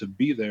being able to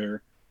be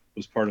there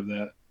was part of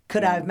that.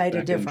 Could I have made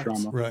a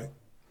difference? Trauma.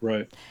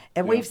 Right.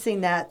 And we've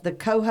seen that. The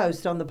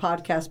co-host on the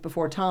podcast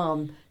before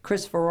Tom,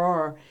 Chris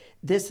Farrar,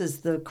 this is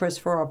the Chris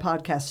Farrar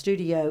podcast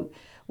studio,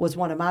 was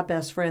one of my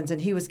best friends,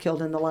 and he was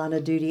killed in the line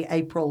of duty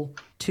April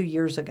 2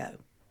 years ago.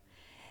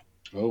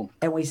 Oh.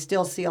 And we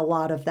still see a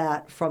lot of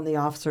that from the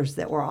officers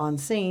that were on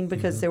scene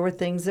because there were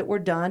things that were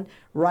done,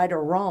 right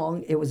or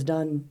wrong. It was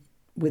done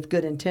with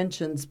good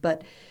intentions,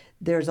 but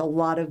there's a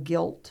lot of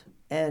guilt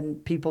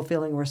and people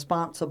feeling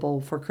responsible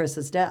for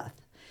Chris's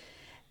death.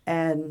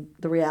 And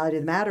the reality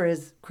of the matter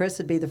is Chris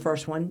would be the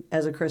first one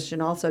as a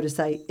Christian also to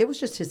say it was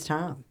just his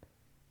time.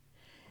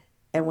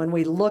 And when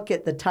we look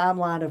at the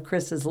timeline of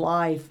Chris's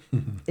life,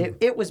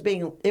 it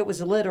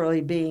was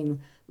literally being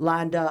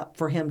lined up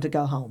for him to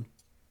go home.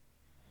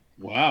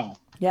 Wow.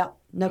 Yeah,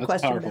 no That's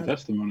question powerful about it.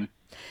 testimony.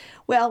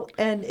 Well,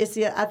 and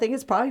I think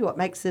it's probably what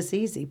makes this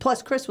easy.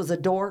 Plus, Chris was a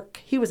dork.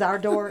 He was our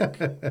dork,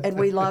 and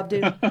we loved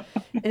him.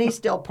 And he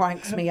still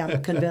pranks me,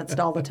 I'm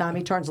convinced, all the time.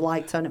 He turns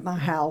lights on at my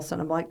house,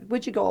 and I'm like,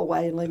 would you go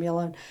away and leave me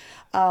alone?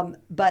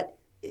 But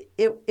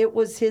it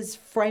was his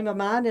frame of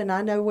mind, and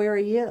I know where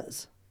he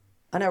is.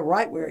 I know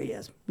right where he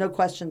is. No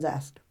questions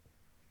asked.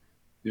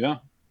 Yeah.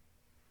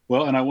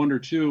 Well, and I wonder,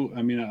 too,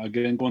 I mean,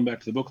 again, going back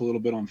to the book a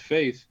little bit on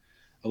faith,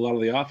 a lot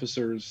of the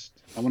officers,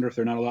 I wonder if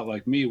they're not a lot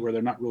like me, where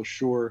they're not real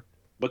sure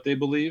what they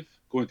believe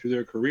going through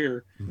their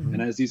career. Mm-hmm.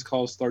 And as these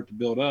calls start to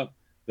build up,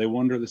 they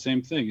wonder the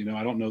same thing. You know,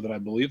 I don't know that I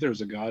believe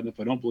there's a God. And if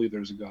I don't believe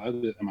there's a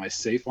God, am I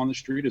safe on the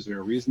street? Is there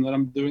a reason that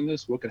I'm doing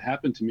this? What could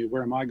happen to me?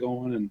 Where am I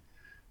going? And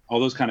all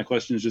those kind of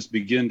questions just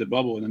begin to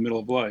bubble in the middle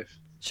of life.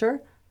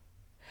 Sure.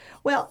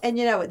 Well, and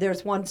you know,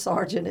 there's one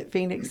sergeant at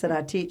Phoenix that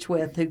I teach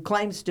with who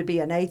claims to be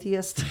an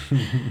atheist.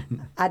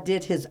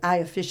 I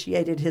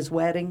officiated his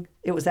wedding.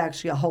 It was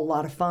actually a whole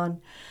lot of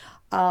fun.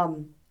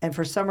 And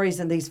for some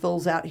reason, these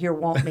fools out here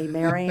want me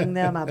marrying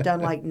them. I've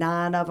done like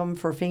 9 of them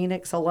for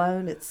Phoenix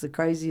alone. It's the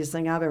craziest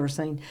thing I've ever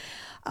seen.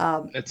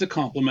 It's a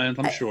compliment,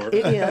 I'm sure.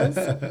 It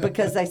is,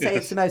 because they say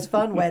it's the most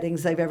fun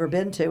weddings they've ever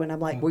been to. And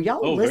I'm like, were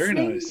y'all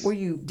listening?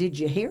 Very nice. Did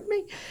you hear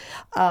me?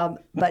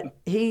 But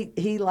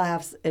he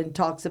laughs and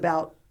talks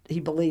about he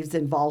believes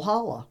in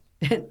Valhalla.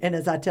 And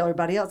as I tell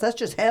everybody else, that's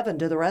just heaven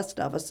to the rest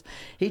of us.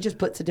 He just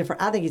puts a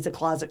different, I think he's a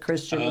closet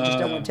Christian. He just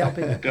don't want to tell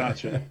people.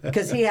 Gotcha.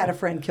 Because he had a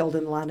friend killed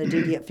in the line of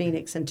duty at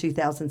Phoenix in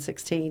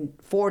 2016,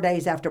 4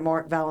 days after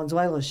Mark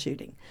Valenzuela's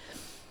shooting.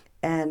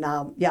 And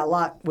a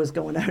lot was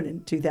going on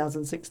in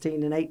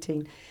 2016 and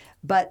 18.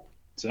 But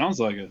sounds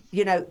like it.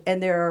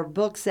 And there are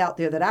books out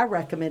there that I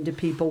recommend to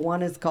people.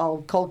 One is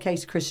called Cold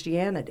Case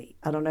Christianity.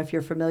 I don't know if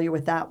you're familiar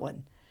with that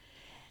one.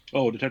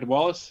 Oh, Detective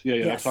Wallace? Yeah,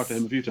 Yes. I've talked to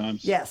him a few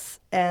times. Yes.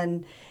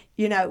 And,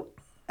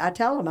 I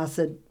tell him, I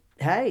said,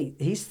 hey,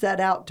 he set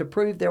out to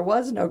prove there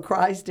was no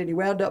Christ and he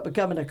wound up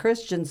becoming a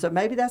Christian. So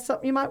maybe that's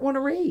something you might want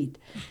to read.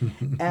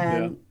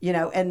 And,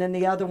 and then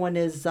the other one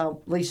is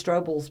Lee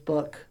Strobel's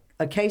book,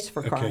 A Case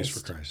for Christ. A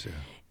Case for Christ, yeah.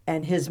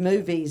 And his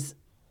movies,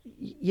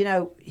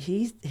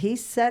 he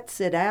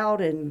sets it out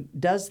and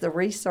does the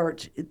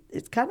research.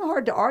 It's kind of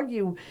hard to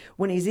argue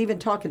when he's even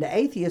talking to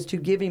atheists who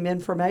give him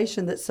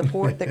information that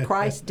support that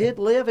Christ did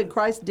live and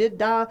Christ did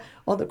die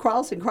on the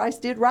cross and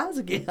Christ did rise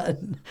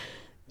again.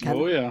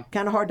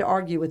 Kind of hard to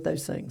argue with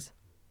those things.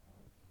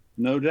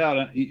 No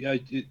doubt.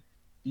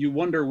 You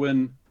wonder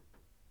when,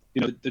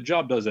 the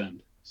job does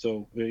end.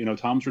 So,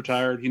 Tom's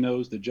retired. He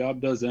knows the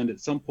job does end. At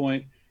some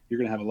point, you're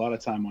going to have a lot of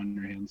time on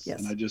your hands. Yes.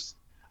 And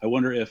I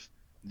wonder if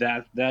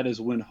that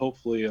is when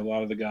hopefully a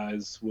lot of the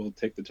guys will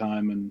take the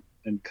time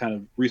and kind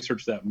of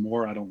research that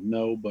more. I don't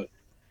know, but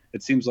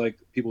it seems like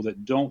people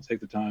that don't take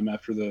the time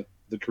after the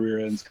career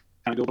ends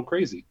kind of go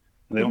crazy.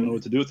 And they don't know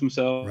what to do with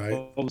themselves.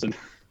 Right. And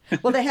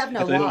Well, they have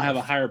no if they life. don't have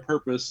a higher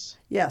purpose.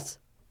 Yes.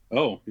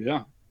 Oh,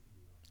 yeah.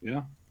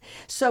 Yeah.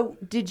 So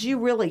did you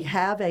really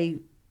have a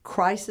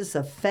crisis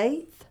of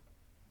faith?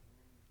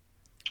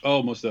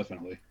 Oh, most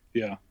definitely.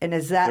 Yeah. And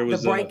is that There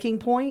the breaking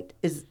point?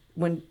 Is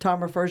when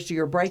Tom refers to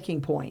your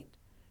breaking point?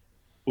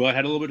 Well, I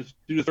had a little bit to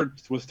do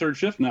with third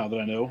shift now that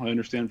I know. I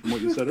understand from what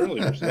you said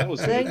earlier. So that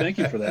was good. Thank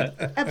you for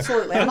that.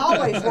 Absolutely. I'm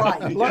always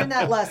right. Learn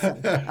that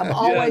lesson. I'm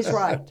always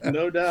right.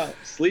 No doubt.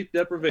 Sleep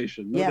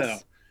deprivation, no Yes.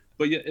 doubt.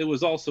 But yeah, it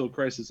was also a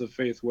crisis of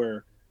faith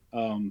where,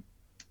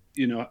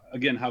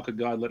 again, how could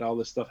God let all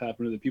this stuff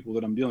happen to the people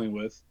that I'm dealing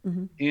with?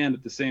 Mm-hmm. And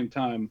at the same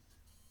time,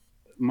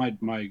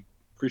 my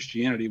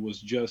Christianity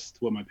was just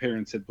what my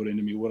parents had put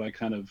into me, what I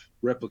kind of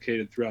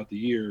replicated throughout the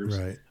years.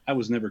 Right. I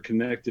was never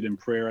connected in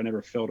prayer. I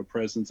never felt a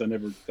presence.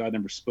 God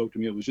never spoke to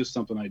me. It was just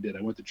something I did.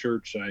 I went to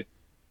church. I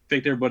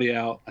faked everybody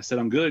out. I said,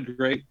 I'm good,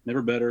 great,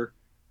 never better.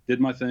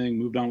 Did my thing,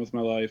 moved on with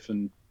my life.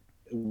 And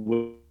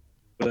when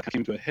that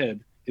came to a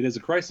head, it is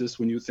a crisis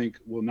when you think,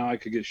 well, now I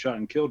could get shot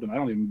and killed. And I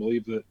don't even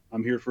believe that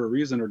I'm here for a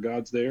reason or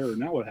God's there. Or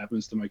now what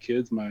happens to my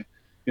kids?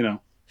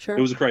 Sure.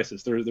 It was a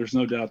crisis. There's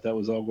no doubt that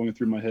was all going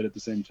through my head at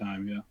the same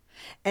time. Yeah.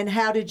 And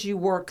how did you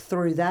work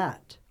through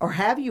that? Or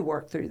have you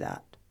worked through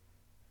that?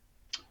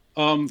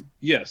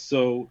 Yes.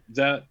 So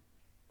that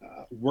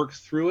work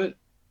through it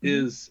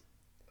is,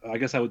 I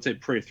guess I would say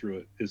pray through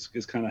it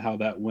is kind of how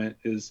that went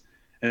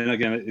and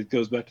again, it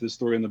goes back to the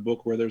story in the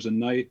book where there's a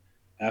night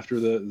after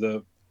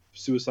the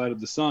suicide of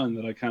the son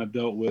that I kind of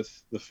dealt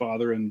with the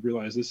father and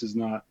realized this is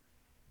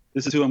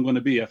who I'm going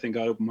to be. I think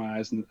God opened my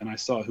eyes and I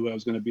saw who I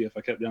was going to be if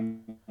I kept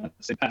down the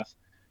same path.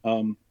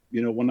 One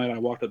night I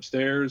walked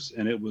upstairs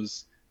and it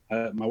was,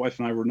 my wife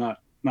and I were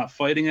not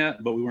fighting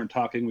yet, but we weren't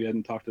talking. We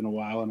hadn't talked in a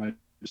while. And I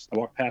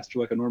walked past her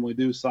like I normally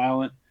do,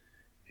 silent.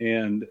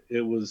 And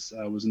I was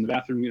in the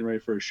bathroom getting ready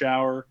for a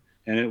shower.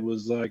 And it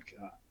was like,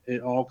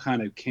 it all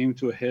kind of came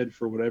to a head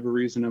for whatever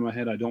reason in my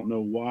head. I don't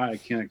know why. I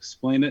can't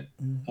explain it.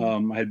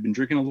 Mm-hmm. I had been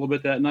drinking a little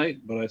bit that night,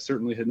 but I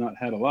certainly had not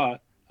had a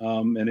lot.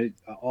 And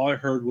all I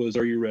heard was,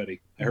 "Are you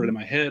ready?" I heard it in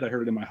my head. I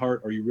heard it in my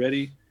heart. "Are you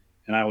ready?"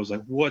 And I was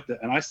like, "What?"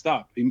 And I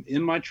stopped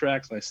in my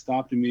tracks. I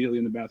stopped immediately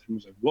in the bathroom. I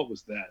was like, "What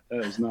was that?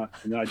 That was not."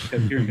 And then I just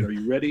kept hearing it. "Are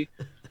you ready?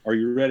 Are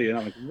you ready?" And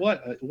I'm like,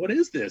 "What? What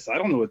is this? I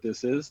don't know what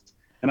this is."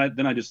 And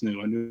I just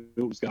knew. I knew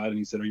it was God. And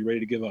He said, "Are you ready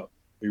to give up?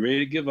 Are you ready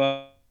to give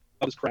up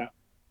this crap?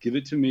 Give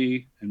it to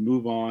me and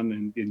move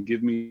on and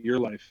give me your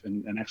life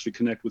and actually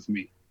connect with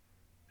me."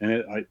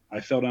 And I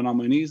fell down on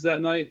my knees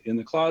that night in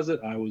the closet.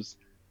 I was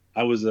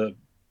a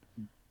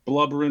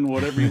blubbering,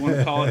 whatever you want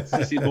to call it,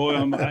 sissy boy.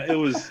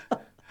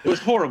 It was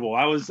horrible.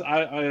 I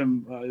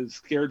am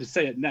scared to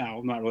say it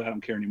now. Not really. I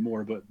don't care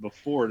anymore. But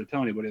before, to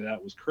tell anybody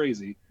that was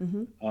crazy.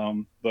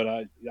 Mm-hmm. But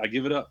I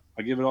give it up.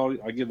 I give it all.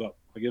 I give up.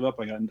 I give up.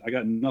 I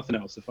got nothing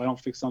else. If I don't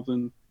fix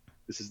something,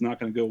 this is not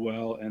going to go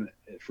well. And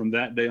from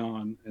that day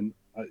on,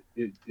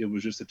 it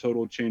was just a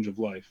total change of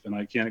life. And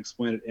I can't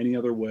explain it any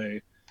other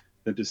way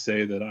than to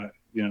say that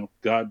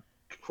God,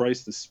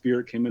 Christ, the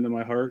Spirit came into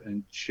my heart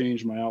and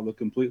changed my outlook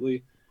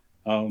completely.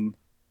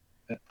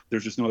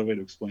 There's just no other way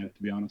to explain it,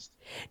 to be honest.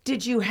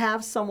 Did you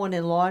have someone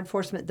in law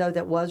enforcement, though,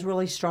 that was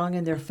really strong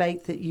in their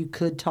faith that you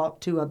could talk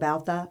to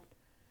about that?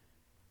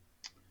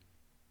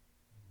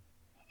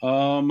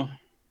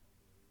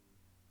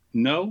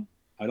 No,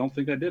 I don't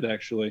think I did,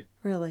 actually.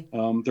 Really?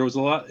 There was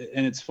a lot,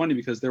 and it's funny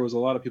because there was a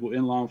lot of people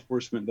in law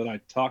enforcement that I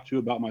talked to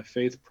about my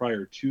faith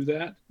prior to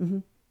that,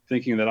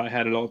 thinking that I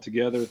had it all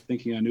together,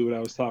 thinking I knew what I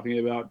was talking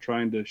about,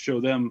 trying to show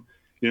them,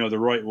 the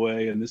right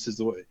way, and this is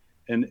the way.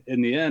 And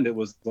in the end, it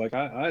was like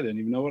I didn't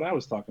even know what I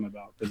was talking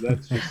about, because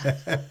that's just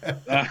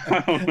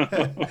I don't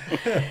know.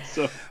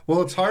 So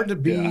well, it's hard to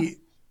be.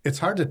 It's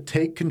hard to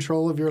take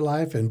control of your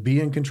life and be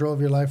in control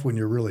of your life when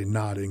you're really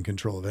not in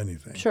control of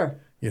anything. Sure.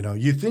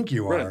 You think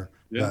you Right. are,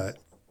 Yeah. but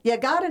Yeah,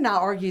 God and I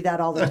argue that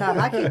all the time.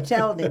 I keep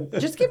telling him,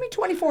 just give me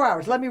 24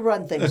 hours. Let me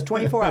run things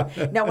 24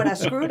 hours. Now, when I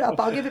screw it up,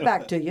 I'll give it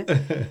back to you.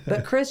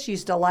 But Chris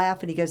used to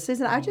laugh, and he goes,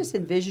 Susan, I just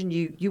envision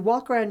you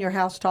walk around your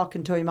house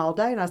talking to him all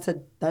day. And I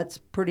said, that's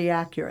pretty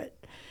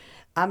accurate.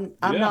 I'm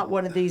not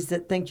one of these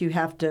that think you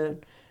have to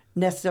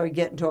necessarily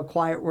get into a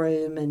quiet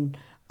room and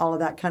all of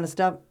that kind of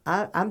stuff.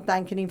 I'm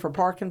thanking him for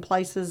parking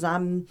places.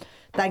 I'm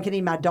thanking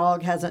him my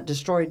dog hasn't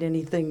destroyed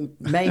anything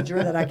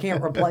major that I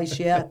can't replace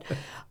yet.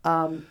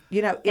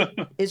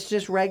 It's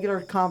just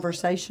regular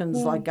conversations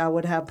like I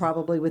would have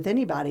probably with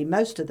anybody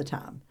most of the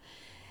time.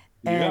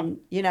 And,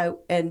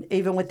 and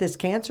even with this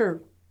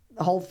cancer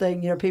whole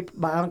thing,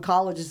 my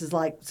oncologist is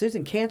like,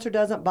 Susan, cancer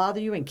doesn't bother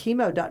you and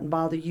chemo doesn't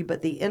bother you,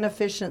 but the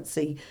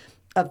inefficiency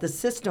of the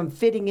system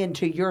fitting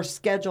into your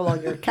schedule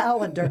on your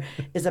calendar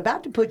is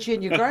about to put you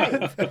in your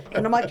grave.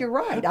 And I'm like, you're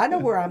right. I know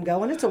where I'm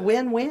going. It's a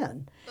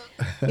win-win.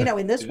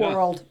 In this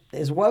world,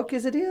 as woke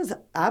as it is,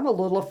 I'm a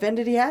little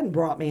offended he hadn't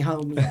brought me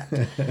home yet.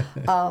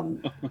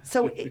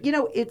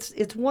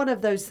 It's one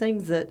of those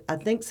things that I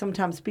think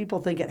sometimes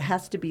people think it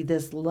has to be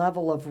this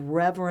level of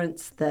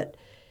reverence that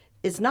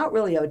is not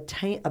really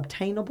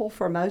obtainable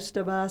for most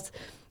of us,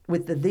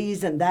 with the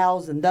these and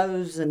thous and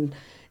those and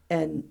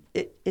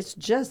it's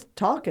just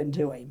talking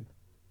to him.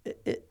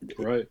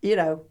 Right.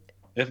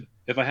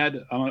 If I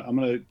had, I'm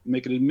going to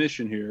make an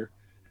admission here.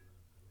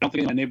 I don't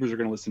think my neighbors are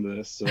going to listen to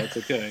this, so that's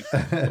okay.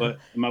 But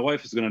my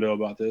wife is going to know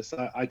about this.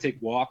 I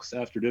take walks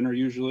after dinner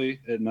usually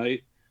at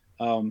night,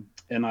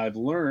 and I've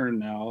learned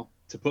now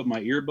to put my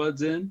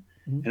earbuds in.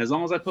 And as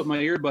long as I put my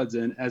earbuds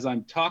in, as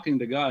I'm talking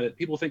to God,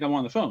 people think I'm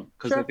on the phone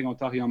because they think I'm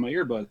talking on my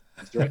earbuds,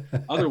 right?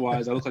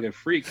 Otherwise, I look like a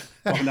freak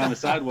walking down the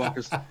sidewalk,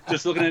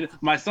 just looking at it.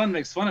 My son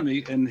makes fun of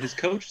me, and his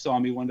coach saw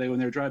me one day when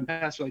they were driving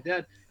past. They're like,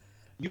 Dad,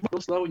 you walk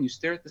real slow and you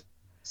stare at the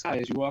sky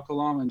as you walk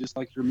along, and just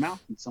like you're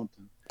mouthing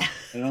something.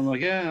 And I'm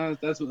like, yeah,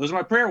 those are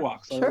my prayer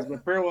walks. Those are my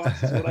prayer walks.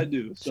 That's what I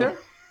do. So,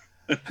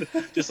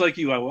 just like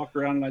you, I walk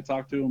around and I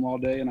talk to him all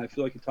day, and I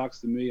feel like he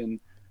talks to me, and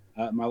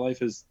my life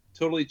has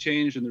totally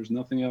changed, and there's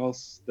nothing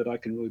else that I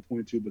can really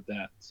point to but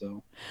that.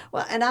 So,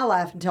 well, and I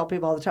laugh and tell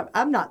people all the time,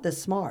 I'm not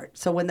this smart.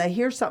 So when they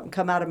hear something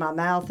come out of my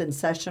mouth in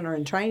session or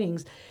in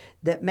trainings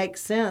that makes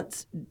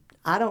sense,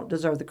 I don't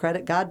deserve the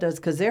credit. God does,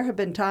 because there have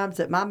been times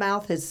that my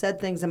mouth has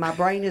said things and my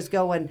brain is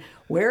going,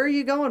 where are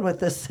you going with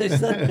this,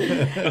 Susan?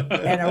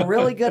 And a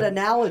really good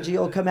analogy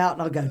will come out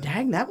and I'll go,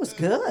 dang, that was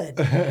good.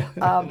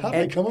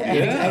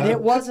 And it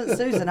wasn't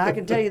Susan. I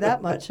can tell you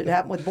that much. It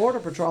happened with Border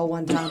Patrol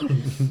one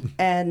time.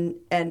 And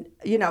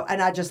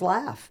I just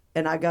laugh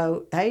and I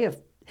go, hey,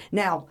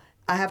 now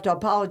I have to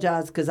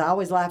apologize, because I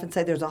always laugh and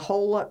say there's a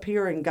hole up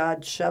here and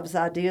God shoves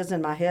ideas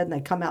in my head and they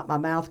come out my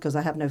mouth because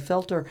I have no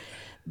filter.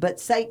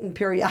 But Satan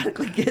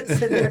periodically gets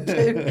in there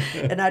too,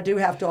 and I do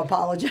have to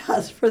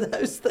apologize for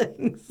those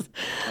things.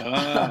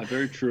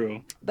 Very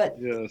true. But,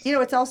 yes.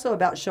 It's also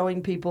about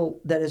showing people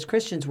that as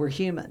Christians, we're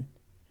human.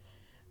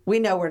 We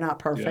know we're not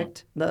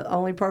perfect. Yeah. The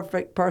only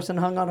perfect person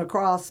hung on a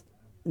cross,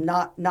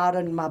 not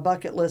on my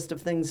bucket list of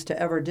things to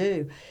ever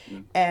do.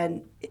 Yeah.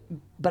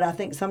 But I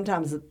think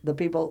sometimes the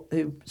people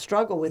who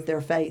struggle with their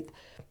faith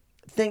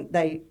think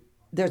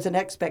there's an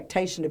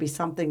expectation to be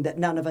something that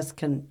none of us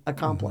can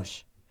accomplish.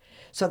 Mm-hmm.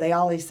 So they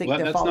always think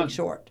they're falling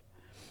short.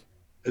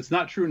 It's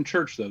not true in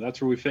church, though.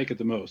 That's where we fake it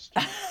the most.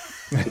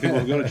 So people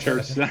who go to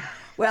church.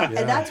 Well,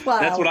 and that's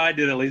why what I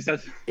did, at least.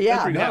 That's where you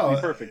have to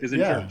be perfect, is in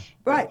church.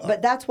 Right,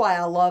 but that's why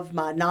I love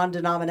my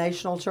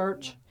non-denominational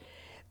church,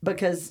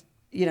 because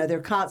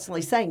they're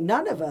constantly saying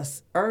none of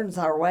us earns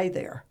our way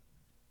there.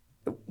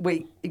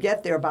 We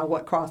get there by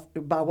what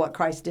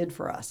Christ did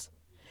for us.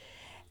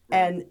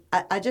 And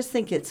I just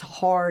think it's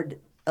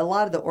hard. A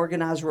lot of the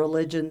organized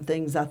religion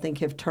things, I think,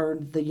 have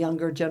turned the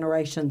younger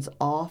generations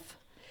off,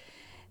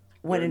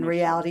 when in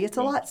reality it's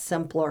a lot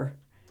simpler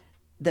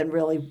than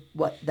really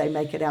what they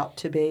make it out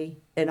to be.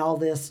 And all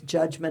this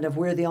judgment of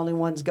we're the only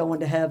ones going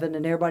to heaven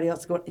and everybody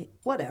else going,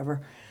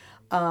 whatever.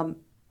 And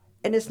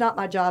it's not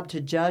my job to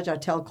judge. I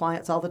tell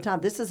clients all the time,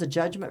 this is a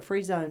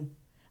judgment-free zone.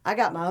 I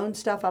got my own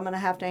stuff I'm going to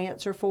have to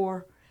answer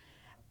for.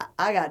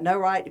 I got no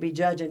right to be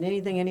judging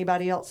anything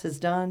anybody else has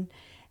done.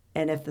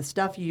 And if the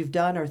stuff you've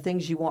done are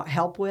things you want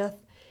help with,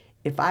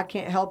 if I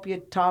can't help you,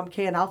 Tom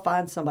can, I'll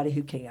find somebody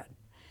who can.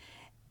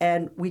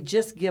 And we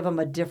just give them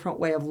a different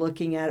way of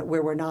looking at it,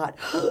 where we're not,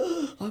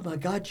 oh my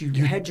God, you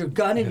had your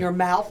gun in your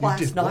mouth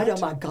last night. Oh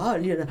my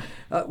God,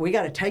 we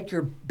got to take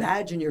your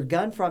badge and your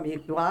gun from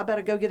you. Well, I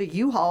better go get a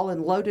U-Haul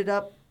and load it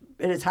up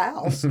at his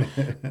house,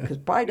 because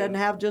probably doesn't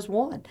have just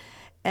one.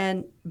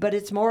 But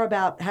it's more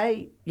about,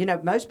 hey,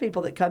 most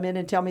people that come in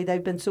and tell me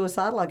they've been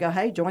suicidal, I go,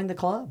 hey, join the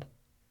club.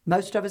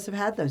 Most of us have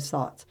had those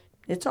thoughts.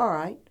 It's all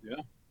right.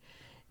 Yeah.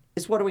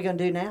 It's what are we going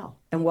to do now?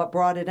 And what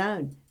brought it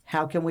on?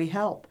 How can we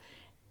help?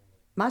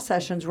 My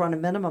sessions run a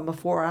minimum of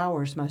 4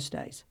 hours most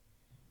days.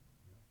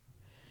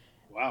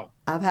 Wow.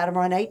 I've had them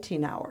run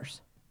 18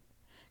 hours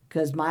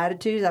because my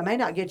attitude is I may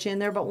not get you in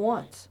there but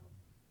once.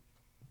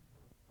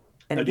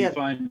 And Now,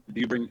 again,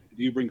 do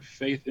you bring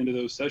faith into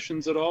those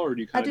sessions at all, or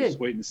do you kind I of do. just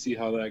wait and see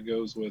how that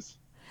goes with?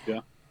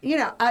 Yeah. you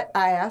know, I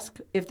ask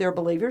if they're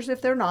believers.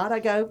 If they're not, I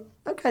go,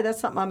 okay, that's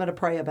something I'm going to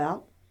pray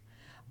about.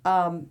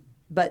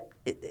 But,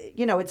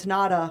 it's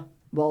not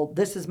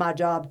this is my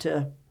job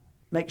to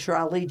make sure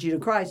I lead you to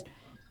Christ.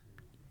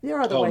 There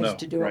are other ways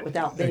to do it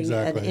without being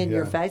Exactly, in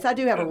your yeah. face. I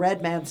do have a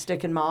red man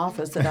stick in my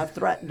office that I've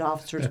threatened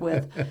officers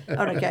with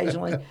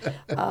occasionally.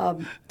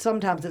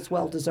 Sometimes it's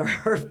well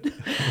deserved.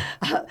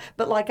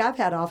 But like I've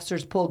had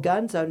officers pull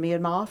guns on me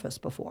in my office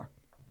before.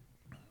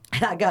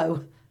 And I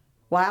go,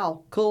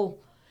 wow,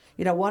 cool.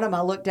 One of them,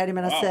 I looked at him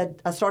and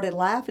I started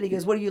laughing. He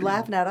goes, what are you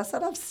laughing at? I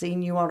said, I've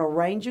seen you on a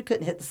range. You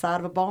couldn't hit the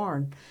side of a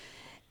barn.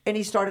 And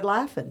he started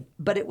laughing.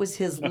 But it was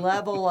his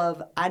level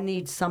of, I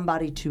need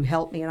somebody to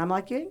help me. And I'm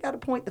like, you ain't got to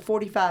point the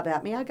 45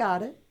 at me. I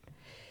got it.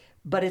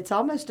 But it's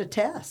almost a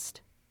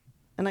test.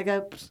 And I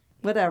go,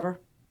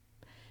 whatever.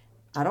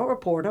 I don't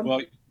report them.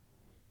 Well,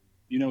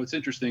 what's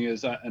interesting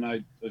is,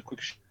 a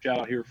quick shout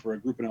out here for a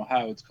group in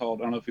Ohio. It's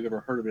called, I don't know if you've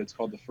ever heard of it. It's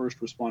called the First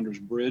Responders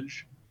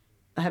Bridge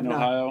I have in not.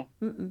 Ohio.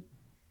 Mm-mm.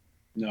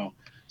 No.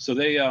 So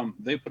they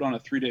put on a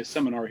 3-day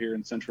seminar here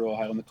in Central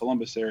Ohio in the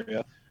Columbus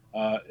area.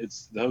 The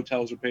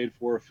hotels are paid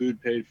for, food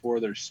paid for.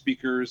 There's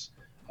speakers.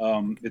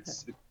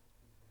 It's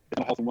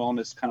a health and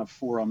wellness kind of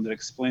forum that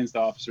explains to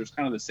officers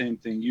kind of the same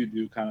thing you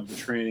do, kind of the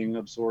training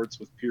of sorts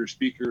with peer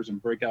speakers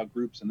and breakout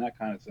groups and that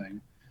kind of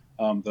thing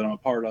that I'm a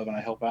part of and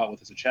I help out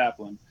with as a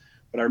chaplain.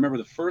 But I remember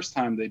the first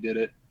time they did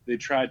it, they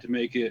tried to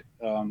make it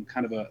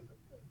kind of a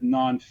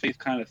non-faith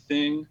kind of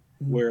thing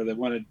where they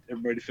wanted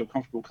everybody to feel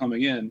comfortable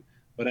coming in.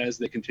 But as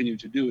they continued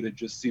to do it, it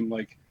just seemed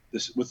like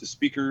this with the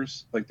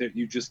speakers, like that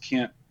you just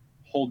can't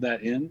hold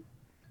that in.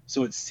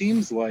 So it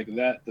seems like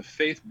that the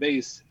faith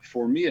base,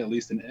 for me at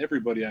least, and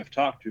everybody I've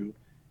talked to,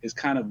 is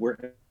kind of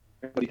where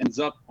everybody ends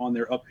up on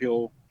their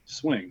uphill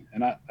swing.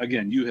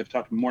 And you have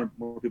talked to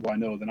more people I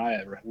know than I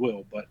ever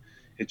will, but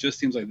it just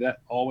seems like that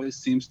always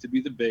seems to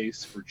be the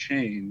base for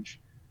change,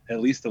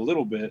 at least a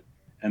little bit,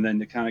 and then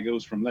it kind of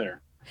goes from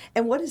there.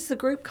 And what is the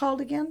group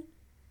called again?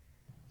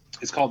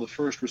 It's called the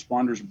First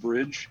Responders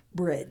Bridge.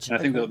 And I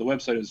think the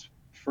website is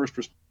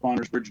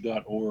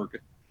firstrespondersbridge.org.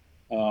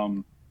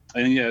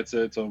 And yeah, it's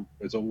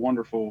a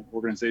wonderful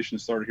organization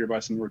started here by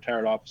some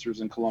retired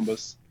officers in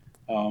Columbus.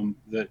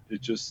 That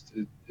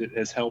it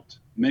has helped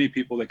many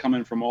people that come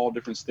in from all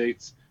different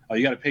states.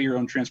 You got to pay your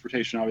own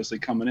transportation, obviously,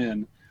 coming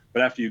in,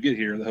 but after you get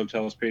here, the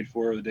hotel is paid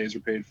for, the days are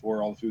paid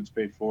for, all the food's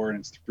paid for, and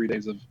it's 3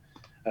 days of.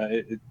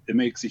 It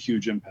makes a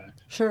huge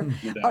impact. Sure.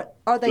 No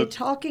Are they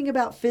talking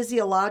about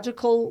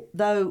physiological,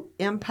 though,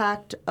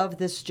 impact of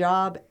this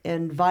job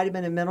and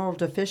vitamin and mineral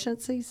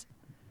deficiencies?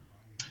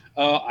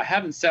 I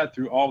haven't sat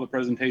through all the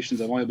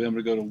presentations. I've only been able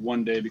to go to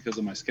one day because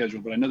of my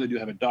schedule, but I know they do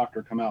have a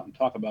doctor come out and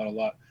talk about a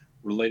lot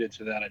related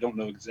to that. I don't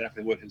know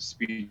exactly what his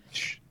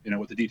speech,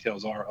 what the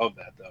details are of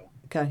that, though.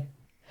 Okay.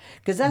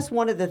 Because that's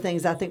one of the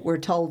things I think we're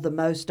told the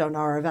most on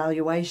our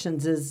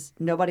evaluations is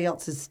nobody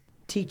else is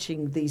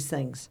teaching these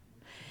things.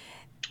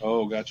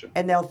 Oh, gotcha.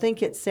 And they'll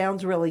think it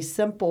sounds really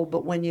simple,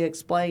 but when you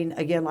explain,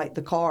 again, like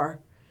the car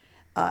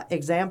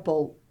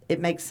example,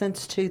 it makes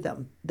sense to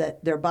them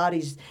that their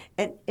bodies,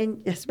 and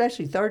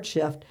especially third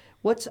shift,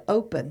 what's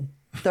open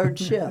third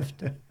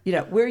shift?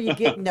 Where are you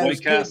getting those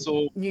White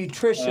Castle, good,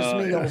 nutritious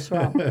meals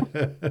from?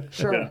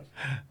 Sure.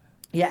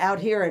 Yeah, out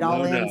here it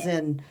all ends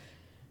in,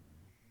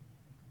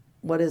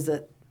 what is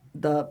it?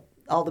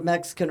 All the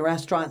Mexican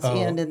restaurants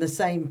end in the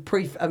same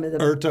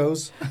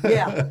Ertos.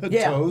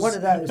 Yeah, Toes. one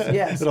of those,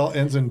 yes. It all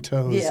ends in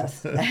toes.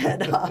 Yes.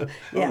 And,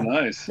 yeah,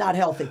 nice. Not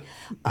healthy.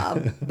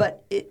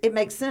 But it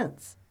makes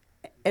sense.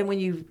 And when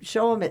you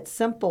show them it's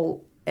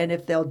simple, and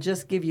if they'll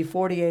just give you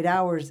 48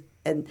 hours,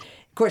 and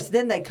of course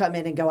then they come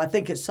in and go, I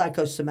think it's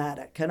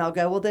psychosomatic. And I'll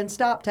go, well, then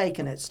stop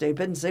taking it,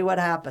 stupid, and see what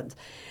happens.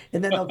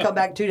 And then they'll come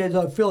back 2 days,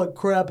 I feel like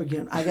crap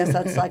again. I guess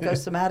that's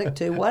psychosomatic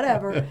too,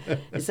 whatever.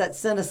 It's that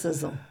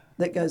cynicism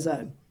that goes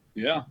on.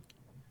 Yeah.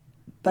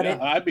 But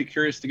I'd be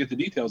curious to get the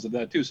details of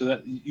that too. So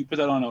that you put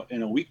that on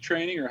in a week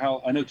training, or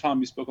how? I know Tom,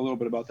 you spoke a little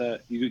bit about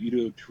that. You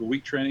do 2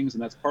 week trainings,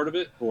 and that's part of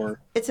it, or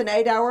it's an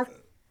 8-hour.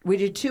 We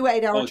do 2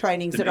 8-hour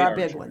trainings that are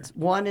big ones.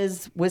 One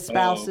is with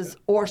spouses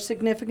or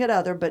significant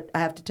other, but I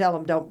have to tell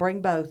them don't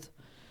bring both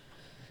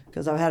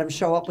because I've had them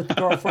show up with the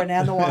girlfriend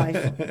and the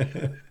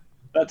wife.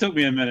 That took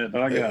me a minute,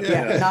 but I got it.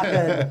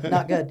 Yeah,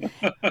 not good.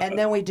 And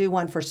then we do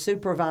one for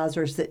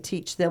supervisors that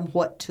teach them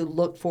what to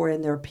look for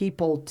in their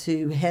people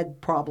to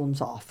head problems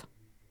off.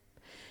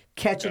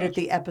 Catch it at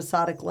the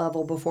episodic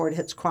level before it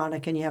hits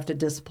chronic and you have to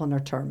discipline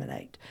or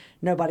terminate.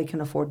 Nobody can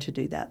afford to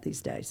do that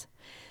these days.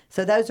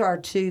 So those are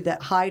 2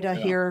 that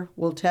HIDA here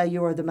will tell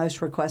you are the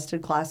most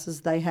requested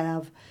classes they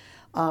have.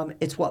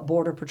 It's what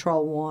Border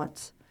Patrol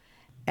wants.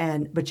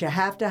 But you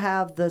have to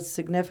have the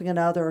significant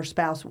other or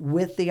spouse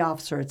with the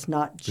officer. It's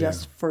not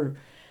just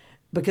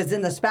because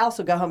then the spouse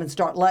will go home and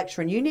start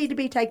lecturing. You need to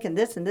be taking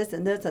this and this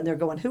and this. And they're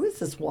going, who is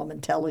this woman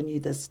telling you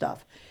this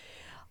stuff?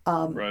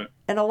 Right.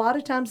 And a lot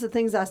of times the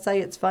things I say,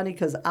 it's funny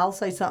because I'll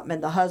say something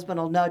and the husband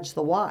will nudge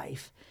the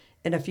wife.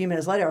 And a few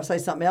minutes later, I'll say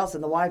something else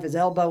and the wife is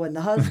elbowing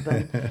the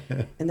husband.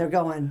 And they're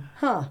going,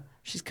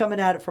 she's coming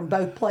at it from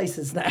both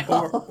places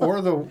now.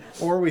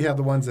 or we have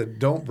the ones that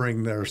don't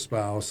bring their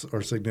spouse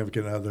or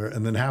significant other,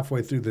 and then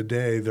halfway through the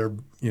day, they're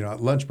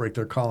at lunch break,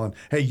 they're calling,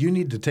 "Hey, you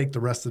need to take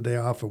the rest of the day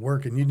off of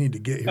work, and you need to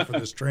get here for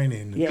this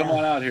training." Yeah. Come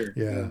on out here.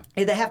 Yeah.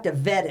 And they have to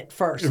vet it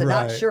first. They're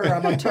not Right. sure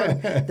I'm going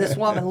to turn this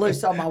woman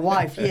loose on my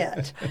wife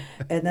yet.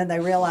 And then they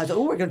realize,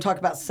 we're going to talk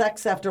about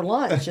sex after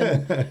lunch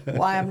and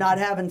why I'm not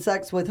having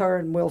sex with her,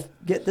 and we'll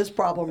get this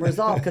problem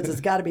resolved because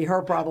it's got to be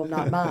her problem,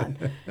 not mine.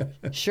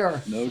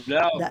 Sure. No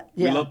doubt.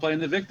 Yeah. We love playing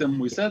the victim.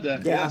 We said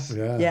that. Yeah. Yes.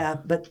 Yeah,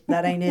 but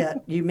that ain't it.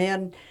 You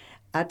men,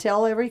 I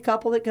tell every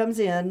couple that comes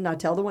in, I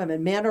tell the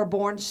women, men are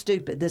born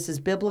stupid. This is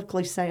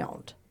biblically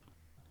sound.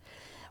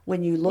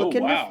 When you look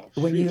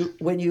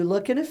when you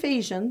look in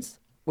Ephesians,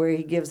 where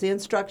he gives the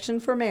instruction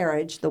for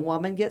marriage, the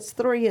woman gets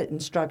 3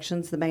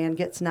 instructions, the man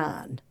gets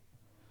 9.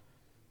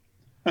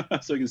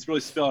 So you can really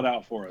spell it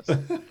out for us.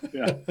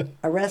 Yeah.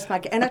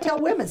 And I tell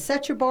women,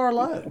 set your bar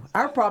low.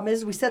 Our problem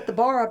is we set the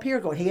bar up here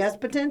going, he has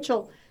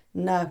potential.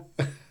 No.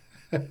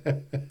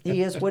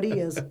 He is what he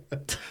is.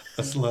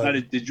 Now,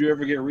 did you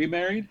ever get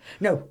remarried?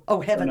 No. Oh,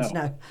 heavens,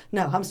 no.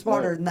 No, I'm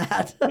smarter than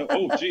that. No.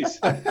 Oh, jeez.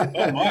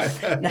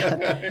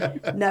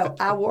 Oh, my. No,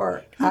 I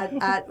work.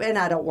 And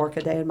I don't work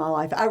a day in my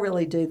life. I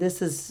really do.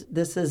 This is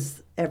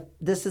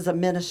a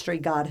ministry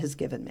God has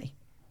given me.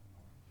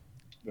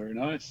 Very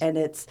nice. And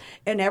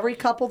every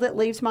couple that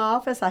leaves my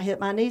office, I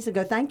hit my knees and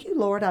go, "Thank you,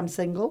 Lord, I'm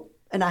single.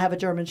 And I have a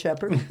German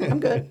Shepherd. I'm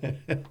good."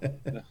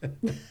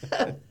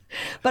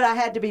 But I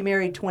had to be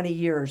married 20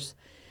 years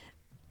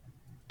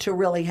to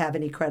really have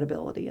any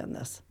credibility in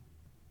this.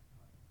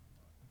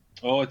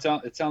 Oh,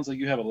 it sounds like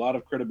you have a lot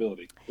of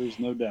credibility. There's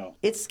no doubt.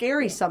 It's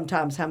scary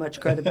sometimes how much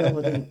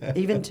credibility,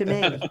 even to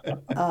me.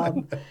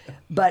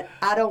 But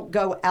I don't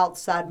go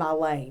outside my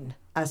lane.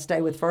 I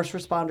stay with first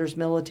responders,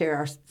 military.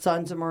 Our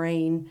son's a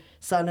Marine.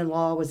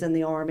 Son-in-law was in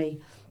the Army.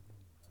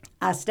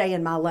 I stay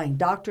in my lane.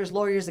 Doctors,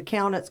 lawyers,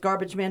 accountants,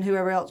 garbage men,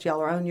 whoever else,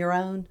 y'all are on your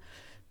own.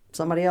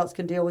 Somebody else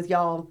can deal with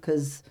y'all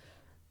because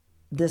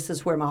this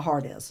is where my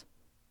heart is.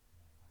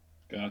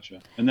 Gotcha.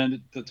 And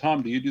then,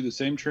 Tom, do you do the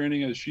same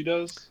training as she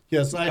does?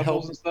 Yes, I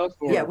help. And stuff,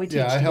 or? Yeah, we teach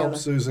I help together.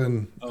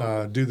 Susan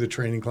do the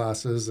training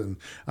classes, and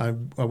I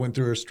went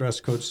through her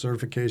stress coach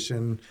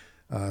certification,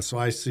 so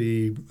I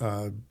see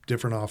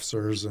different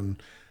officers,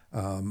 and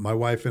my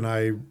wife and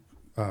I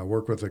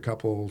work with a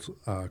couples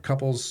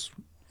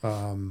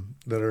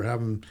that are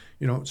having,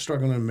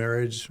 struggling in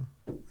marriage,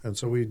 and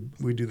so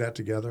we do that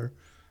together.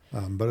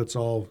 But it's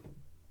all.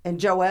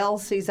 And Joel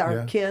sees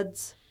our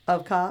kids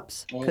of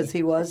cops because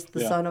he was the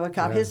son of a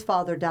cop. Yeah. His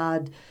father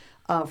died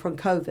from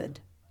COVID,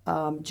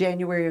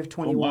 January of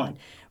 21,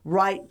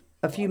 right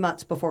a few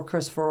months before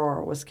Chris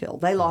Ferrara was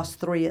killed. They lost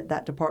 3 at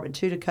that department,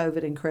 2 to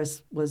COVID, and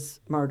Chris was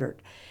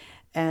murdered.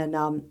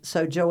 And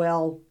so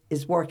Joel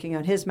is working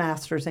on his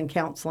master's in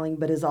counseling,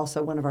 but is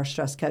also one of our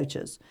stress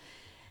coaches.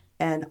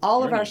 And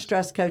all of our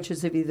stress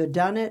coaches have either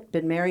done it,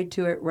 been married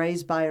to it,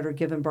 raised by it, or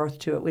given birth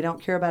to it. We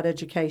don't care about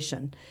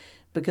education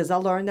because I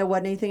learned there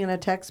wasn't anything in a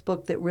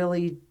textbook that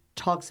really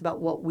talks about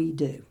what we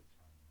do.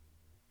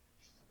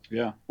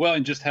 Yeah. Well,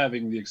 and just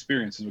having the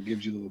experience is what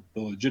gives you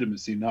the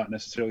legitimacy, not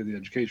necessarily the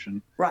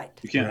education. Right.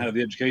 You can't have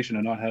the education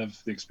and not have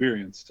the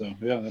experience. So,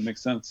 yeah, that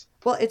makes sense.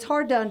 Well, it's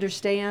hard to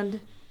understand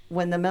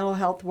when the mental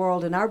health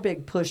world and our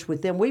big push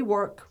with them, we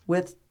work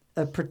with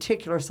a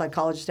particular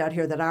psychologist out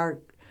here that our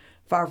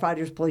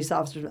firefighters, police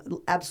officers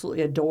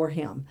absolutely adore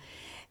him.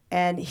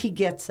 And he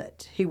gets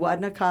it. He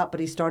wasn't a cop, but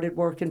he started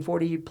working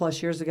 40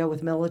 plus years ago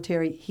with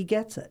military. He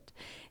gets it.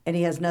 And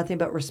he has nothing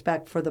but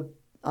respect for the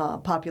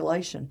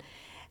population.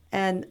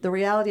 And the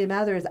reality of the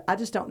matter is, I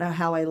just don't know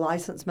how a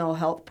licensed mental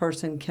health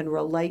person can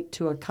relate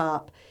to a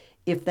cop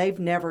if they've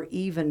never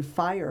even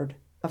fired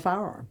a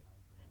firearm.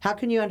 How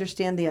can you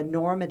understand the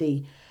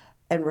enormity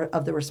and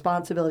of the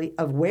responsibility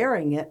of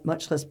wearing it,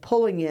 much less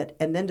pulling it,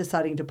 and then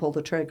deciding to pull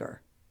the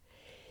trigger?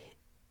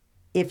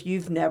 If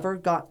you've never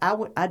got,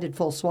 I did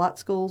full SWAT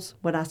schools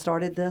when I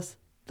started this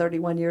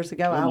 31 years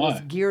ago. I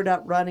was geared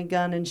up, running,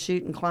 gunning,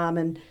 shooting,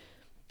 climbing.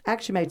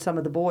 Actually made some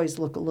of the boys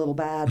look a little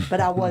bad, but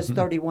I was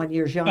 31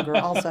 years younger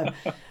also.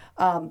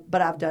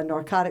 But I've done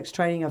narcotics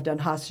training. I've done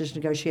hostage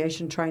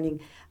negotiation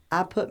training.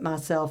 I put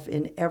myself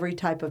in every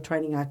type of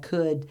training I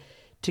could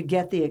to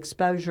get the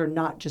exposure,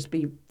 not just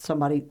be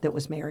somebody that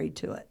was married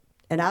to it.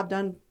 And I've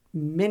done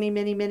many,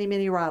 many, many,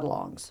 many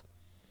ride-alongs.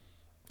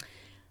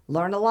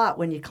 Learn a lot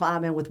when you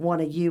climb in with one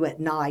of you at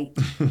night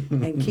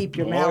and keep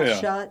your mouth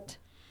shut.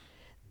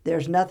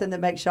 There's nothing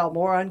that makes y'all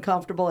more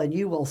uncomfortable, and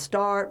you will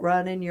start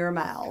running your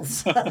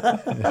mouths.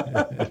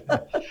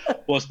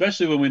 Well,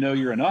 especially when we know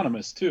you're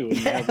anonymous, too. And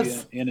you have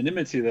the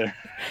anonymity there.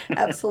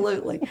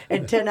 Absolutely.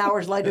 And 10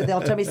 hours later,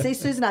 they'll tell me, "See,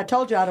 Susan, I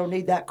told you I don't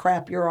need that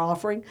crap you're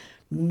offering."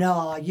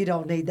 No, you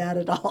don't need that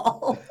at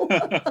all.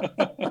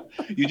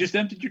 You just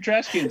emptied your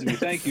trash cans of me.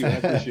 Thank you. I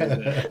appreciate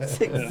that.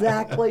 That's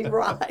exactly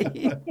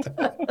right.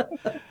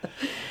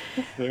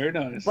 Very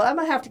nice. Well, I'm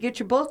going to have to get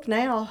your book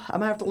now. I'm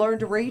going to have to learn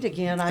to read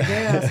again, I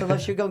guess,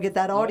 unless you're going to get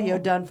that audio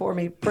done for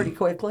me pretty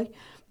quickly.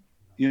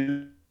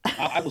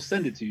 I will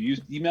send it to you.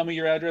 You email me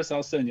your address,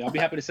 I'll send you. I'll be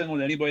happy to send one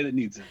to anybody that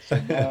needs it. So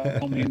by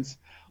all means,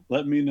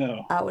 let me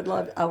know. I would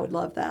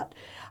love that.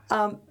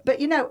 But,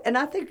 and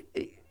I think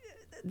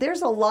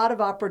there's a lot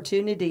of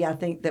opportunity, I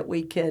think, that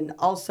we can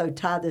also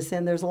tie this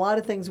in. There's a lot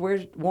of things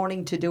we're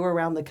wanting to do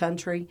around the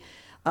country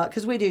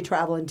because we do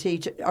travel and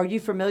teach. Are you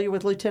familiar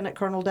with Lieutenant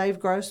Colonel Dave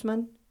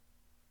Grossman?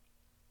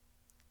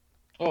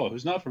 Oh,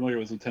 who's not familiar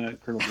with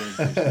Lieutenant Colonel Dave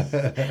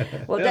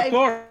Grossman? Well, yeah, Dave,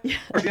 of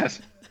course,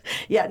 yes.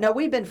 Yeah, no,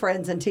 we've been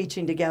friends and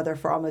teaching together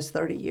for almost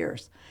 30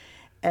 years.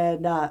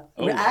 And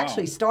we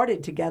actually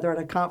started together at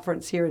a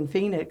conference here in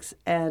Phoenix,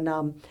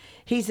 and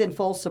he's in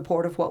full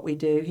support of what we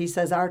do. He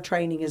says our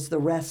training is the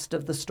rest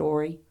of the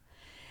story.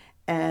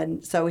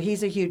 And so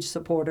he's a huge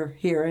supporter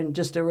here and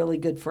just a really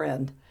good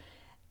friend.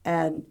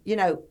 And,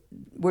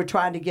 we're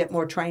trying to get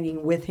more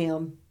training with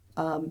him.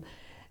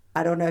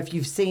 I don't know if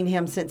you've seen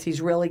him since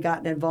he's really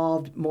gotten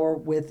involved more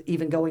with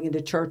even going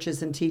into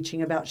churches and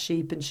teaching about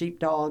sheep and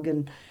sheepdog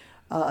and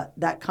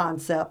that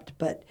concept.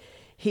 But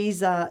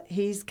he's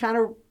kind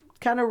of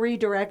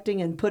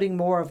redirecting and putting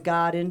more of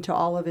God into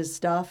all of his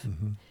stuff,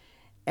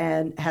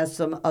 and has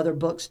some other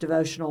books,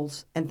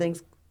 devotionals and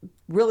things,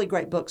 really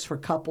great books for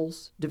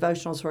couples,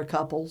 devotionals for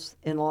couples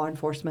in law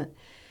enforcement.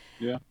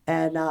 Yeah.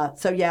 And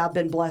I've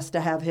been blessed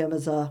to have him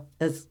as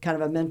kind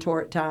of a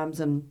mentor at times,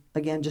 and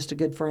again, just a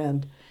good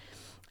friend.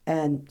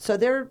 And so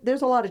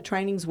there's a lot of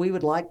trainings we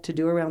would like to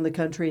do around the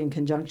country in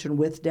conjunction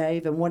with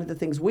Dave. And one of the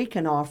things we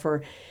can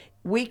offer,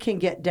 we can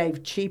get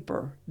Dave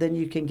cheaper than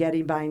you can get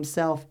him by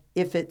himself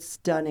if it's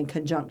done in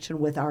conjunction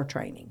with our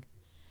training.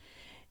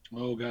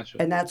 Oh, gotcha.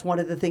 And that's one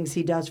of the things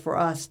he does for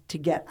us to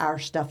get our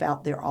stuff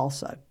out there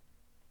also.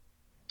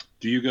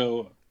 Do you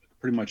go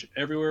pretty much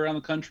everywhere around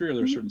the country, or are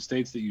there certain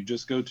states that you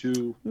just go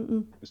to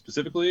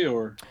specifically,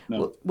 or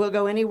no? We'll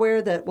go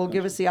anywhere that will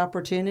give us the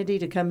opportunity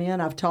to come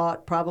in. I've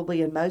taught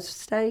probably in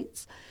most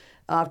states.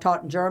 I've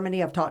taught in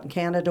Germany. I've taught in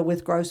Canada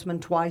with Grossman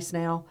twice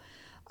now.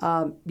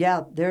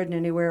 There isn't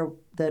anywhere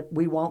that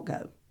we won't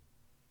go.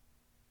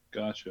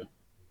 Gotcha.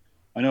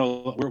 I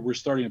know we're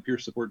starting a peer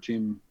support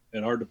team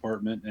at our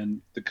department,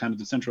 and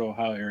the Central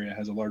Ohio area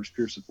has a large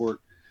peer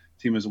support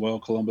team as well.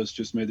 Columbus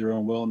just made their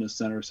own wellness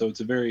center, so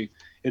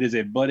it is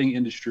a budding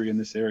industry in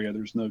this area.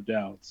 There's no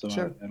doubt. So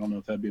sure. I don't know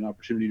if that'd be an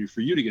opportunity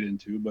for you to get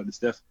into, but it's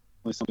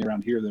definitely something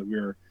around here that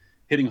we're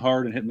hitting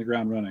hard and hitting the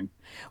ground running.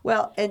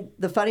 Well, and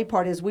the funny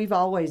part is we've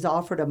always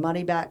offered a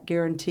money-back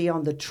guarantee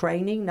on the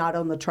training, not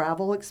on the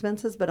travel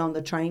expenses, but on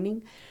the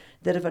training.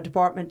 That if a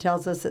department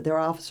tells us that their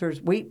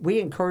officers, we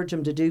encourage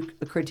them to do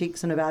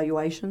critiques and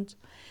evaluations.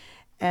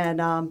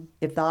 And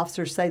if the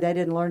officers say they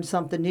didn't learn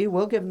something new,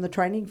 we'll give them the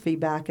training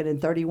feedback. And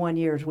in 31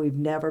 years, we've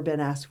never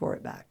been asked for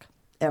it back,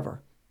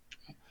 ever.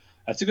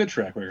 That's a good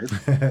track record.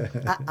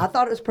 I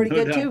thought it was pretty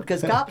good, too,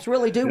 because cops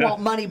really do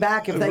want money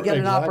back if they get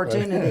an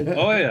opportunity.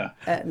 Oh, yeah.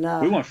 And,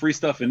 we want free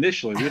stuff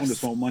initially. We don't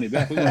just want money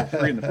back. We want it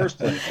free in the first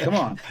place. Come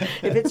on.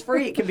 If it's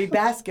free, it can be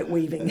basket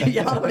weaving.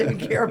 Y'all don't even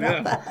care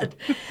about that.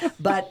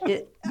 But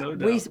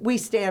we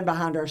stand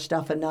behind our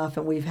stuff enough,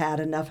 and we've had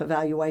enough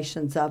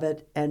evaluations of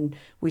it, and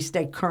we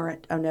stay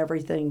current on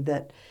everything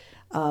that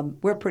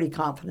we're pretty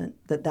confident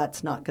that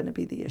that's not going to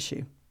be the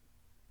issue.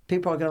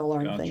 People are going to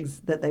learn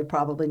things that they've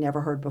probably never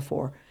heard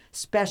before,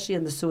 especially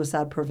in the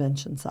suicide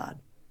prevention side.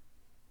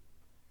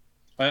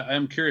 I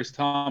am curious,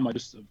 Tom,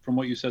 from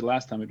what you said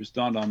last time, it just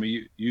dawned on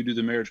me, you do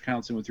the marriage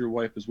counseling with your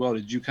wife as well.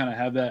 Did you kind of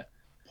have that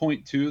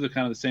point too,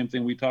 the same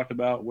thing we talked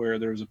about, where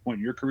there was a point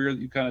in your career that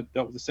you kind of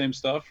dealt with the same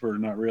stuff, or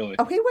not really?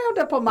 Oh, he wound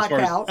up on my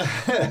couch.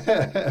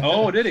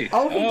 Oh, did he?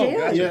 Oh, he did?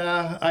 Gotcha.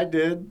 Yeah, I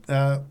did.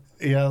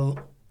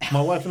 My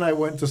wife and I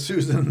went to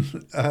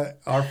Susan.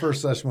 Our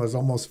first session was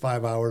almost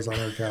 5 hours on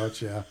her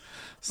couch. Yeah.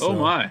 So, oh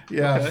my.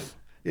 Yeah. Okay.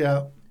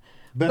 Yeah.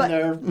 Been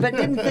there. But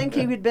didn't think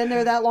he had been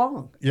there that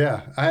long.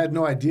 Yeah, I had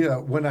no idea.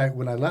 When I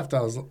left,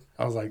 I was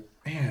like,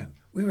 man,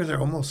 we were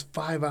there almost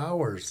 5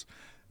 hours.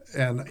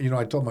 And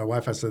I told my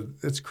wife, I said,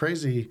 it's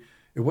crazy.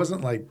 It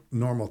wasn't like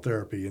normal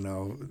therapy,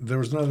 There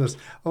was none of this,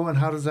 and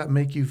how does that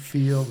make you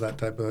feel? That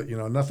type of,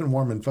 nothing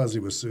warm and fuzzy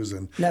with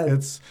Susan. No.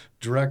 It's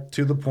direct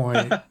to the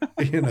point,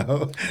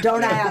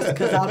 Don't ask,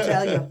 because I'll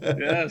tell you.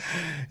 Yes.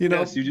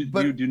 Yes,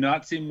 you do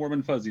not seem warm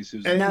and fuzzy,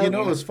 Susan. And, it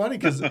was funny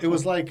because it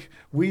was like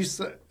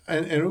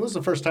and it was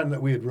the first time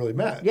that we had really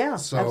met. Yeah,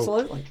 so,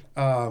 absolutely.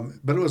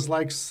 But it was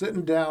like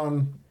sitting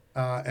down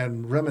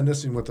and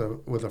reminiscing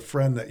with a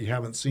friend that you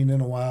haven't seen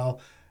in a while.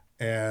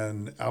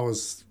 And I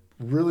was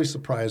really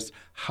surprised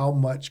how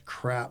much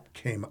crap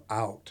came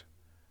out.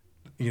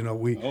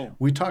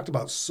 We talked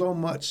about so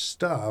much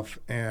stuff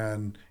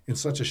and in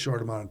such a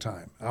short amount of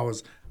time. I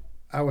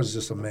was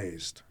just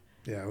amazed.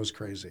 Yeah, it was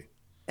crazy.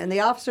 And the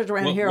officers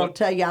around here will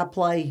tell you I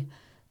play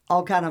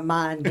all kind of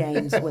mind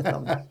games with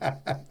them.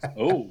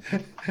 Oh.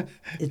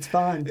 It's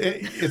fun.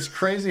 It's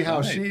crazy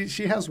how she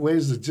has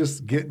ways of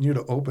just getting you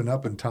to open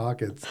up and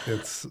talk.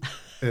 It's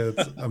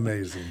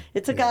amazing.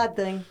 It's a God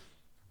thing.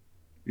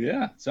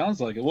 Yeah,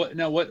 sounds like it.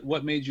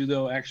 What made you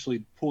though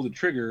actually pull the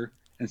trigger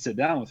and sit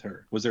down with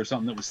her? Was there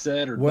something that was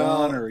said or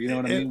done, or you know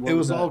what I mean? What It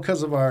was that? all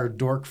because of our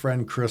dork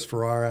friend Chris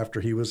Farrar after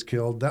he was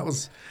killed.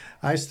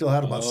 I still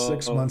had about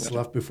 6 months gotcha.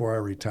 left before I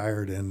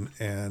retired,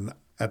 and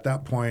at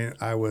that point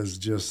I was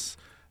just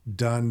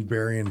done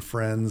burying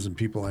friends and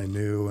people I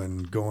knew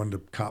and going to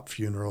cop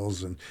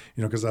funerals, and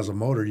because as a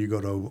motor you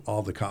go to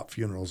all the cop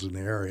funerals in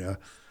the area,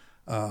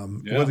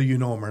 whether you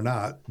know them or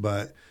not.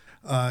 But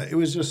it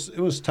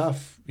was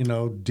tough,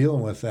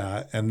 dealing with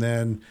that. And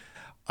then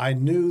I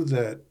knew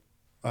that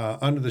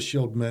Under the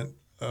Shield meant,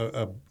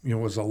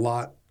 was a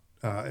lot,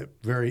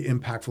 very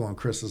impactful on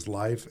Chris's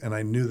life, and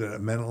I knew that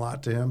it meant a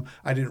lot to him.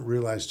 I didn't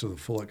realize to the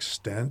full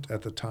extent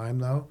at the time,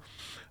 though.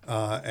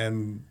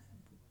 And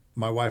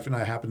my wife and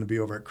I happened to be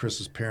over at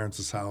Chris's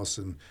parents' house,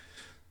 and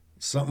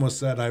something was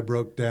said. I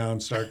broke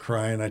down, started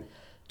crying. I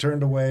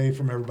turned away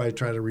from everybody,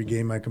 tried to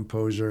regain my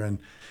composure, and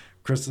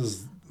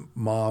Chris's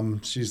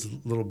mom, she's a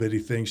little bitty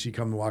thing. She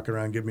come walking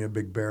around, give me a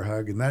big bear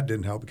hug, and that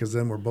didn't help because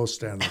then we're both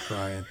standing there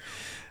crying.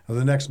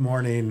 The next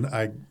morning,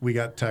 we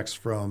got text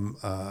from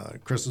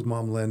Chris's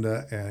mom,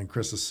 Linda, and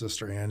Chris's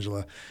sister,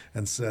 Angela,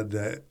 and said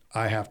that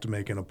I have to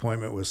make an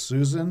appointment with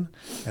Susan,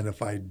 and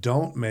if I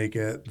don't make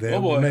it, they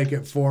will make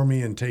it for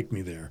me and take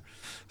me there.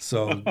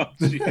 So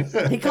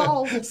he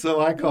called.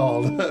 So I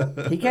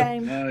called. He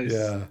came. Nice.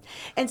 Yeah.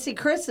 And see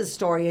Chris's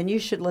story, and you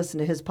should listen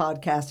to his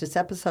podcast. It's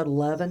episode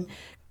 11.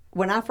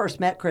 When I first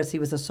met Chris, he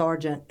was a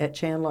sergeant at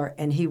Chandler,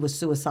 and he was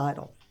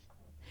suicidal.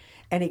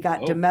 And he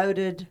got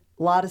demoted.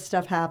 A lot of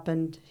stuff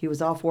happened. He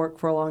was off work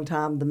for a long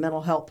time. The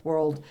mental health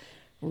world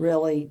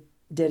really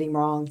did him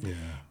wrong. Yeah.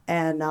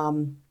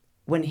 And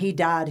when he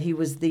died, he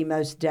was the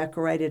most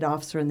decorated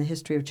officer in the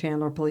history of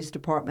Chandler Police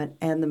Department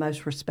and the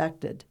most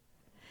respected,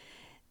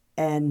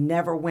 and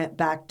never went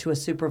back to a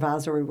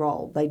supervisory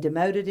role. They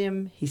demoted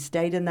him. He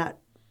stayed in that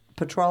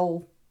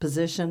patrol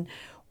position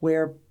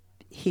where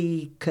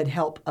he could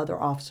help other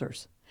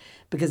officers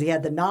because he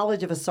had the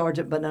knowledge of a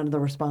sergeant but none of the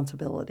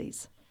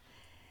responsibilities.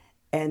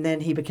 And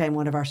then he became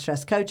one of our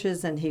stress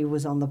coaches, and he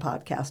was on the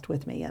podcast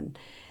with me. And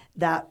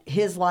that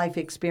his life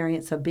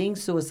experience of being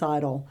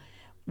suicidal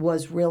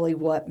was really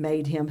what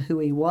made him who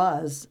he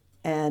was.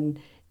 And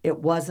it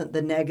wasn't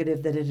the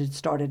negative that it had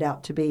started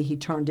out to be. He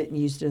turned it and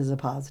used it as a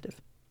positive.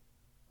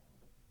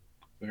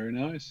 Very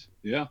nice.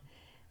 Yeah.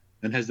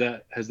 And has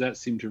that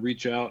seemed to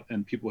reach out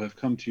and people have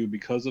come to you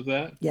because of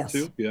that? Yes.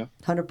 Too? Yeah.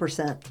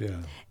 100%. Yeah.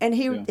 And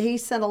he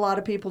sent a lot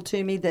of people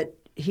to me that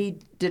he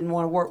didn't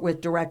want to work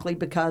with directly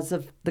because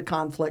of the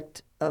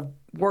conflict of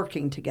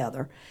working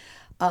together.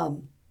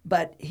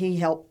 But he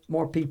helped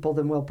more people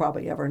than we'll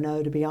probably ever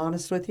know, to be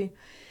honest with you.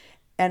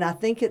 And I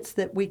think it's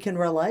that we can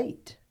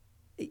relate.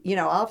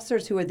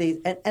 Officers who are these,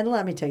 and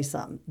let me tell you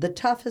something, the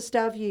toughest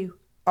of you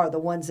are the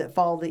ones that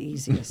fall the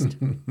easiest.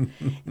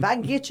 If I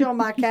can get you on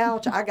my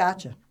couch, I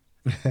got you.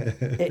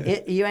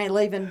 You ain't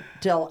leaving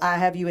till I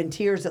have you in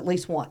tears at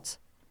least once.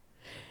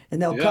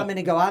 And they'll come in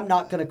and go, I'm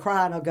not going to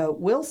cry. And I'll go,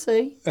 we'll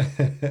see.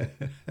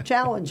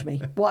 Challenge me.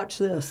 Watch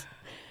this.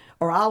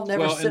 Or I'll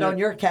never sit on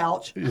your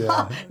couch.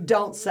 Yeah.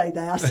 Don't say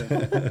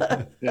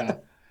that. Yeah.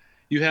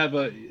 You have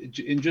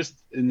in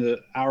the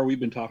hour we've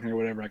been talking or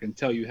whatever, I can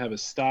tell you have a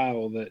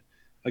style that,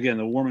 again,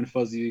 the warm and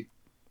fuzzy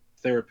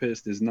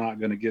therapist is not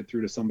going to get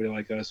through to somebody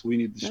like us. We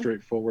need the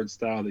straightforward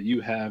style that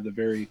you have, the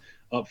very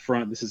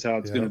upfront. This is how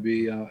it's going to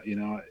be.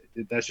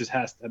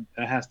 That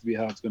has to be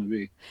how it's going to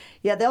be.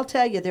 Yeah, they'll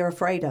tell you they're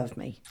afraid of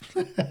me,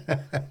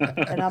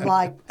 and I'm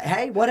like,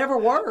 hey, whatever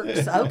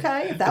works.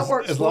 Okay, if that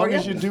works as for long you.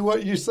 as you do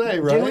what you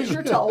say, right? Do as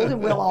you're told,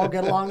 and we'll all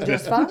get along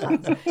just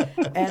fine.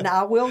 And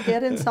I will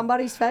get in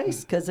somebody's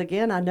face because,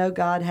 again, I know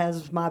God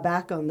has my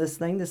back on this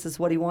thing. This is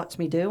what He wants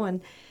me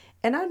doing,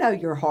 and I know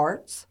your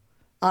hearts.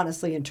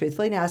 Honestly and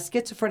truthfully. Now, a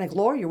schizophrenic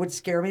lawyer would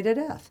scare me to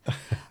death.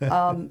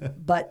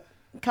 But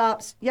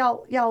cops,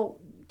 y'all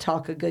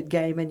talk a good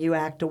game and you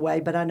act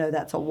away, but I know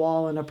that's a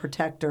wall and a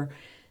protector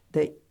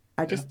that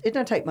it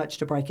doesn't take much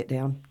to break it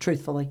down,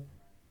 truthfully.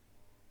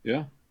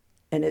 Yeah.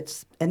 And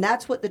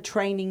that's what the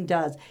training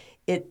does.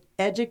 It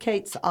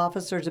educates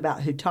officers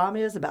about who Tom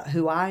is, about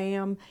who I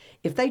am.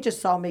 If they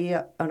just saw me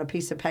on a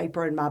piece of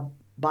paper and my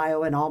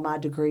bio and all my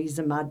degrees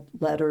and my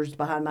letters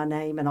behind my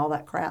name and all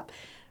that crap,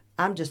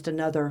 I'm just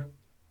another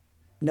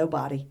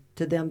nobody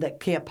to them that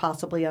can't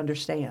possibly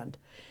understand.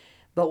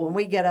 But when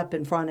we get up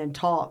in front and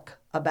talk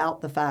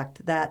about the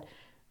fact that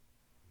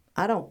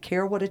I don't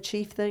care what a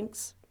chief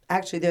thinks,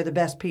 actually they're the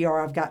best PR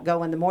I've got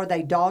going. The more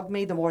they dog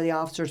me, the more the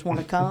officers want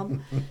to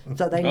come.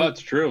 So they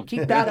that's true.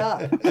 Keep that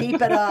up.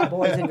 Keep it up,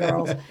 boys and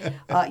girls.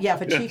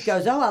 If a chief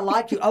goes, oh, I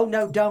like you. Oh,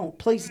 no, don't.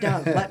 Please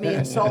don't. Let me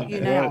insult you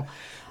now.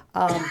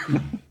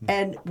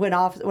 And when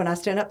I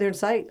stand up there and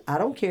say, I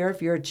don't care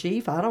if you're a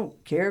chief. I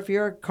don't care if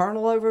you're a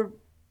colonel over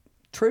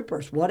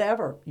troopers,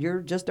 whatever.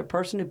 You're just a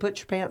person who puts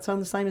your pants on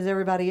the same as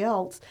everybody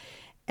else.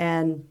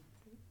 And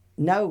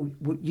no,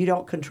 you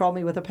don't control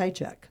me with a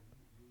paycheck.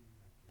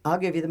 I'll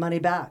give you the money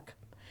back.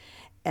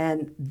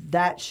 And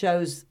that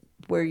shows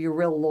where your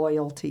real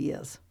loyalty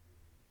is.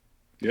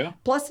 Yeah.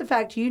 Plus the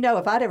fact,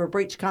 if I'd ever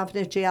breached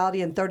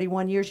confidentiality in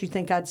 31 years, you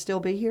think I'd still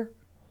be here?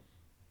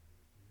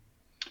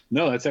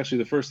 No, that's actually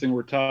the first thing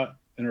we're taught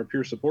in our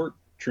peer support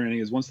training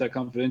is once that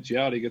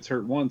confidentiality gets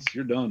hurt once,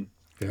 you're done.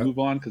 Yep. Move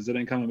on because it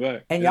ain't coming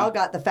back. And y'all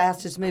got the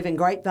fastest moving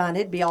grapevine.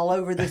 It'd be all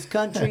over this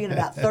country in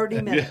about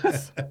 30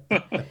 minutes.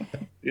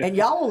 Yeah. And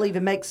y'all will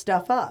even make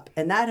stuff up.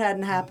 And that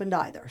hadn't happened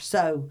either.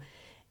 So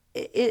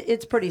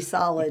it's pretty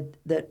solid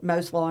that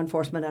most law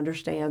enforcement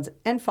understands,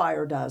 and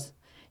fire does.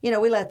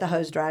 We let the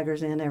hose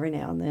draggers in every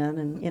now and then,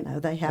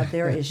 and, they have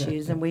their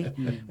issues, and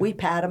we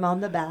pat them on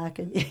the back.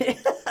 And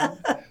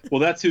Well,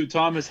 that's who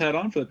Tom has had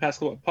on for the past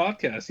couple of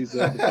podcasts. He's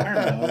a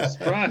fireman. I was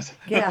surprised.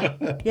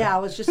 Yeah, I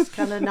was just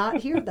kind of not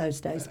here those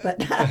days, but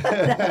no,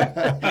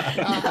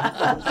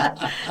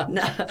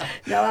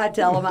 I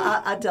tell them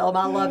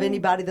I love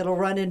anybody that'll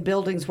run in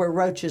buildings where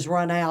roaches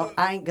run out.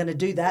 I ain't going to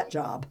do that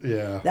job.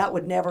 Yeah. That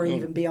would never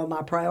even be on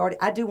my priority.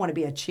 I do want to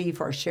be a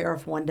chief or a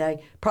sheriff one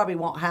day. Probably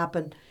won't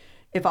happen.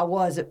 If I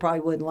was, it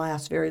probably wouldn't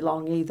last very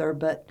long either,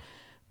 but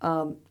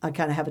I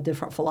kind of have a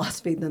different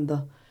philosophy than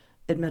the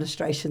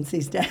administrations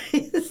these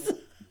days.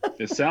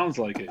 It sounds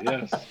like it,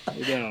 yes.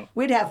 No doubt.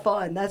 We'd have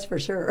fun, that's for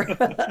sure.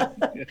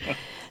 Yeah.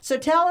 So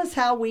tell us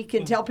how we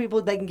can tell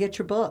people they can get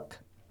your book.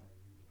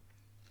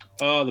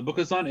 The book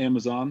is on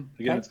Amazon.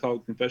 Again, Okay. It's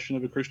called Confession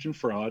of a Christian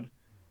Fraud.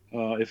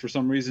 If for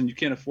some reason you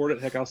can't afford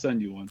it, heck, I'll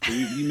send you one. So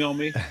you email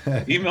me.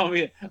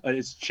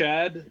 It's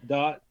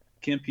chad.campese,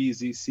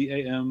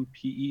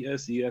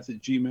 CAMPESE, that's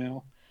at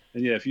Gmail.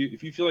 And yeah, if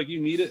you feel like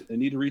you need it and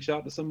need to reach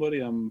out to somebody,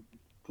 I'm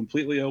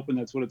completely open.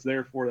 That's what it's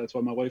there for. That's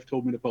why my wife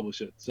told me to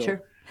publish it. So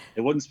Sure.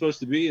 It wasn't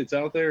supposed to be. It's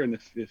out there. And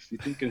if you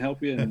think it can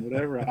help you and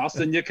whatever, I'll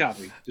send you a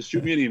copy. Just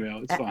shoot me an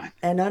email. It's fine.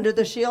 And Under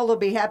the Shield will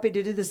be happy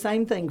to do the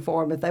same thing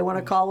for them. If they want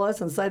to call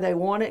us and say they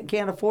want it and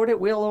can't afford it,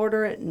 we'll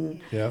order it and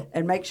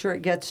make sure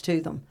it gets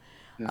to them.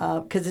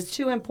 Because it's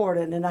too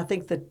important. And I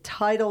think the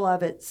title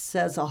of it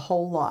says a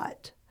whole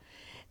lot.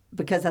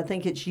 Because I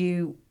think it's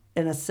you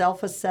in a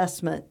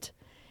self-assessment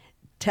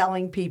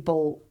telling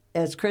people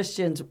as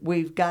Christians,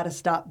 we've got to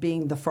stop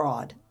being the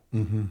fraud.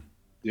 Mm-hmm.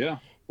 Yeah.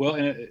 Well,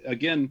 and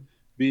again,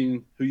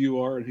 being who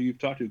you are and who you've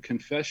talked to,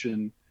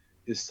 confession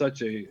is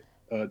such a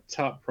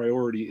top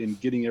priority in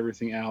getting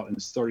everything out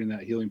and starting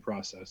that healing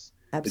process.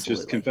 Absolutely. It's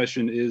just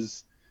confession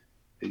is,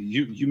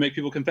 you make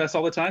people confess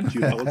all the time.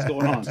 You know what's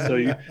going on.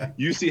 So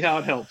you see how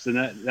it helps. And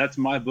that's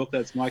my book.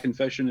 That's my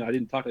confession. I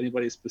didn't talk to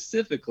anybody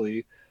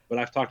specifically, but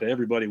I've talked to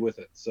everybody with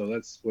it. So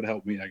that's what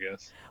helped me, I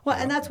guess. Well,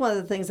 and that's one of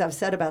the things I've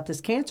said about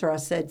this cancer. I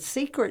said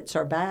secrets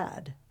are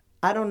bad.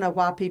 I don't know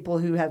why people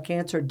who have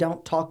cancer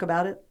don't talk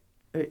about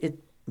it.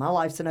 My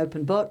life's an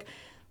open book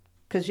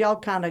because y'all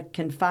kind of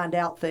can find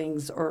out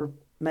things or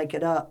make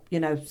it up,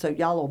 so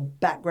y'all will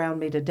background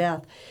me to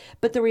death.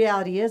 But the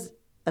reality is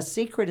a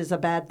secret is a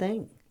bad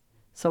thing.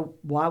 So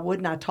why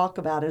wouldn't I talk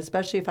about it,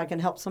 especially if I can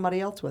help somebody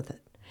else with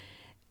it?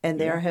 And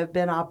there have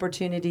been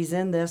opportunities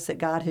in this that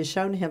God has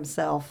shown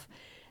himself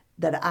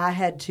that I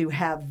had to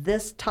have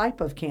this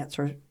type of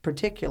cancer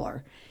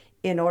particular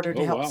in order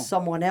to help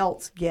someone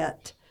else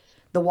get,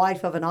 the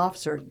wife of an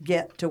officer,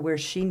 get to where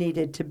she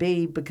needed to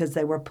be because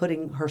they were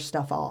putting her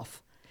stuff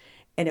off.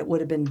 And it would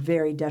have been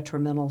very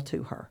detrimental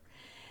to her.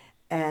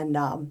 And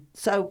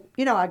so,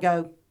 I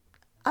go,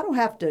 you don't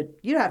have to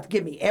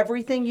give me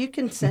everything. You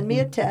can send me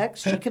a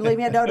text. You can leave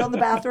me a note on the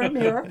bathroom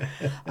mirror.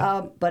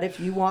 But if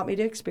you want me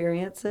to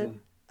experience it,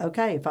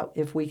 okay,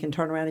 if we can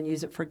turn around and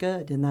use it for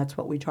good. And that's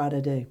what we try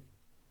to do.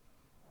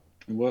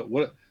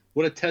 What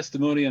a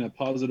testimony and a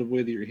positive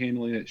way that you're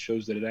handling it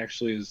shows that it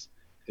actually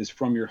is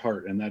from your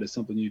heart, and that is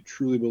something you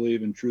truly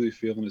believe and truly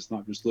feel, and it's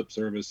not just lip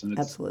service. And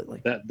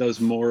Absolutely. That does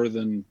more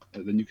than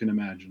you can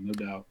imagine, no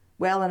doubt.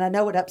 Well, and I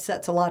know it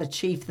upsets a lot of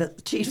chiefs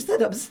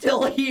that I'm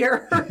still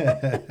here.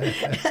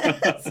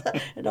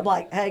 And I'm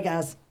like, hey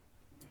guys,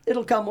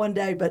 it'll come one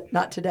day, but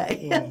not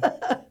today.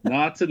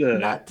 Not today.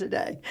 Not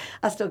today.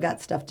 I still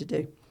got stuff to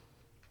do.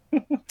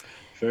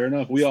 Fair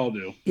enough. We all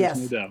do. There's Yes.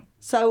 no doubt.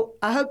 So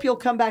I hope you'll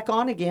come back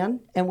on again,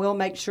 and we'll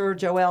make sure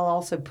Joelle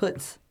also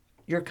puts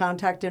your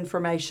contact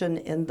information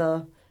in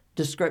the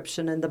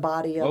description in the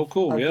body of,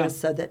 this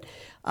so that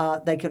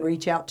they can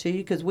reach out to you,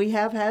 because we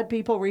have had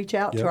people reach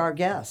out to our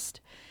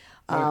guest.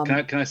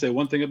 Can I say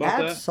one thing about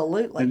that?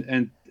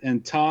 Absolutely.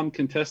 And Tom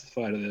can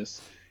testify to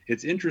this.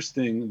 It's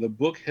interesting. The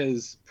book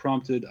has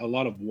prompted a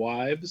lot of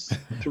wives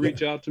to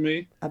reach out to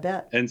me. I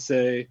bet. And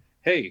say,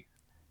 hey,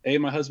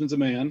 my husband's a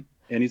man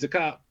and he's a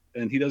cop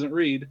and he doesn't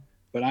read,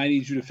 but I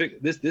need you to fix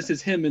this. This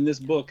is him in this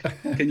book.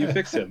 Can you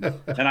fix him?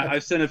 And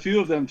I've sent a few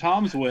of them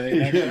Tom's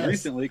way actually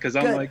recently, because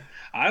I'm like,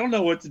 I don't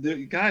know what to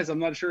do, guys. I'm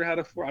not sure how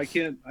to. I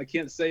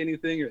can't say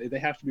anything. Or they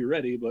have to be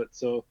ready. But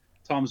so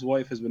Tom's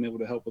wife has been able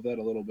to help with that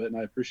a little bit, and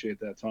I appreciate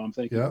that, Tom.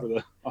 Thank you for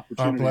the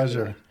opportunity. Our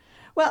pleasure.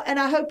 Well, and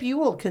I hope you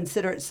will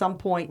consider at some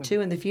point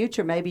too in the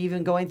future, maybe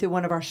even going through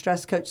one of our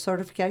Stress Coach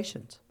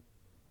certifications.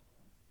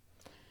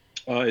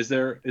 Is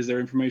there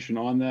information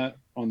on that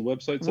on the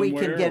website somewhere? We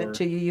can get it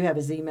to you. You have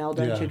his email,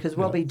 don't you? Because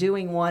we'll be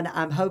doing one,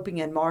 I'm hoping,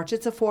 in March.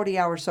 It's a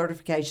 40-hour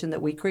certification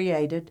that we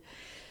created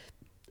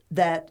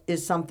that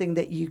is something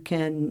that you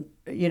can,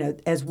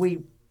 as we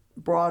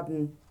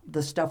broaden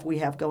the stuff we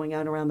have going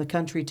on around the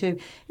country too,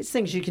 it's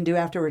things you can do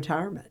after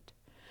retirement.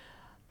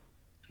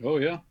 Oh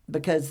yeah.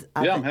 Because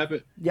I'm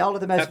happy. Y'all are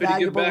the most happy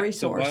valuable to give back,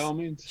 resource. So by all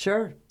means.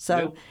 Sure.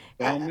 So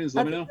by all means,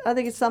 let me know. I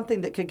think it's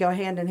something that could go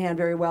hand in hand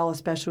very well,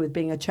 especially with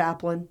being a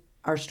chaplain.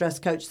 Our stress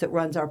coach that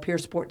runs our peer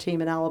sport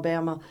team in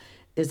Alabama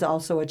is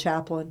also a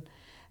chaplain,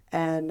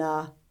 and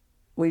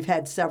we've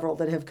had several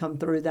that have come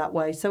through that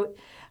way. So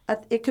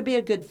it could be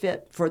a good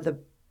fit for the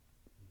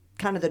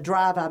kind of the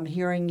drive I'm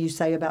hearing you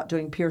say about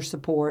doing peer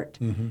support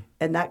and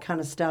that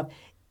kind of stuff.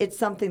 It's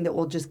something that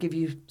will just give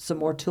you some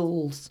more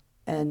tools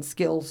and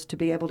skills to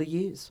be able to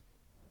use.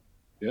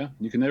 Yeah,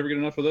 you can never get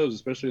enough of those,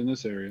 especially in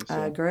this area. So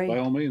I agree. By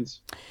all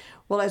means.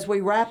 Well, as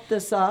we wrap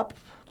this up,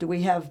 do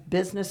we have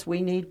business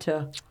we need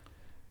to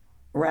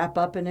wrap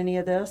up in any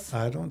of this?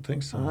 I don't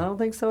think so. I don't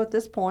think so at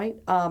this point.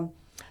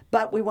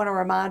 But we want to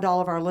remind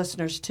all of our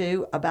listeners,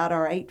 too, about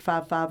our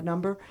 855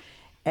 number.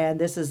 And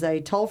this is a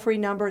toll-free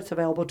number. It's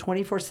available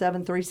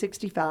 24/7,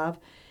 365,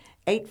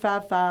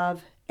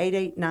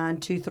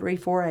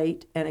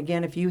 855-889-2348. And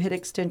again, if you hit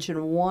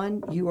extension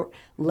 1,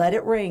 let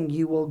it ring.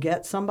 You will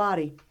get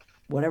somebody,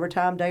 whatever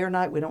time, day or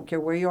night. We don't care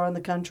where you are in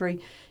the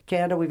country.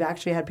 Canada, we've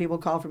actually had people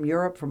call from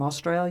Europe, from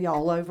Australia,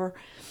 all over.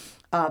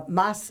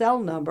 My cell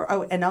number,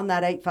 and on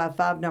that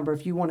 855 number,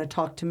 if you want to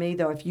talk to me,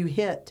 though, if you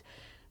hit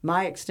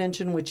my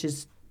extension, which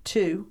is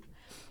 2,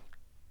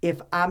 if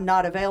I'm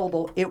not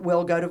available, it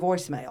will go to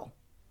voicemail.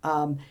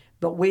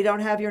 But we don't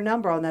have your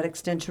number on that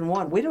extension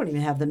 1. We don't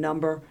even have the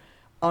number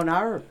on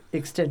our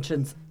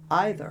extensions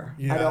either,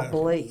 I don't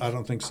believe. I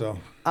don't think so.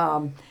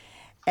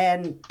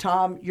 And,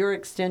 Tom, your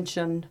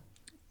extension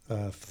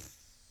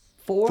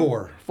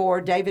 4.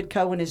 For David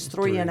Cohen is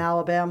 3 in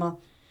Alabama.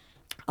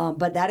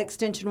 But that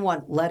extension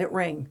 1, let it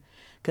ring.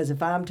 Because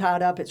if I'm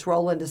tied up, it's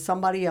rolling to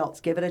somebody else.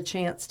 Give it a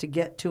chance to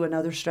get to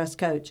another stress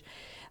coach.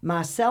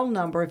 My cell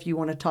number, if you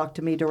want to talk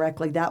to me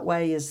directly that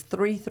way, is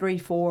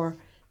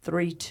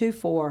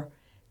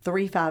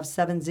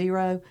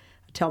 334-324-3570. I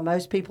tell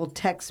most people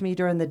text me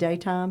during the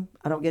daytime.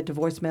 I don't get to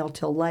voicemail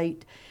till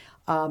late.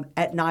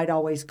 At night,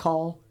 always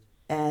call.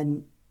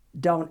 And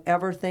don't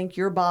ever think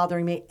you're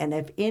bothering me. And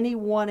if any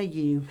one of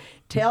you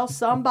tell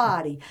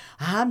somebody,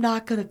 I'm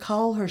not going to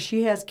call her,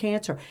 she has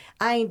cancer.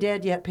 I ain't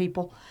dead yet,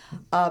 people.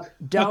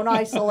 Don't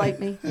isolate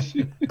me.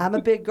 I'm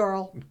a big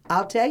girl.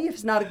 I'll tell you if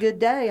it's not a good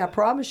day. I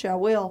promise you I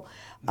will.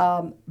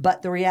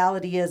 But the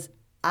reality is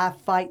I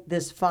fight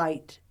this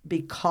fight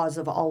because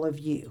of all of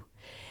you.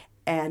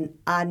 And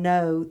I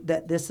know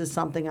that this is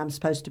something I'm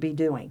supposed to be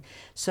doing.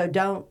 So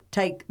don't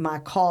take my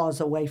cause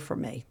away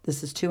from me.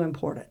 This is too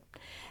important.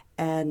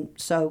 And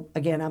so,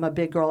 again, I'm a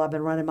big girl. I've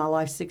been running my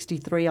life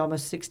 63,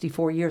 almost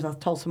 64 years. I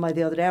told somebody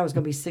the other day I was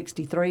going to be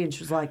 63, and she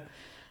was like,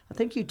 I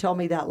think you told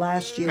me that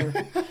last year.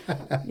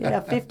 Yeah,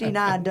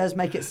 59 does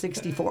make it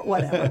 64.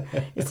 Whatever.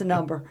 It's a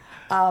number.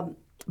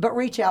 But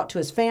reach out to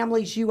us.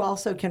 Families, you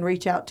also can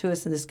reach out to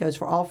us, and this goes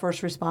for all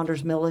first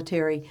responders,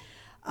 military.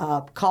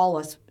 Call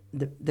us.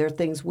 There are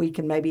things we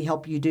can maybe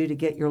help you do to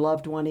get your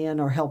loved one in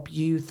or help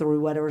you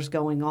through whatever's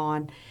going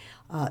on.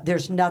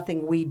 There's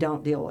nothing we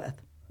don't deal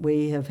with.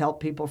 We have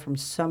helped people from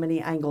so many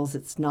angles.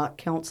 It's not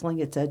counseling,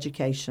 it's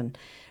education.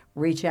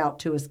 Reach out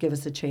to us, give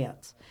us a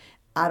chance.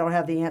 I don't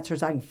have the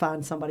answers. I can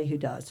find somebody who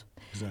does.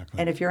 Exactly.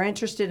 And if you're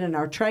interested in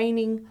our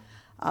training,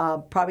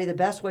 probably the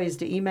best way is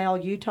to email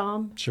you,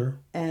 Tom. Sure.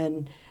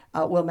 And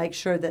we'll make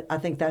sure that, I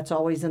think that's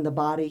always in the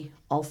body.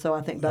 Also,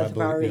 I think both of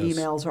our yes.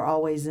 emails are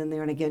always in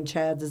there. And again,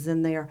 Chad's is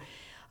in there.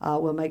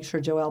 We'll make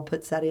sure Joelle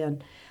puts that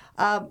in.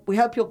 We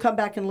hope you'll come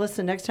back and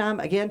listen next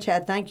time. Again,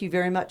 Chad, thank you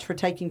very much for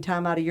taking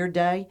time out of your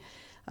day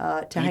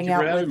to hang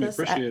out with us.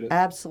 Appreciate it.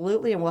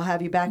 Absolutely, and we'll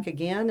have you back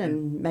again,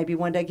 and maybe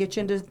one day get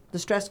you into the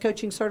stress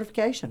coaching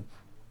certification.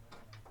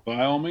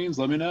 By all means,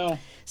 let me know.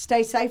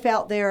 Stay safe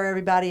out there,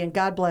 everybody, and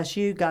God bless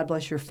you. God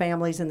bless your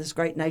families in this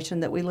great nation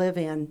that we live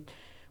in.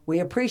 We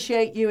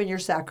appreciate you and your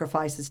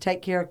sacrifices.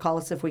 Take care. Call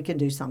us if we can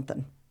do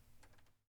something.